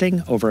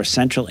crusting over a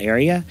central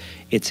area.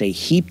 It's a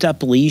heaped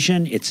up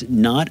lesion. It's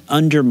not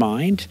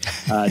undermined.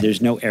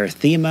 There's no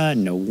erythema,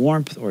 no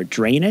warmth or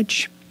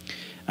drainage.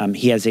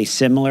 He has a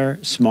similar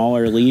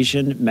smaller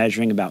lesion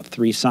measuring about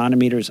 3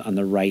 centimeters on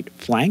the right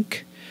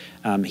flank.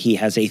 He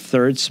has a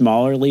third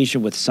smaller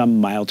lesion with some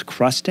mild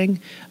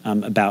crusting,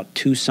 about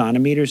 2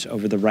 centimeters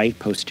over the right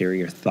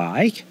posterior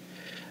thigh.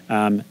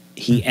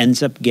 He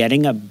ends up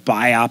getting a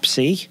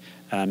biopsy,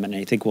 and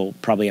I think we'll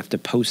probably have to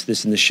post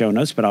this in the show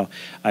notes, but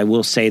I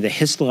will say the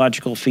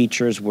histological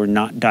features were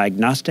not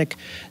diagnostic.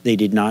 They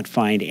did not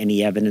find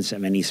any evidence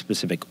of any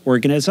specific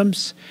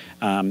organisms.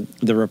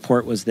 The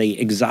report was the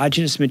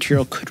exogenous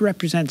material could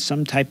represent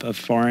some type of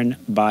foreign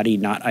body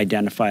not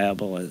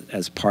identifiable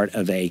as part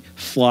of a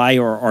fly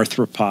or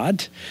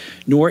arthropod,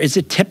 nor is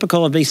it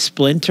typical of a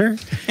splinter,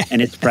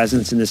 and its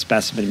presence in the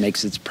specimen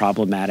makes it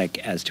problematic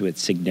as to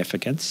its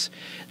significance.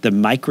 The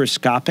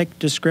microscopic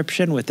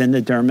description: within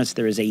the dermis,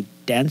 there is a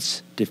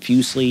dense,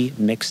 diffusely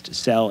mixed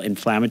cell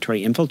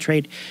inflammatory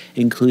infiltrate,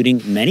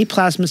 including many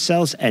plasma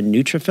cells and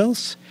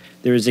neutrophils.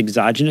 There is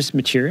exogenous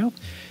material.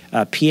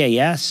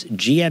 PAS,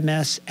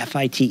 GMS,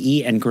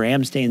 FITE, and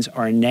Gram stains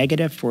are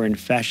negative for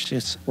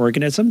infectious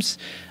organisms.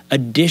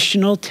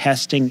 Additional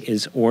testing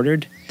is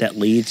ordered that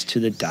leads to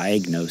the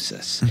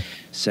diagnosis.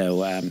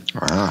 So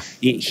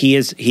he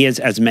is,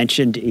 as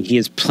mentioned, he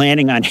is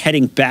planning on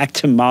heading back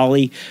to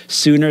Mali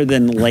sooner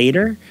than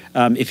later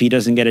if he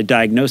doesn't get a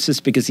diagnosis,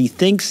 because he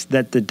thinks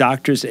that the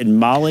doctors in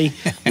Mali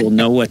will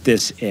know what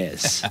this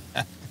is.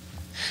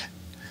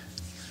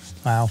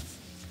 Wow.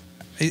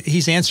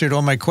 He's answered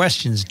all my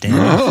questions,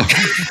 Dan.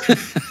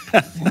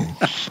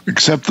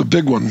 Except the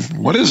big one.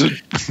 What is it?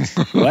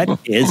 What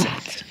is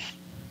it?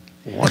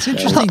 What's I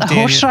interesting, thought the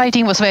Daniel, horse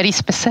riding was very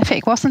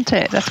specific, wasn't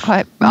it? That's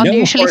quite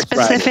unusually horse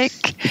riding.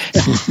 specific.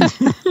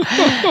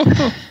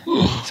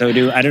 So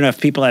I don't know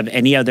if people have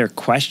any other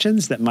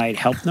questions that might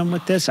help them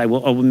with this. I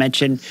will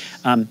mention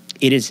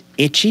it is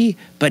itchy,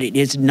 but it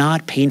is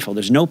not painful.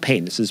 There's no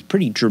pain. This is a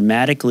pretty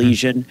dramatic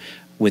lesion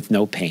with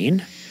no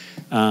pain.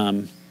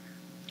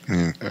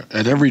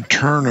 At every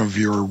turn of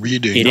your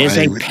reading, it is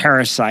a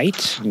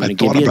parasite. I'm going to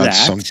give you that.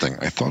 Something.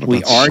 I thought about we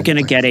are something. going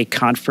to get a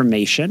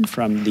confirmation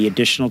from the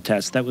additional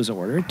test that was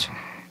ordered.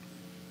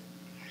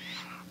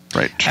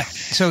 Right.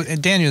 So,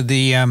 Daniel,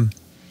 the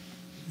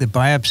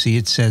biopsy,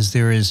 it says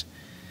there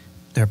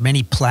are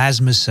many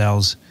plasma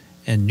cells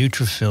and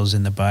neutrophils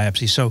in the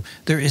biopsy. So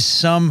there is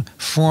some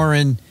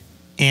foreign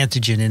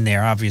antigen in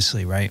there,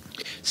 obviously, right?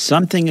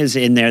 Something is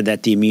in there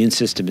that the immune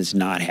system is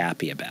not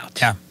happy about.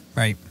 Yeah,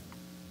 right.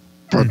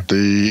 But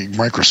the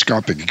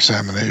microscopic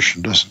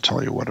examination doesn't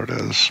tell you what it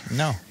is.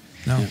 No.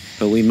 Yeah.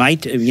 But we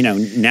might,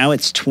 now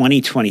it's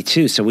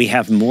 2022, so we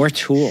have more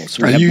tools.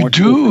 We have you more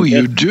do,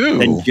 tools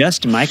than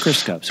just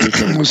microscopes. We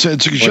can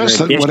it suggests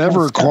that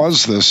whatever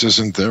caused this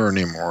isn't there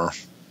anymore.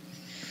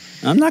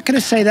 I'm not going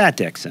to say that,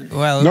 Dixon.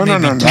 Well, no.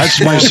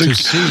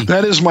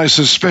 That is my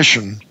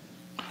suspicion.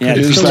 Yeah,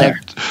 is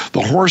that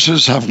the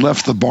horses have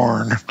left the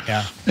barn,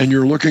 and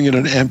you're looking at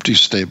an empty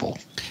stable.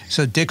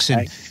 So,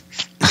 Dixon,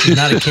 it's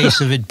not a case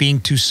of it being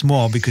too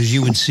small, because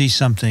you would see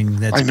something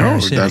that's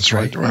parasitic, that's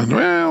right.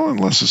 Well,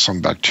 unless it's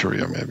some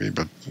bacteria, maybe,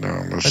 but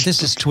no. But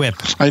this is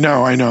TWiP. I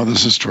know.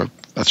 This is TWiP.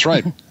 That's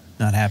right.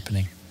 Not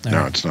happening.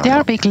 No, it's not. They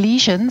are big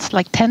lesions,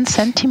 like 10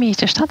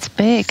 centimeters. That's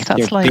big.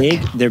 That's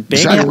big. They're big.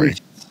 Exactly.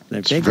 They're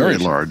it's big. Very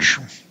large.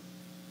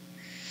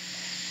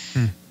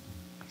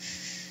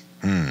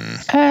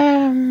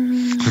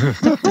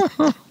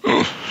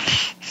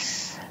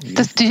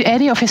 Do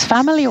any of his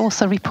family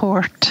also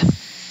report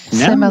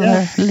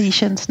similar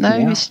lesions?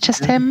 No, it's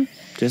just him?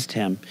 Just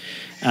him.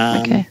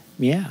 Okay.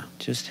 Yeah,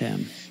 just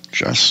him.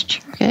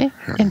 Okay,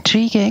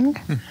 intriguing.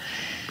 I'm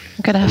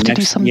going to have to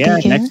do some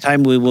digging. Next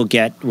time we'll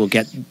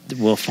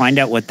find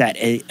out what that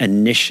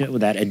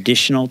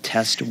additional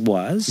test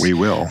was. We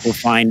will. We'll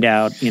find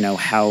out,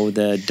 how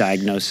the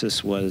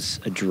diagnosis was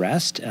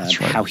addressed,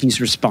 how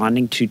he's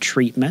responding to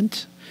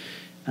treatment.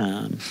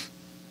 All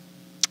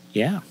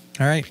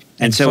right.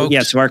 And so,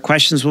 folks, so our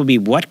questions will be,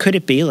 what could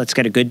it be? Let's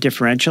get a good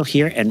differential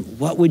here. And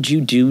what would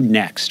you do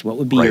next? What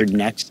would be your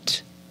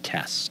next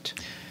test?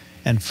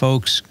 And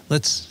folks,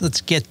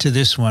 let's get to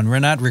this one. We're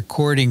not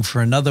recording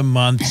for another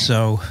month,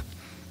 so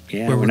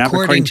we're not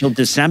recording until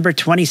December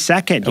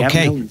 22nd.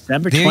 Okay,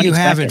 December 22nd. There you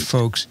have it,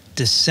 folks.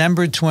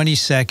 December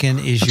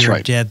 22nd is your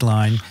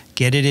deadline.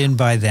 Get it in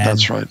by then.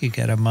 That's right. You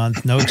got a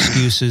month. No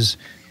excuses.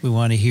 We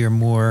want to hear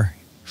more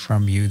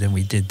from you than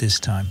we did this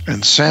time.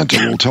 And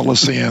Santa will tell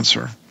us the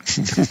answer.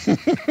 All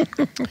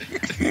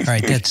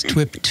right, that's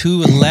TWiP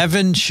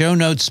 211. Show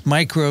notes,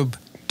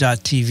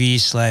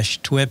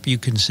 microbe.tv/TWiP. You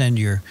can send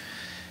your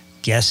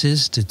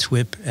guesses to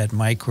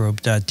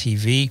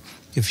twip@microbe.tv.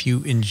 If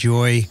you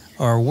enjoy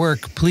our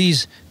work,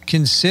 please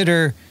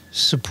consider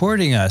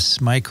supporting us,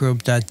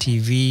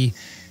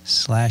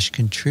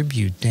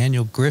 microbe.tv/contribute.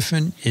 Daniel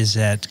Griffin is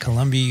at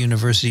Columbia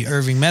University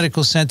Irving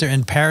Medical Center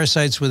and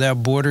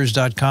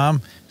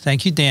parasiteswithoutborders.com.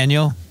 Thank you,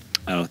 Daniel.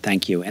 Oh,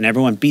 thank you. And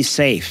everyone, be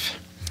safe.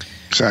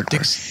 Exactly.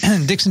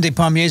 Dixon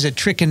Despommier is at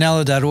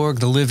Racaniello.org,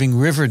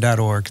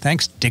 thelivingriver.org.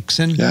 Thanks,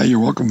 Dixon. Yeah, you're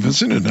welcome,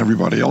 Vincent, and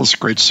everybody else.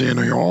 Great seeing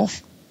you all.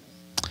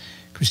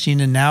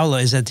 Christina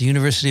Naula is at the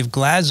University of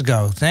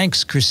Glasgow.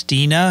 Thanks,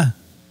 Christina.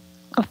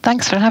 Oh,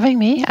 thanks for having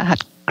me. I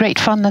had great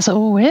fun as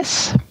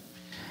always.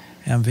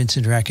 I'm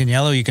Vincent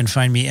Racaniello. You can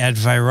find me at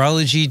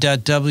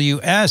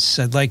virology.ws.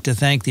 I'd like to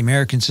thank the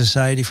American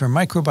Society for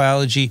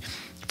Microbiology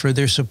for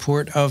their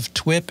support of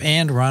TWiP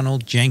and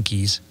Ronald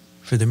Jenkins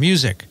for the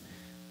music.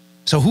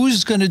 So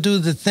who's going to do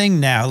the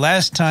thing now?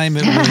 Last time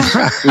it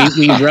was...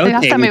 we rotate.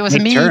 Last time it was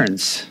me.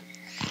 Turns.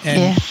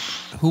 And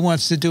who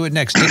wants to do it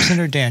next? Dixon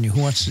or Daniel?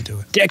 Who wants to do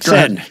it?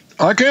 Dixon.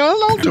 Okay,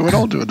 I'll do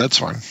it. That's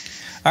fine.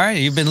 All right,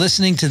 you've been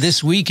listening to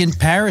This Week in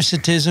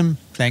Parasitism.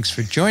 Thanks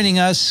for joining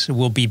us.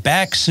 We'll be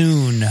back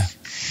soon.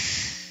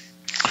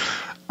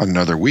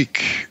 Another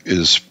week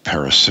is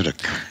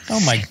parasitic. Oh,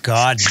 my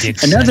God,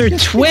 Dixon. Another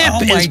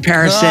TWiP is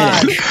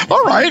parasitic.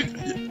 All right.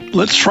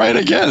 Let's try it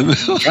again.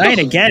 Try it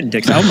again,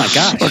 Dix. Oh my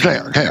gosh. Okay.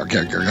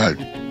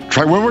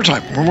 Try one more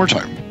time.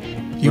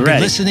 You've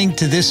been listening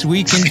to This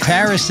Week in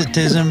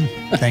Parasitism.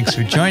 Thanks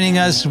for joining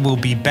us. We'll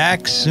be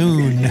back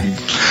soon.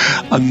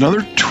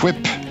 Another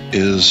TWiP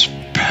is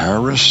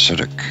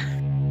parasitic.